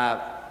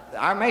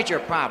 Our major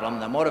problem,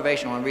 the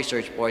motivational and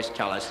research boys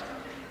tell us,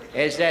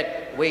 is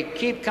that we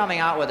keep coming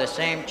out with the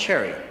same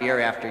chariot year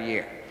after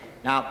year.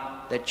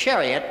 Now, the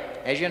chariot,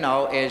 as you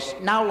know, is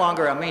no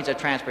longer a means of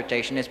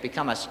transportation. It's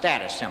become a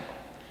status symbol.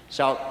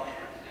 So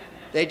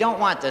they don't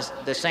want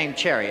the same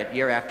chariot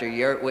year after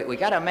year. We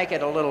got to make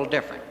it a little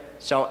different.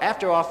 So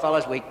after all,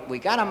 fellas, we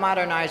got to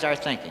modernize our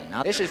thinking.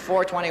 Now, this is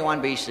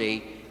 421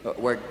 BC. But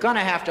we're going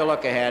to have to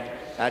look ahead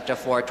to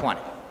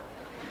 420.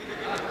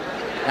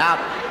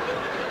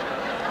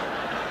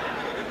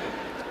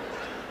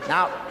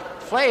 Now,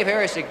 Flav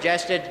here has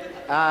suggested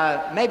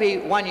maybe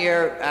one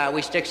year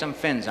we stick some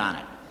fins on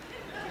it.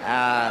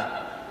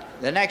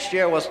 The next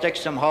year we'll stick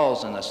some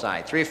holes in the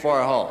side,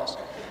 3-4 holes.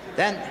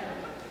 Then,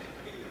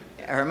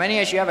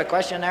 Herminius, you have a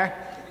question there?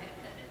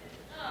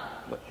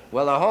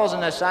 Will the holes in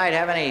the side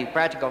have any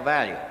practical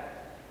value?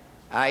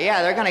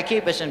 Yeah, they're going to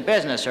keep us in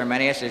business,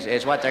 Herminius,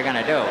 is what they're going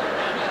to do. All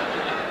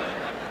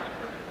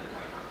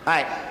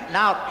right,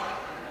 now,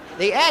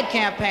 the ad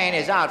campaign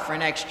is out for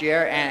next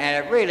year,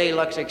 and it really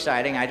looks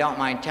exciting, I don't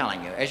mind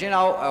telling you. As you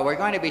know, we're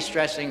going to be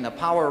stressing the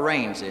power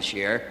reigns this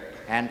year,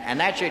 and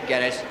that should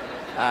get us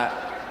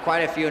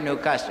quite a few new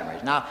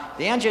customers. Now,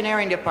 the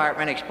engineering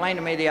department explained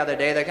to me the other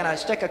day they're going to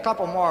stick a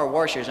couple more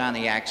washers on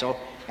the axle,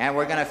 and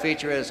we're going to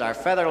feature it as our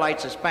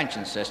featherlight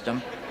suspension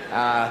system,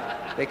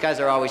 because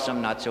there are always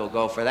some nuts who will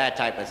go for that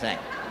type of thing.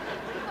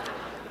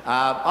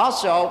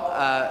 Also,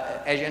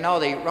 as you know,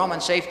 the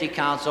Roman Safety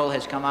Council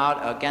has come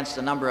out against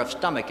the number of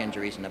stomach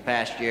injuries in the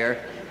past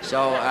year,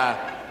 so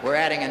we're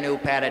adding a new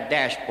padded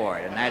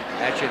dashboard, and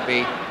that should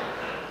be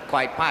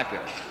quite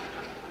popular.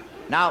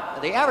 Now,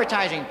 the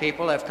advertising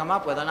people have come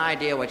up with an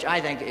idea which I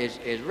think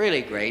is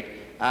really great.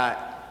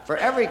 For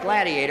every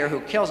gladiator who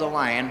kills a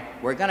lion,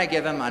 we're going to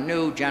give him a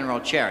new General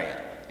Chariot.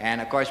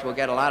 And, of course, we'll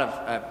get a lot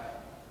of...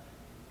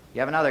 You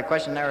have another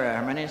question there,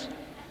 Herminius?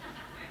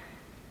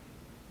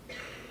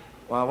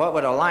 Well, what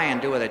would a lion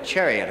do with a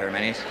chariot,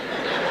 Herminius?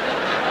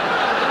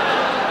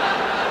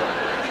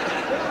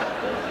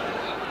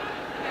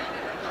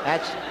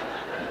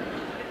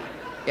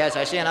 Yes,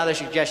 I see another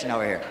suggestion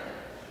over here.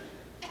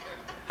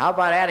 How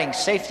about adding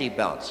safety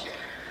belts?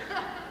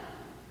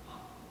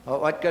 Well,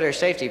 what good are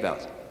safety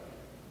belts?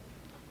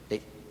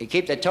 They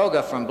keep the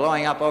toga from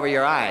blowing up over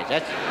your eyes.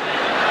 That's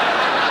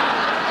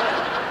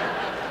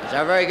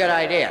a very good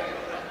idea.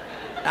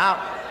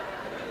 Now,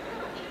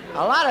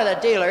 a lot of the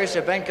dealers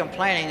have been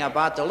complaining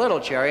about the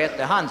little chariot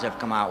the Huns have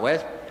come out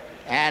with,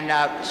 and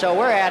so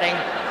we're adding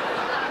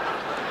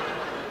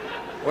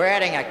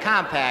a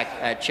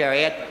compact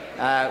chariot.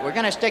 We're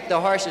going to stick the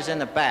horses in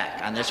the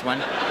back on this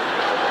one.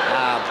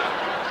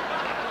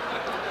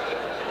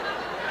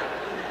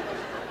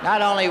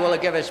 Not only will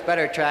it give us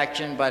better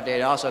traction, but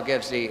it also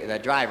gives the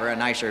driver a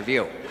nicer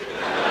view.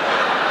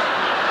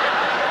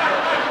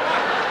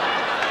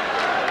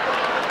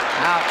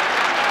 Now,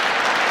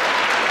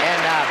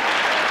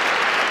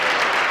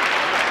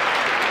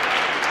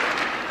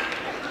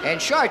 in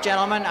short,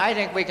 gentlemen, I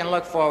think we can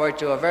look forward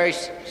to a very...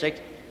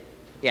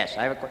 Yes,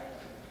 I have a question.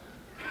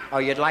 Oh,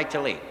 you'd like to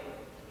leave?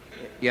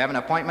 You have an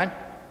appointment?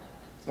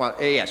 Well,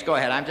 yes, go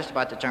ahead. I'm just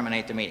about to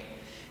terminate the meeting.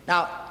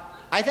 Now,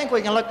 I think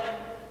we can look...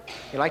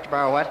 You like to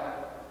borrow what?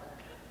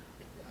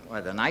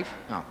 What, the knife?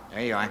 Oh,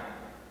 there you are.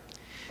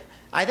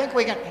 I think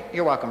we can...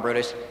 You're welcome,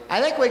 Brutus.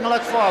 I think we can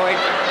look forward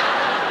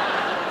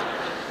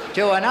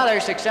to another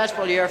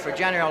successful year for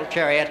General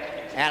Chariot,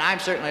 and I'm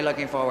certainly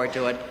looking forward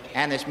to it.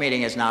 And this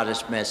meeting is now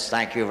dismissed.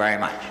 Thank you very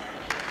much.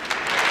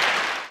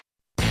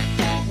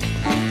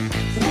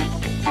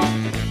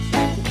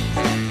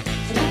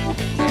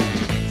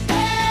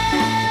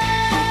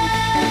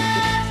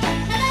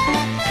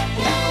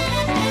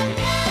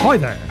 Hi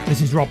there,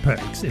 this is Rob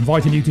Perks,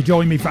 inviting you to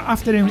join me for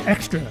Afternoon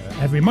Extra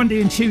every Monday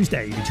and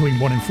Tuesday between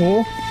 1 and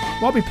 4.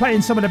 I'll be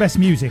playing some of the best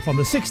music from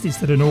the 60s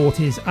to the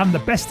noughties and the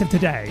best of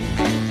today.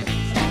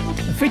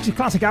 The featured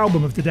classic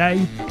album of the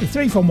day, the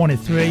 3 from 1 and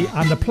 3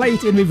 and the Play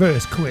It in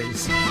Reverse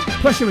quiz,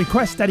 plus your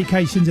requests,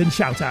 dedications and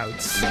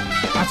shout-outs.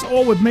 That's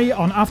all with me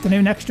on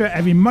Afternoon Extra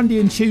every Monday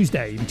and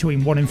Tuesday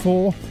between 1 and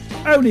 4,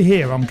 only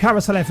here on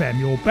Carousel FM,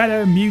 your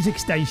better music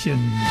station.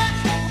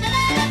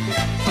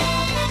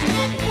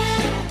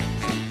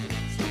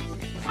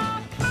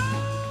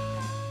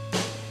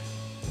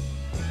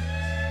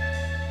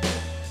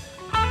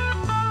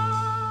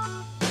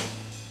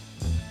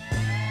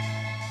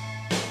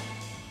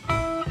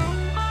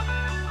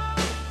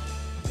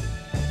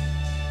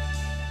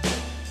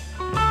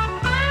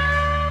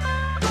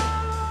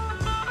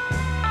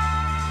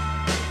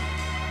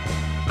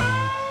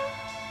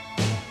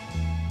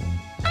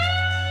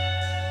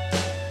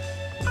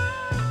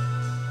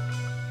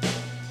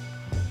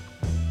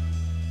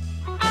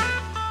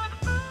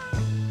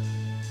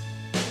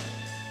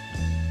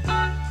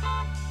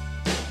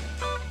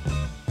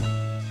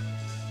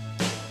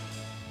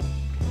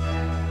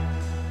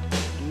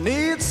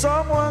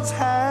 Someone's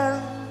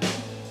hand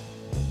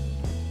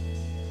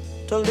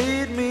to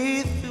lead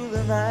me through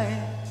the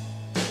night.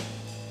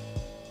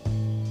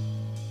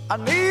 I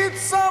need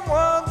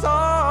someone's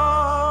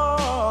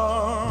arms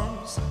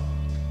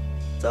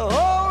to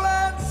hold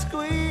and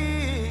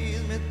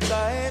squeeze me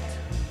tight.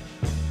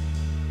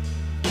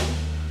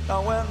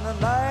 Now when the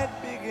night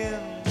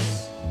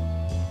begins,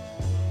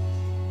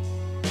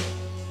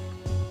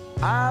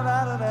 I'm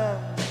at an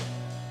end.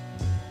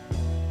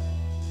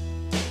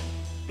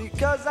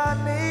 Because I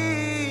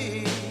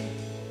need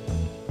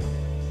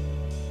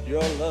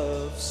your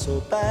love so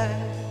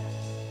bad.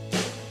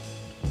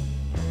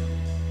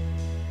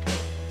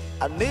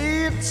 I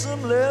need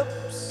some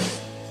lips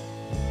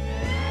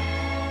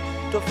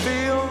to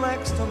feel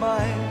next to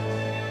mine.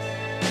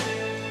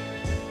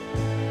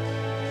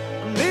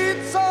 I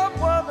need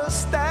someone to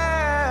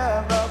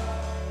stand up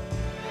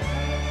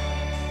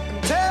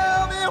and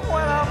tell me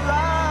when I'm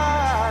lying.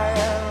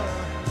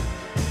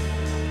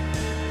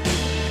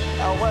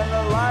 And when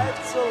the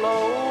lights are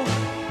low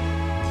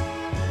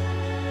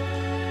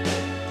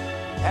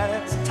and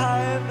it's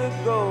time to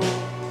go,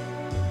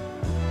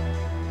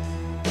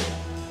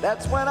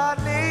 that's when I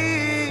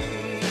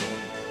need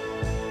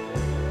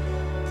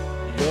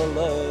your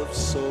love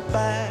so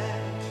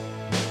bad.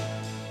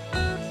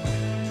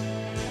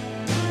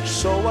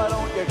 So why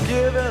don't you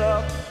give it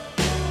up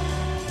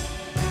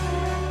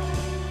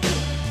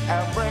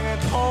and bring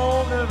it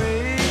home to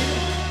me?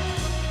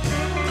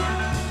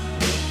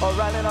 Or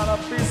write it on a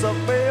piece of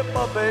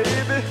paper,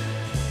 baby,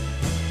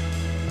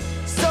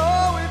 so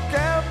it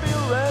can be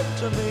read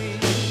to me.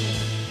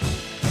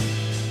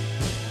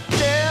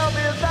 Tell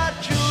me that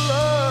you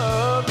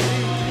love me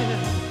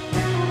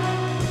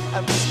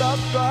and stop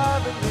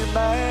driving me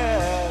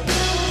mad.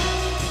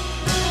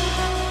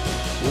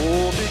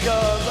 Oh,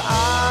 because I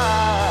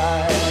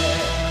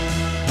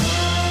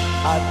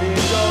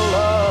need your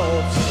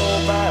love so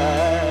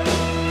bad.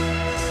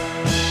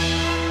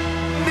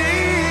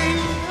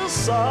 Need a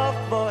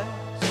soft voice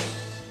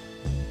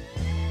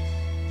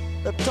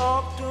that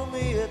talk to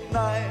me at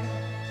night.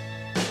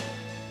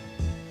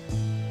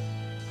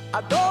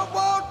 I don't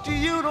want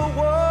you to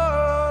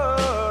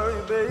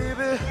worry,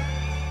 baby.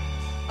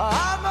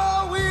 I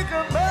know we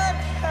can make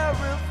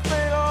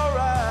everything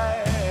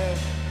alright.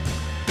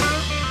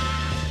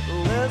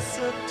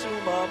 Listen to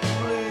my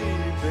plea,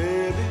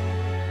 baby.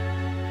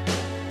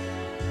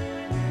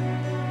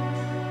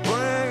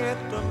 Bring it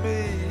to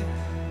me,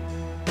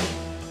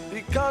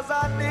 because I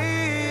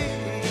need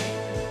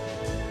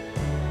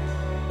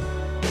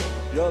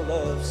your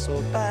love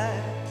so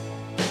bad.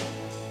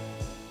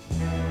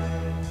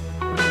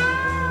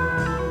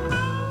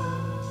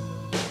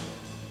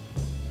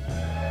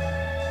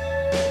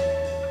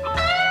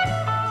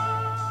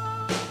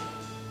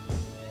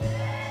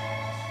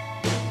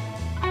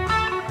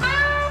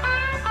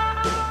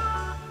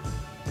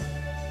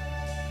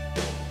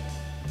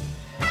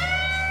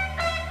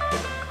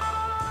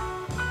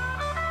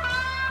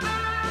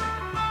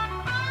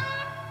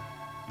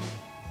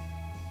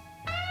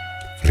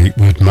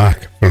 Fleetwood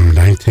Mac from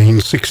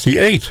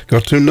 1968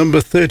 got to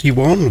number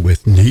 31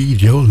 with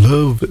Need Your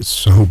Love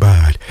So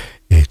Bad.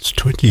 It's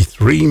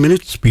 23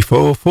 minutes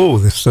before 4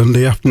 this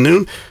Sunday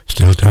afternoon.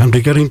 Still time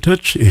to get in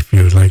touch if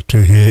you'd like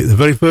to hear the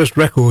very first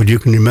record you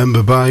can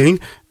remember buying.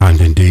 And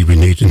indeed, we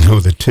need to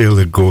know the tale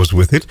that goes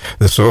with it.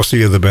 The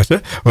saucier, the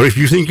better. Or if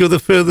you think you're the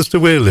furthest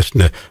away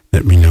listener,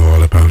 let me know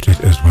all about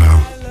it as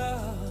well.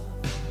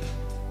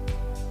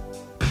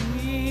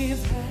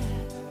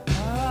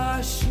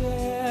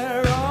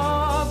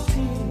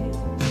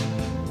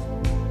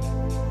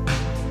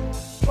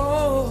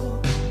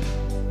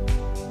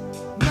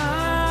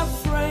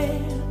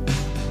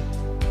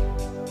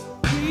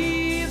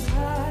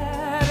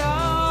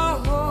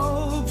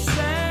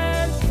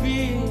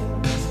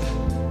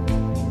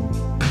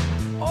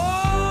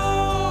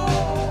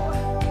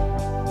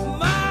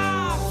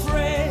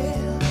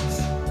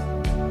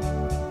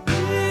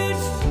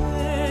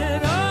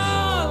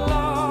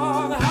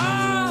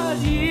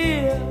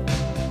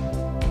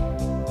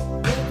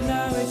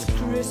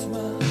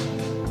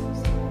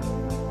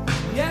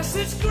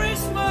 It's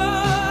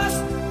Christmas,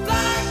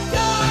 thank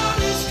God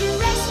it's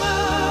Christmas.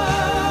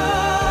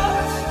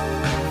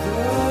 The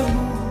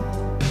moon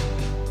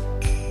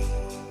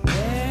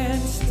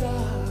and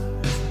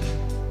stars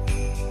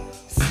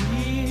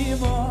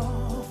seem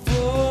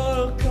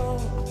awful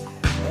cold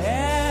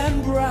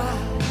and bright.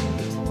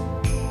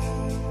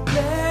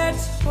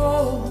 Let's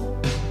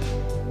hope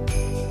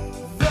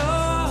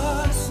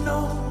the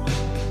snow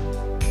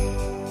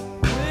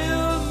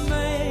will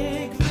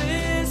make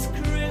this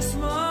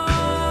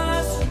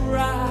Christmas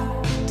right,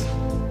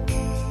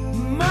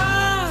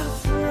 my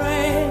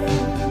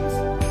friends.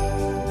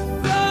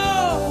 The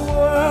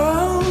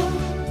world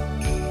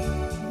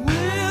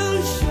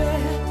will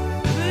share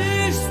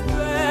this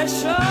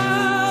special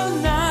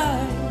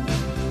night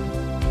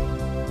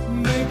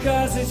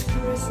because it's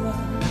Christmas.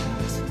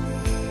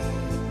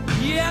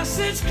 Yes,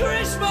 it's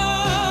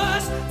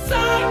Christmas.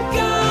 Thank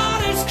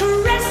God it's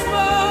Christmas.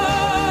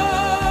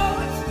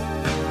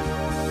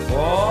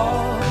 For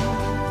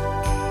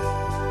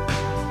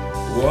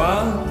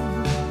one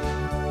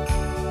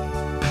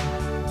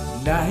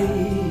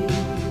night.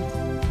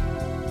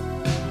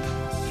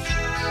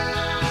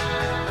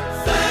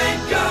 Thank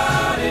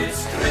God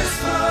it's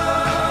Christmas.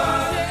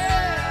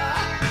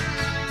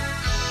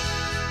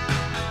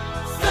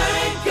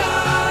 Thank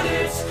God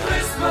it's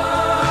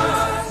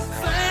Christmas.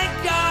 Thank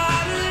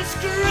God it's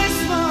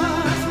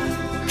Christmas.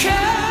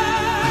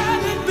 Can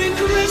it be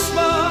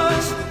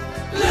Christmas?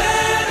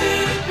 Let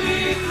it be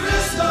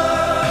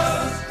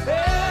Christmas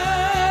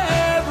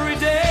every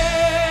day.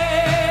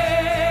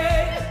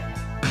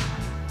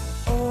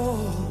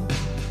 Oh,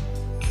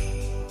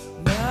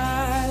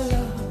 my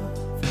love,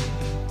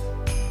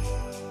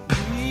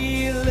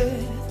 we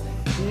live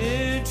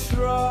in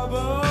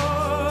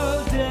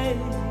troubled days.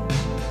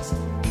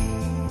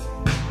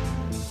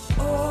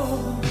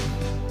 Oh,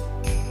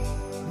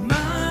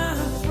 my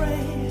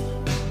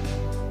friend,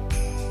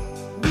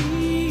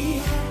 we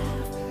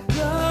have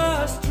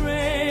the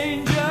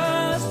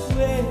strangest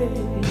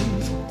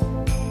ways.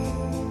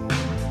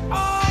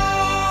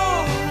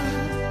 Oh,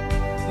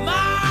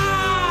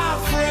 my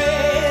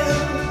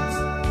friends,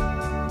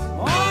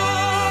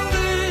 on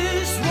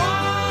this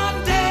one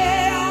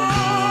day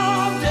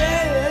of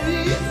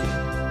days,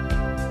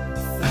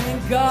 thank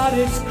God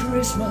it's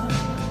Christmas.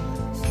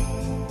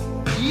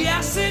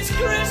 Yes, it's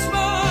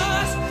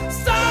Christmas.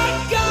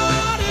 Thank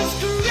God it's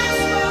Christmas.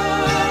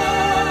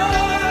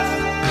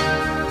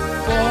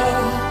 For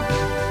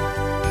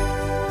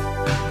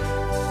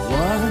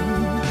one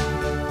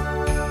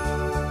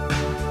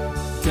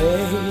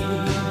day.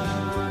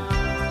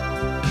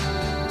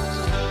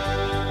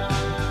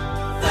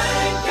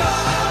 Thank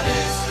God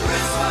it's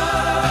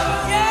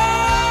Christmas.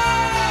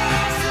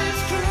 Yes,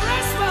 it's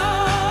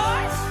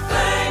Christmas.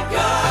 Thank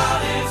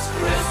God it's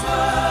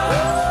Christmas.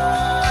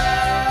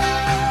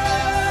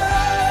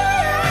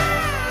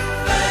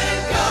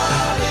 Thank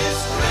God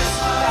it's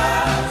Christmas.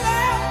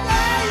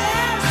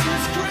 Yes,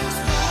 it's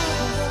Christmas.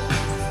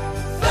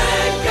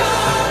 Thank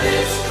God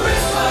it's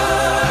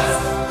Christmas.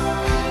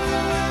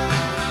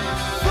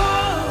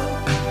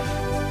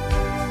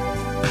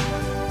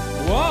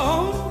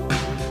 Whoa.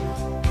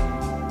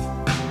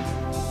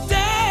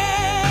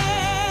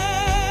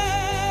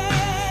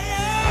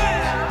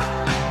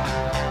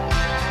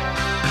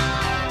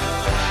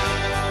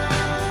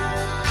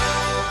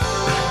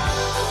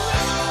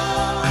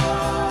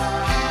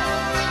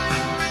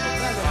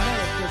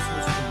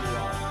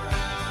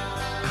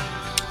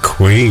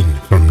 Queen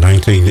from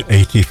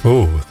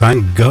 1984.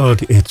 Thank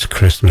God it's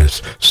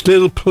Christmas.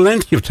 Still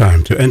plenty of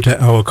time to enter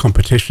our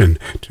competition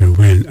to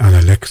win an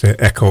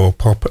Alexa Echo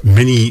Pop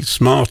Mini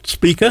Smart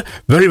Speaker.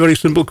 Very, very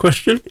simple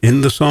question. In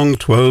the song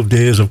 12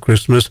 Days of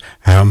Christmas,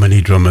 how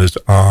many drummers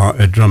are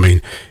a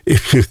drumming?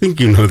 If you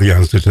think you know the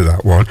answer to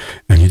that one,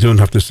 and you don't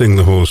have to sing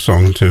the whole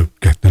song to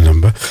get the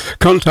number,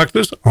 contact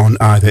us on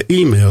either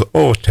email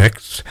or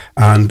text,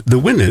 and the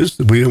winners,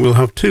 we will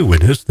have two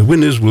winners. The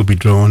winners will be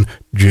drawn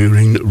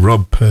during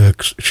Rob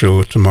Perk's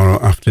show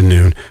tomorrow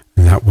afternoon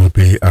and that will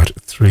be at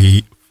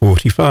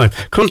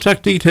 3:45.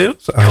 Contact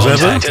details, as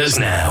Contact ever. us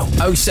now.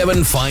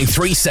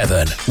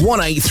 07537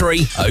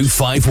 183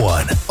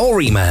 051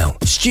 or email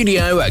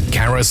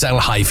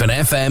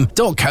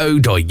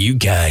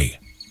studio@carousel-fm.co.uk.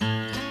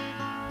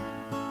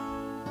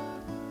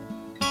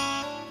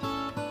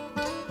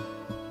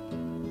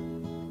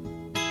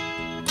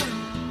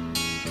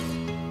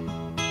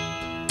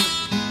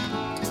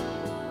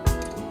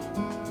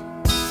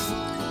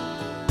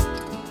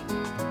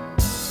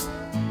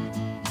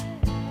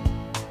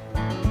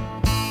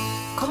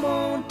 Come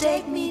on,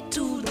 take me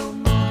to the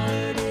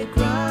Mardi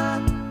Gras,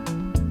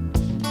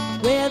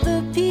 where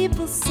the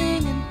people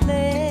sing and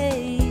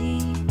play,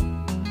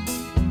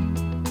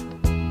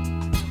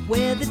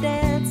 where the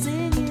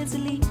dancing is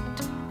elite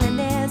and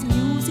there's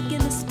music in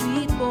the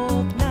street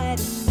both night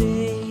and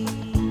day.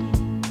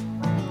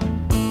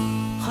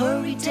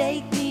 Hurry,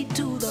 take me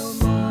to the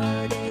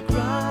Mardi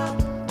Gras,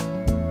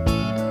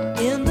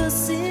 in the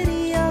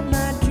city of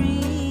my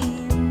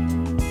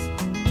dreams.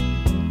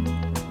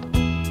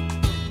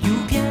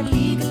 You can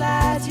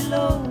legalize your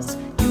laws,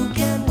 you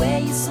can wear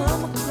your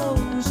summer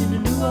clothes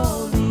in New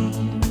Orleans.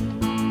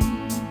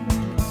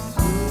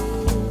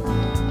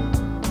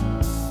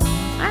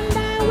 And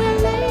I will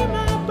lay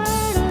my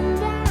burden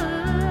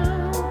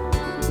down,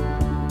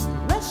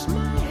 rest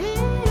my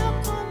head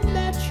upon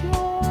that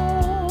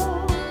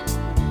shore.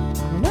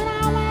 When I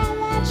wear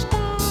that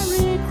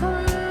starry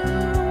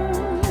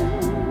crown,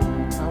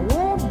 I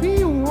won't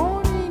be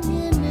wanting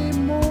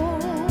anymore.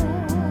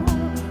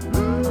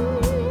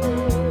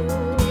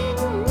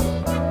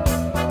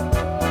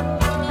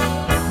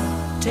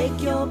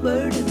 Take your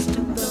burdens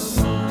to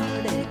the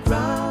Mardi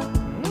Gras.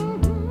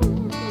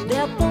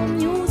 Let the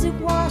music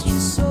wash your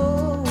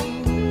soul.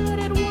 Let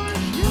it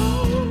wash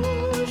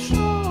your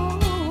soul.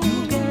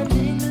 You can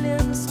jingle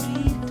in the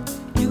street.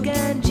 You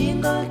can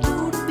jingle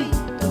to the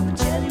beat of a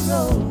jelly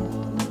roll.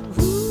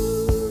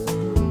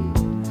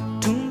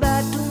 Tumba,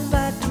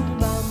 tumba,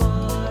 tumba,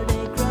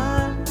 Mardi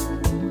Gras.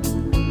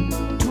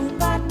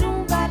 Tumba,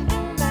 tumba,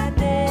 tumba,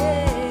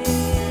 day.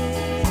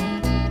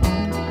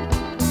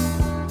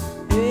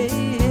 Hey,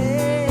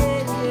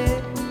 hey,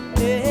 hey,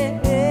 hey,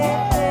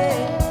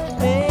 hey,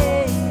 hey,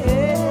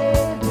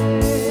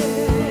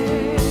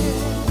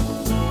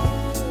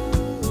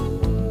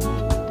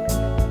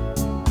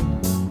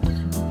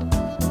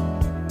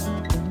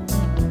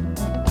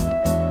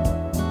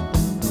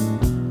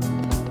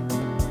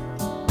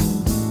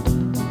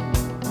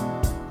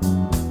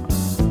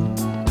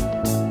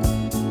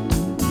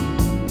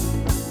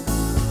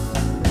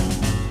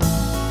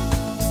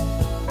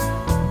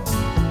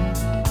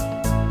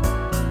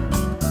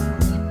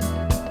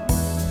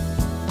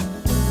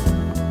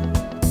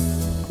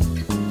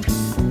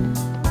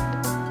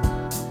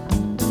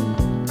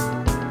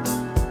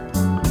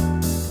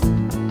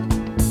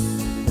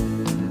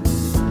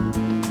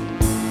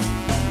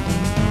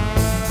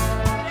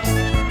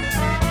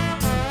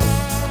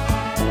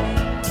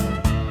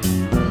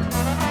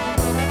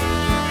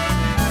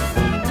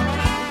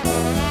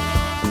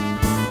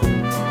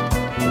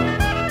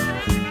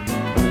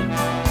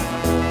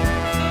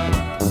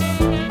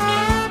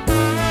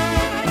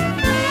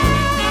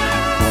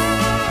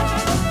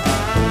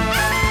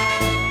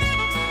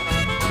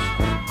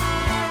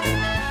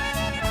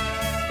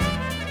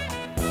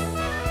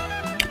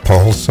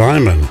 Paul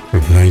Simon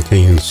from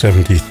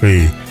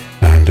 1973,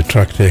 and a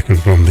track taken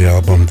from the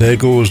album There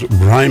Goes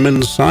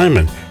Ryman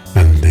Simon,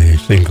 and the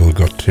single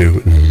got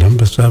to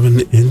number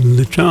 7 in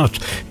the charts.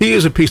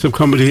 Here's a piece of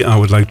comedy I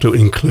would like to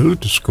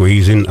include, to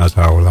squeeze in as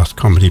our last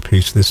comedy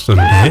piece this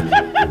Sunday.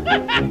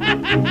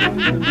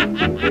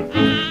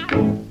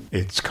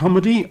 It's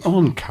comedy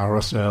on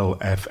Carousel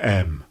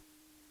FM.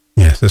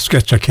 Yes, a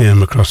sketch I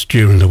came across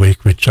during the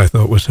week which I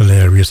thought was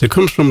hilarious. It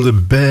comes from the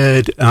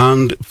Bird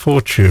and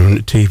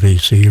Fortune TV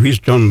series,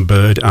 John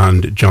Bird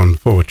and John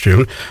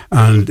Fortune,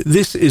 and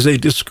this is a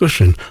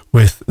discussion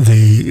with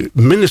the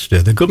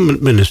minister, the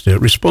government minister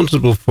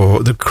responsible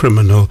for the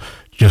criminal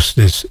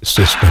justice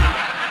system.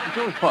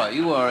 George Potter,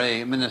 you are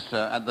a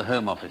minister at the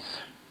Home Office.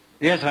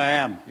 Yes, I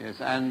am. Yes,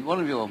 and one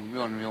of your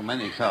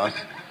many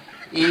tasks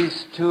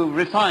is to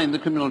refine the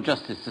criminal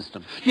justice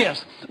system.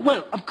 Yes.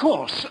 Well, of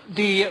course,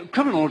 the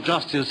criminal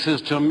justice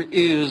system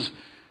is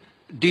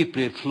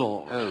deeply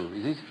flawed. Oh,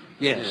 is it?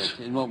 Yes.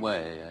 In what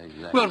way,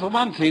 exactly? Well, for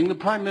one thing, the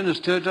Prime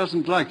Minister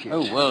doesn't like it.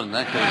 Oh, well, in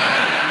that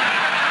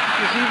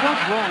You see,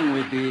 what's wrong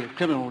with the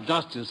criminal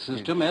justice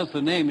system, as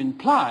the name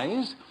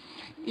implies,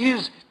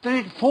 is that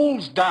it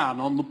falls down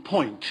on the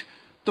point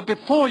that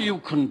before you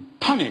can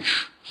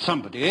punish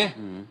somebody,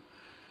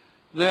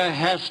 there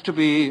has to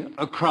be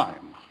a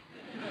crime.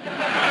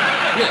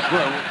 Yes,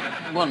 well,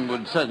 one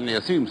would certainly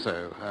assume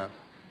so.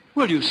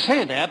 Well, you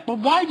say that, but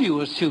why do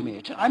you assume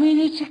it? I mean,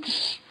 it's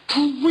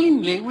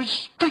extremely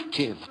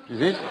restrictive.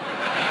 Is it?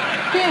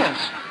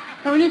 Yes.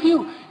 I mean,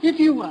 if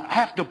you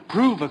have to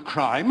prove a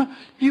crime,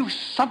 you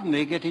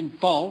suddenly get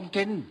involved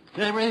in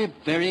very,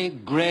 very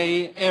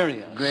grey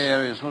areas. Grey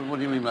areas? What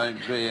do you mean by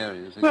grey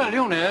areas? Well,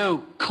 you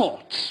know,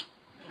 courts.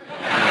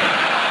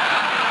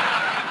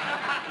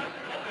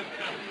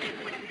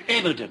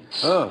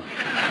 evidence. Oh.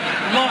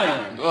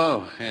 Lawyers.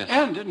 Oh, yes.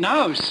 And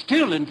now,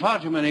 still in far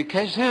too many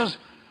cases,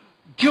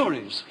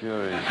 juries.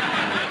 Juries.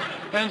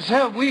 And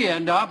so we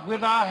end up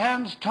with our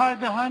hands tied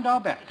behind our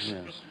backs.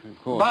 Yes, of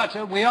course.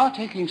 But we are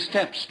taking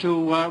steps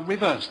to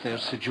reverse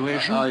this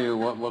situation. Are you?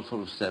 What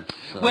sort of steps?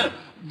 Well,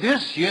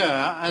 this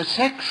year, a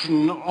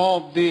section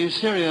of the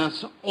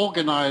Serious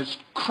Organised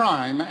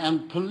Crime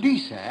and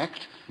Police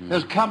Act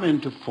has come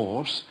into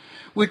force,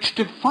 which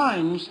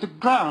defines the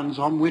grounds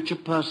on which a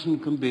person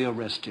can be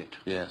arrested.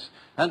 Yes.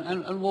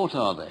 And what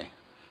are they?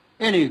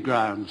 Any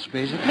grounds,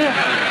 basically.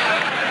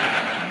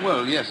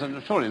 Well, yes,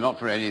 and surely not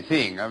for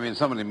anything. I mean,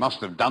 somebody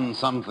must have done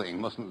something,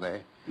 mustn't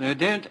they? Now,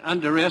 don't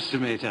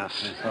underestimate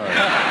us.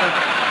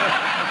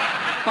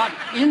 But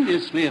in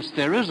this list,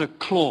 there is a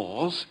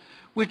clause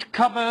which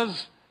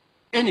covers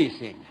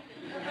anything.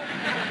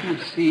 You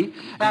see,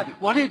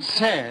 what it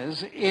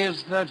says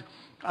is that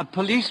a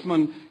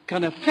policeman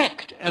can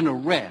effect an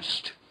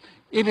arrest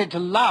if it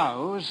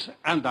allows,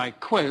 and I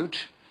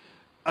quote,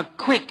 a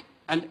quick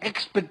and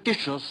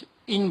expeditious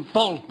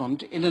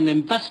involvement in an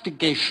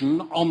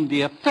investigation on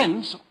the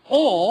offence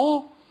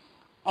or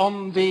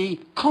on the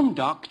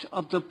conduct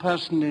of the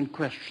person in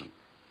question.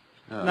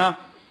 Oh. Now,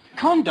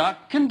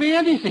 conduct can be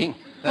anything.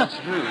 That's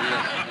true,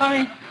 yes. I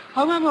mean,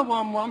 however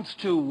one wants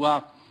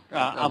to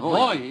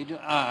avoid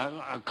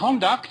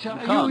conduct,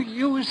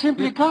 you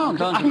simply can't.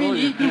 I mean,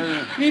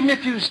 even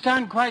if you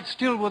stand quite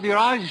still with your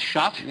eyes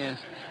shut, yes.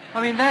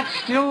 I mean, that's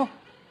still...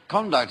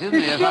 Conduct, isn't it?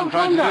 It's Yes, still I'm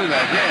trying conduct. to do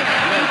that,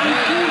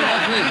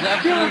 yes.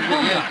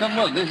 Absolutely, yes. Come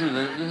on, this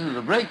is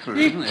a breakthrough,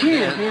 isn't it?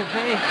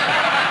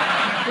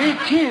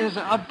 It is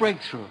a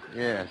breakthrough.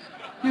 Yes.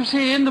 You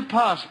see, in the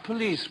past,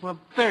 police were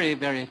very,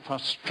 very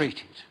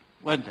frustrated,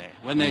 weren't they?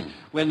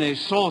 When they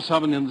saw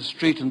someone in the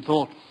street and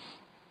thought,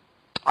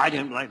 I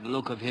don't like the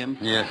look of him.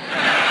 Yes.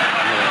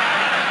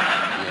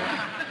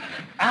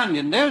 And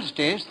in those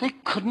days, they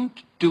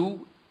couldn't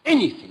do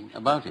anything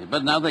about it.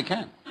 But now they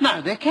can. Now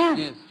they can.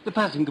 Yes. The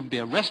person can be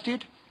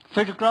arrested,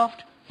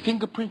 photographed,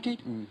 fingerprinted,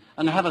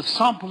 and have a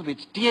sample of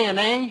its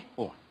DNA,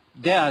 or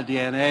their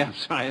DNA, I'm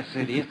sorry, I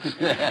said it.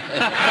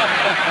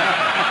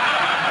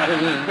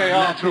 They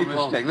are Natural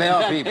people. mistake. They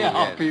are people. They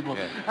are yes, people.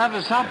 yes. Have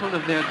a sample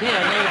of their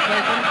DNA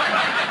taken,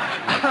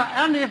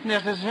 and if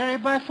necessary,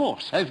 by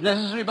force. If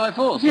necessary, by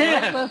force.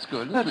 Yes. Well, that's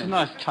good, isn't That's it? a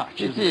nice touch,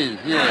 It isn't is,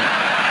 yes.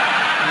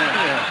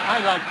 Yeah, I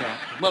like that.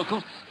 Well, of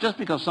course, just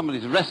because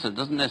somebody's arrested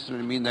doesn't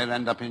necessarily mean they'll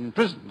end up in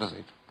prison, does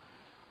it?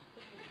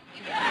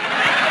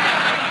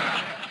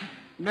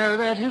 No,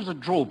 that is a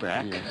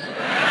drawback. Yes.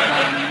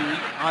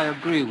 I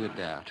agree with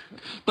that.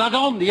 But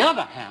on the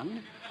other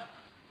hand...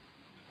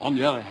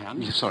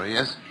 Sorry,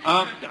 yes?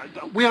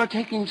 We are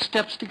taking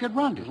steps to get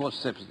round it. What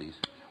steps are these?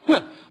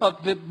 Well,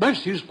 the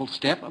most useful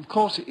step, of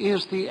course,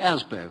 is the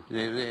ASBO.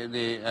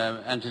 The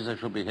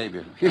antisocial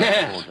behaviour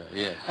Yes. order,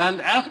 yes. And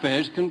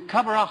ASBOs can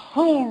cover a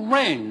whole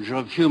range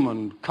of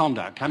human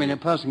conduct. I mean, a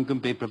person can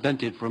be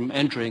prevented from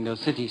entering a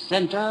city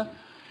centre,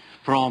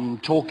 from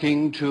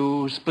talking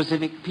to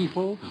specific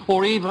people,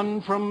 or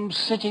even from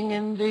sitting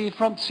in the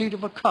front seat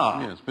of a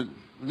car. Yes, but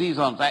these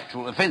aren't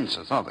actual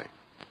offences, are they?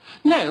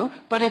 No,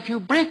 but if you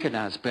break an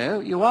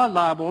ASBO, you are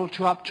liable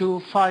to up to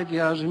 5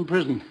 years in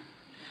prison.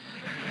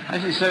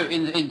 Actually, so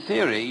in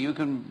theory, you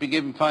can be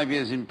given 5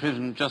 years in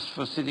prison just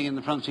for sitting in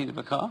the front seat of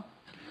a car?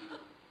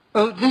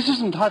 Oh, this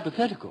isn't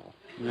hypothetical.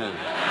 No.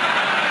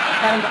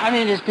 And, I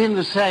mean, it's been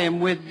the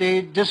same with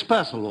the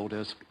dispersal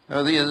orders.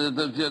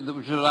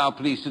 Which allow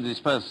police to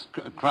disperse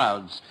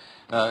crowds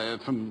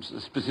from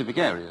specific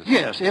areas.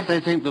 Yes, if they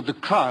think that the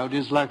crowd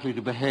is likely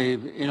to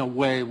behave in a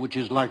way which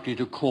is likely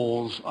to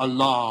cause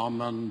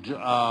alarm and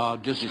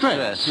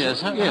distress.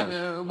 Yes.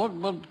 Yes.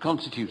 What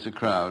constitutes a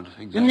crowd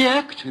exactly? In the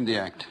Act? In the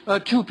Act.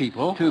 2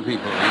 people. 2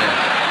 people,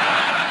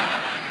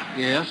 yes.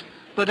 Yes,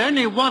 but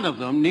only one of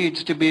them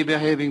needs to be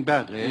behaving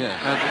badly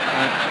Yes.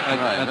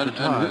 at the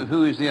time. And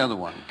who is the other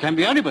one? Can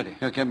be anybody.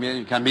 It can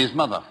be his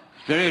mother.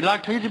 Very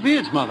likely to be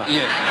his mother.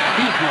 Yes.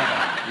 His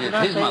mother. Yes, Did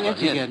I his say mother,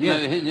 it yes. again?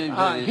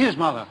 No, Yes. His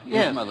mother,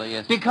 yes. His mother,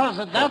 yes. Because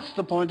that's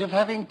the point of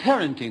having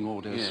parenting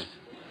orders. Yes.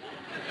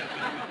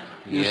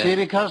 You Yes. see,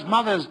 because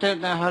mothers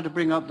don't know how to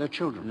bring up their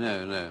children.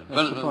 No.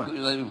 That's the point.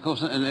 Of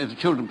course, and if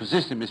children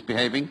persist in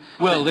misbehaving...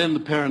 Well, then the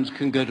parents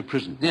can go to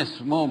prison. Yes,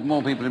 more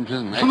people in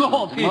prison.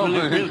 More people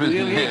in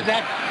prison. yes.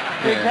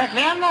 Exactly.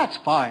 Exactly, and that's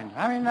fine.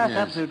 I mean, that's Yes.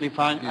 absolutely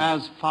fine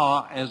as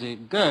far as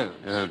it goes.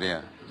 Oh,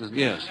 dear.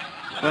 Yes.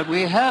 But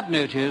we have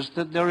noticed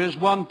that there is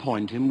one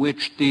point in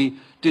which the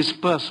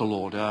dispersal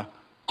order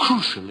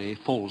crucially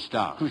falls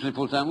down. Crucially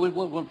falls down.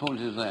 What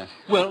point is that?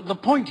 Well, the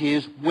point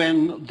is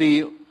when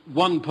the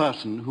one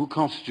person who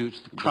constitutes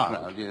the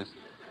crowd yes.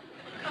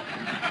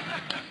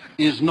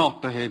 is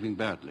not behaving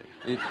badly.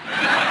 It's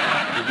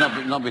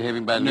not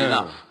behaving badly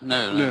enough.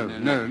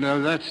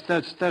 No.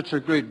 That's a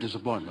great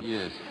disappointment.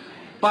 Yes.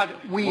 But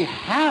we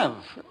have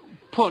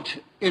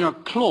put in a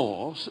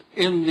clause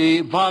in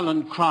the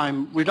Violent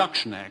Crime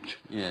Reduction Act,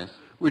 yes,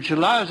 which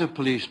allows a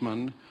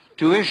policeman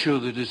to issue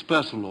the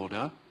dispersal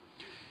order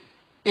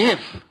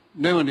if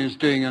no one is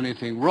doing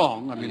anything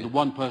wrong. I mean, the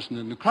one person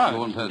in the crowd The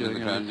one isn't person in doing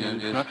the crowd, anything yeah, in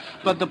the yes. crowd.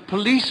 But the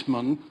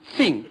policeman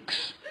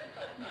thinks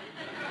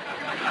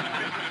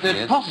that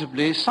Yes.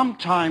 possibly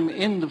sometime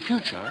in the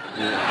future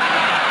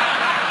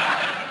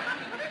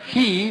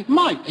he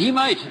might do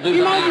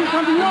something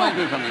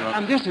wrong.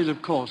 And this is,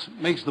 of course,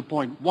 makes the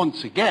point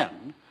once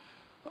again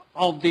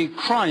of the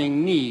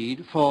crying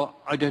need for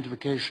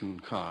identification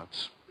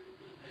cards.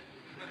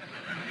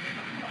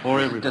 For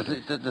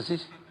everybody. Does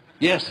it?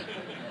 Yes.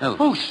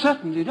 Oh,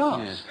 certainly does.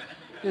 Yes.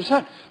 Yes,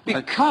 sir.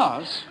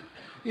 Because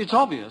it's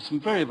obvious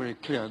and very, very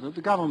clear that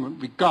the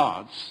government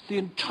regards the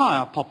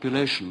entire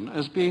population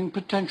as being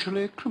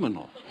potentially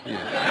criminal.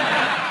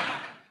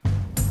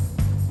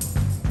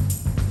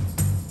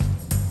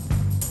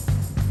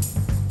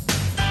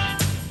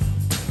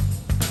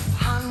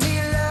 Honey,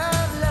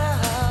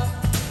 love,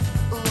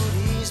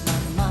 ooh, ease my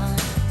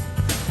mind.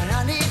 And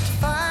I need to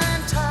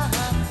find time,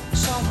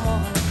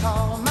 someone to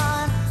call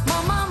mine.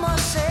 My mama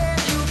said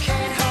you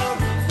can't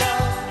hurry,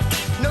 love.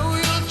 No,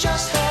 you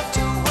just have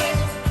to wait.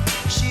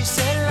 She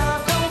said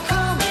love don't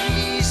come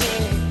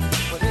easy,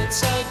 but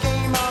it's a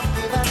game of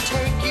give and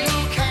take. You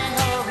can't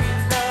hurry,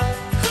 love.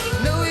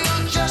 No,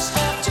 you just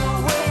have to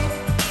wait.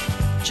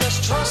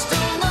 Just trust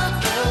in the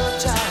good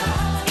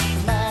time,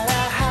 no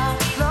matter how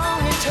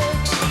long it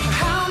takes.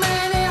 How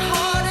many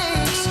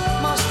heartaches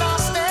must I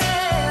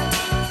stand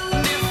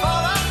before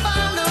I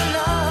find a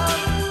love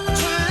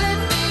to let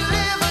me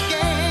live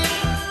again?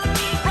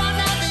 Right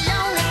now the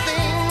only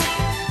thing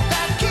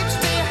that keeps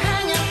me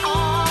hanging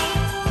on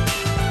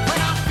when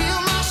I feel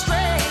my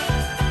strength,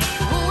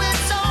 ooh,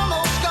 it's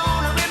almost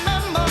gone. I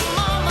remember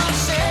mama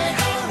said,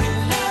 hurry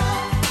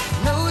love,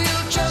 no, you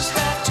just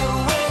have to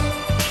wait.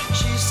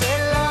 She said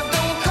love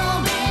don't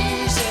come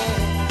easy,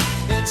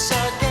 it's a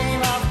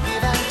game of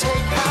give and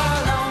take.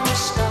 How long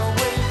must I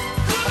wait?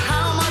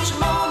 How much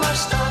more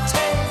must I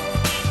take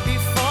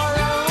before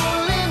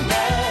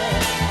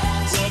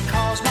loneliness will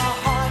cause my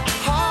heart to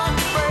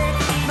break?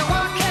 No, I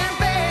can't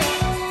bear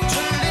to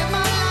live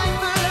my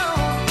life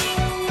alone.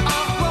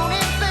 I've grown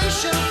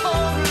impatient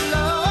for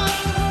love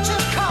to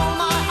call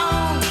my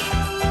own.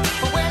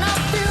 But when I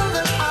feel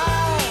that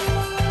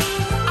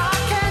I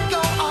can't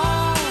go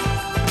on,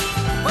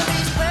 when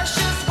these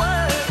precious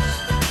words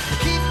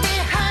keep me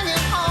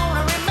hanging on, I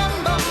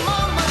remember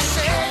mama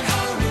said,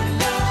 hurry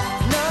love,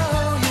 no,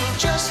 you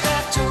just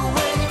have to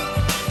wait.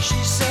 She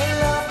said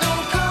love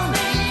don't come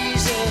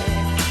easy,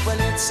 well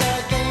it's a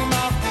game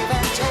of give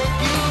and take.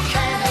 You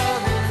can't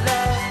hurry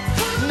love,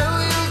 no,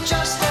 you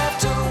just have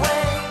to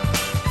wait.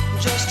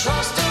 Just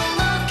trust in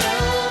the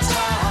good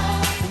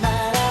time, no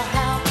matter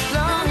how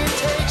long it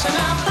takes. And I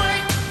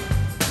break.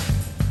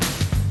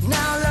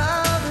 Now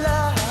love,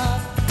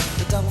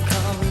 it don't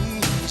come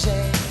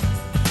easy,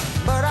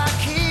 but I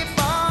keep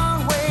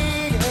on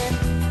waiting,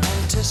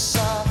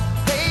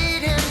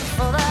 anticipating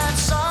for that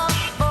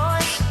soft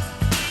voice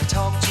to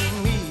talk to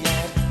me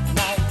at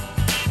night,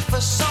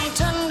 for some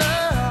tender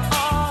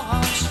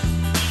arms,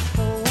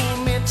 hold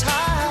me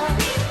tight.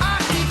 I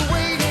keep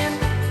waiting,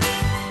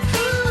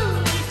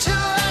 ooh,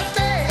 till that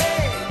day,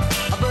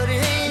 but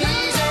it ain't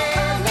easy,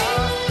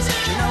 love.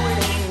 You know it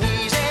ain't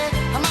easy.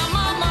 My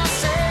mama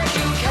said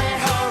you can't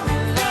hurry,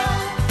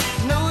 love.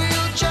 No,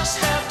 you just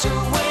have to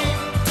wait.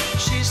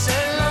 She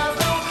said love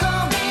don't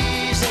come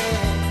easy,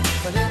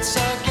 but it's a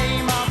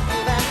game of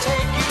give and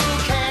take. You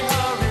can't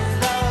hurry,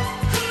 love.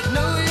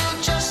 No, you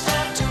just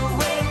have to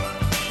wait.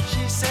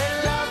 She said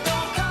love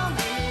don't come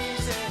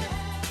easy.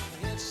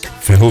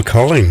 Phil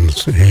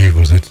Collins, he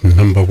was at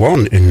number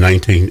 1 in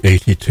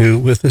 1982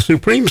 with the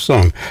supreme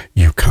song,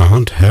 You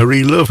Can't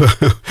Hurry Love.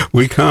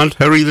 We can't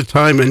hurry the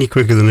time any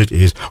quicker than it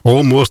is.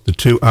 Almost the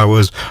 2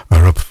 hours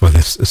are up for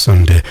this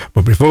Sunday.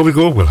 But before we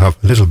go, we'll have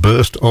a little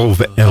burst of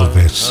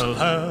Elvis. I'll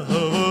have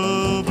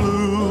a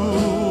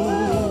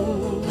blue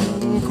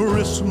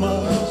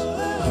Christmas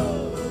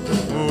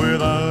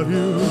without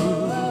you.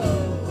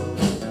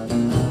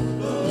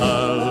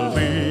 I'll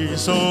be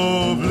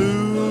so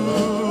blue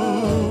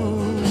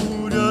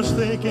just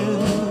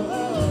thinking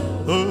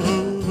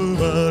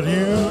about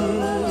you.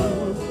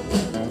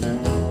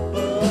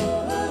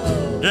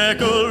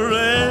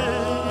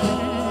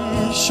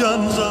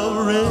 Decorations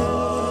of red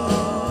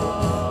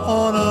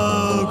on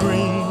a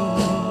green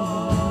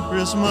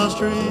Christmas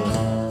tree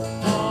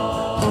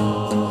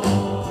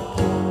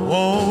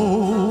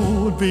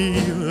won't be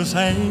the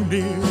same,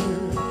 dear,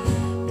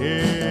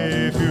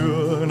 if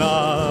you're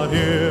not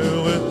here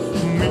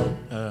with me.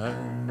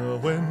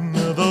 And when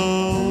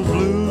those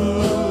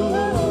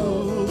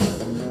blue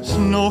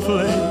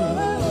snowflakes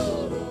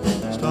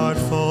start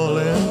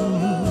falling,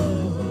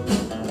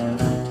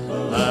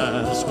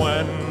 that's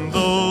when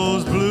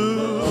those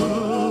blue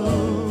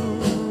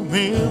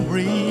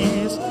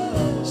memories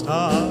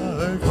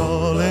start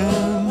calling.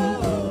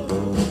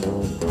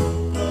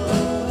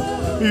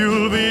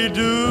 You'll be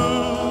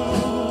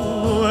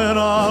doing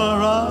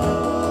alright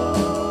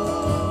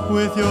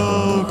with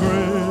your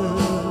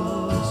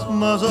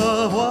Christmas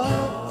of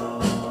white,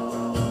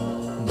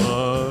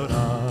 but I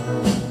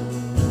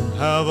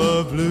have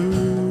a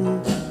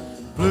blue,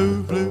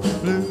 blue, blue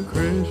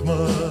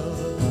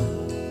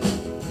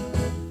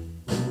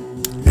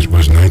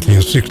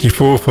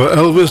 1964 for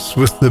Elvis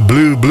with the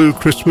Blue Blue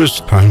Christmas.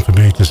 Time for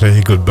me to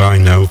say goodbye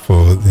now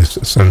for this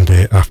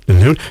Sunday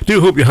afternoon. Do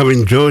hope you have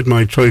enjoyed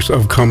my choice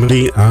of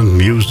comedy and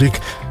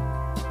music.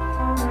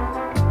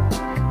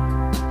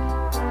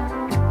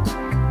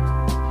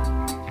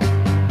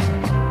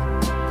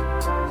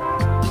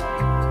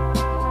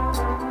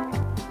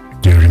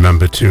 Do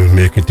remember to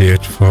make a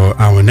date for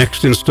our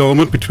next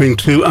instalment between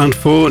 2 and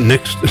 4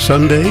 next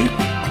Sunday.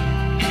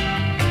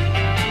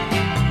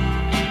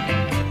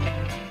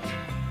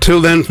 Till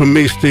then, from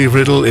me, Steve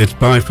Riddle, it's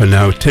bye for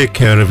now. Take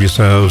care of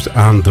yourselves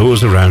and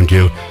those around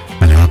you,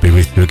 and I'll be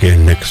with you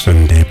again next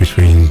Sunday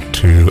between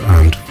 2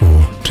 and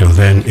 4. Till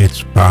then,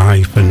 it's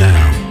bye for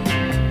now.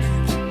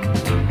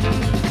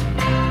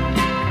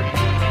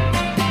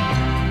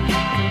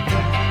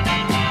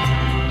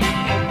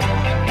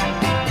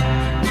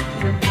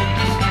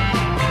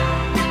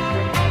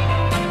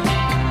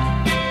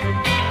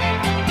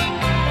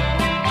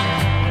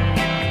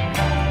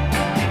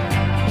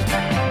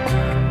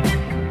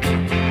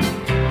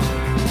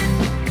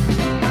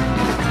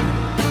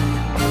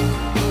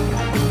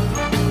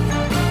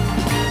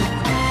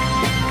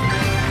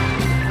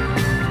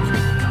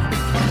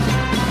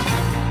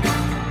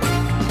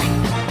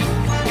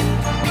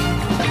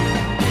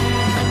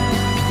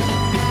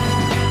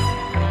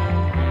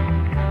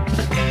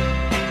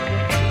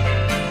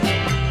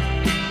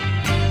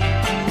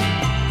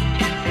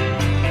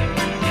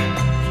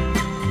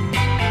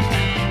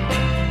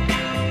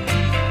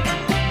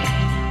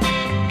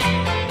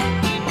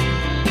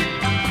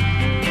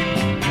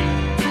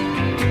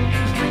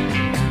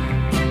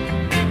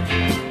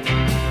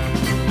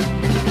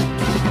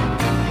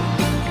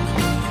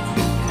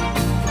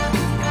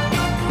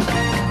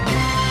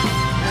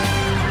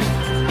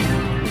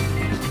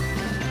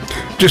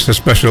 Just a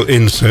special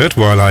insert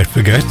while I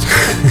forget.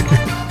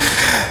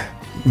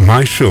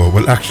 My show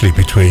will actually be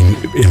between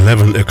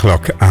 11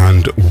 o'clock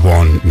and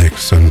 1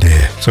 next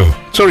Sunday. So,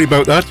 sorry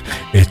about that.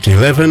 It's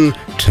 11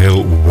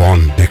 till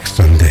 1 next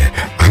Sunday.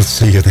 I'll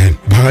see you then.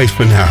 Bye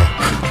for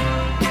now.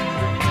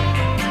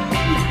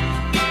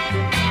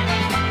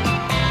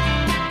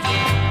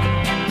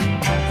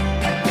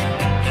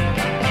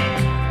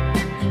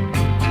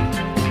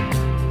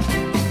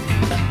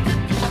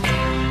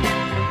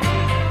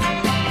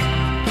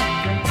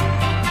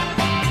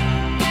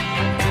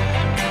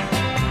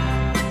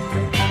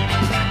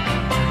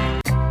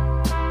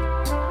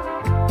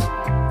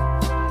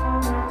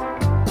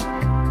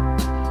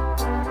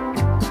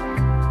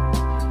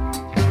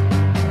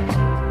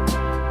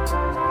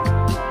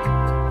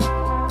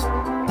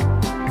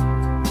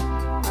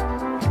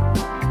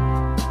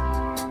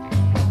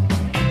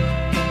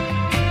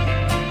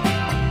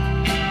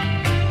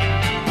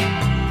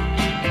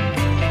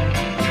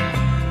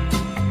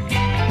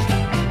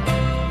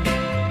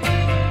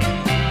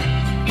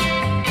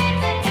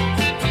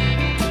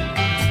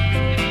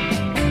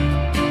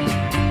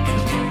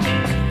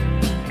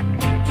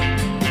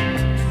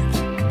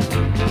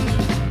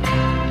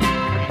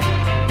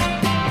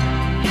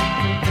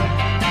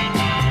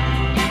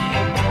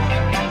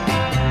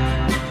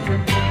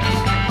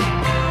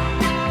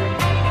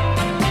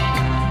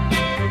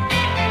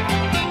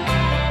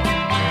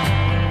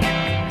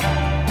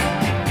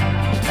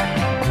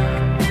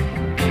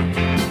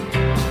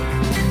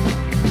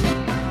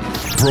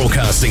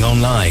 Broadcasting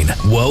online,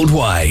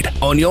 worldwide,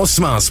 on your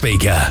smart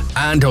speaker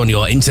and on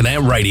your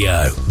internet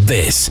radio.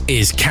 This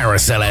is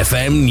Carousel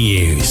FM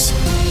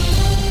News.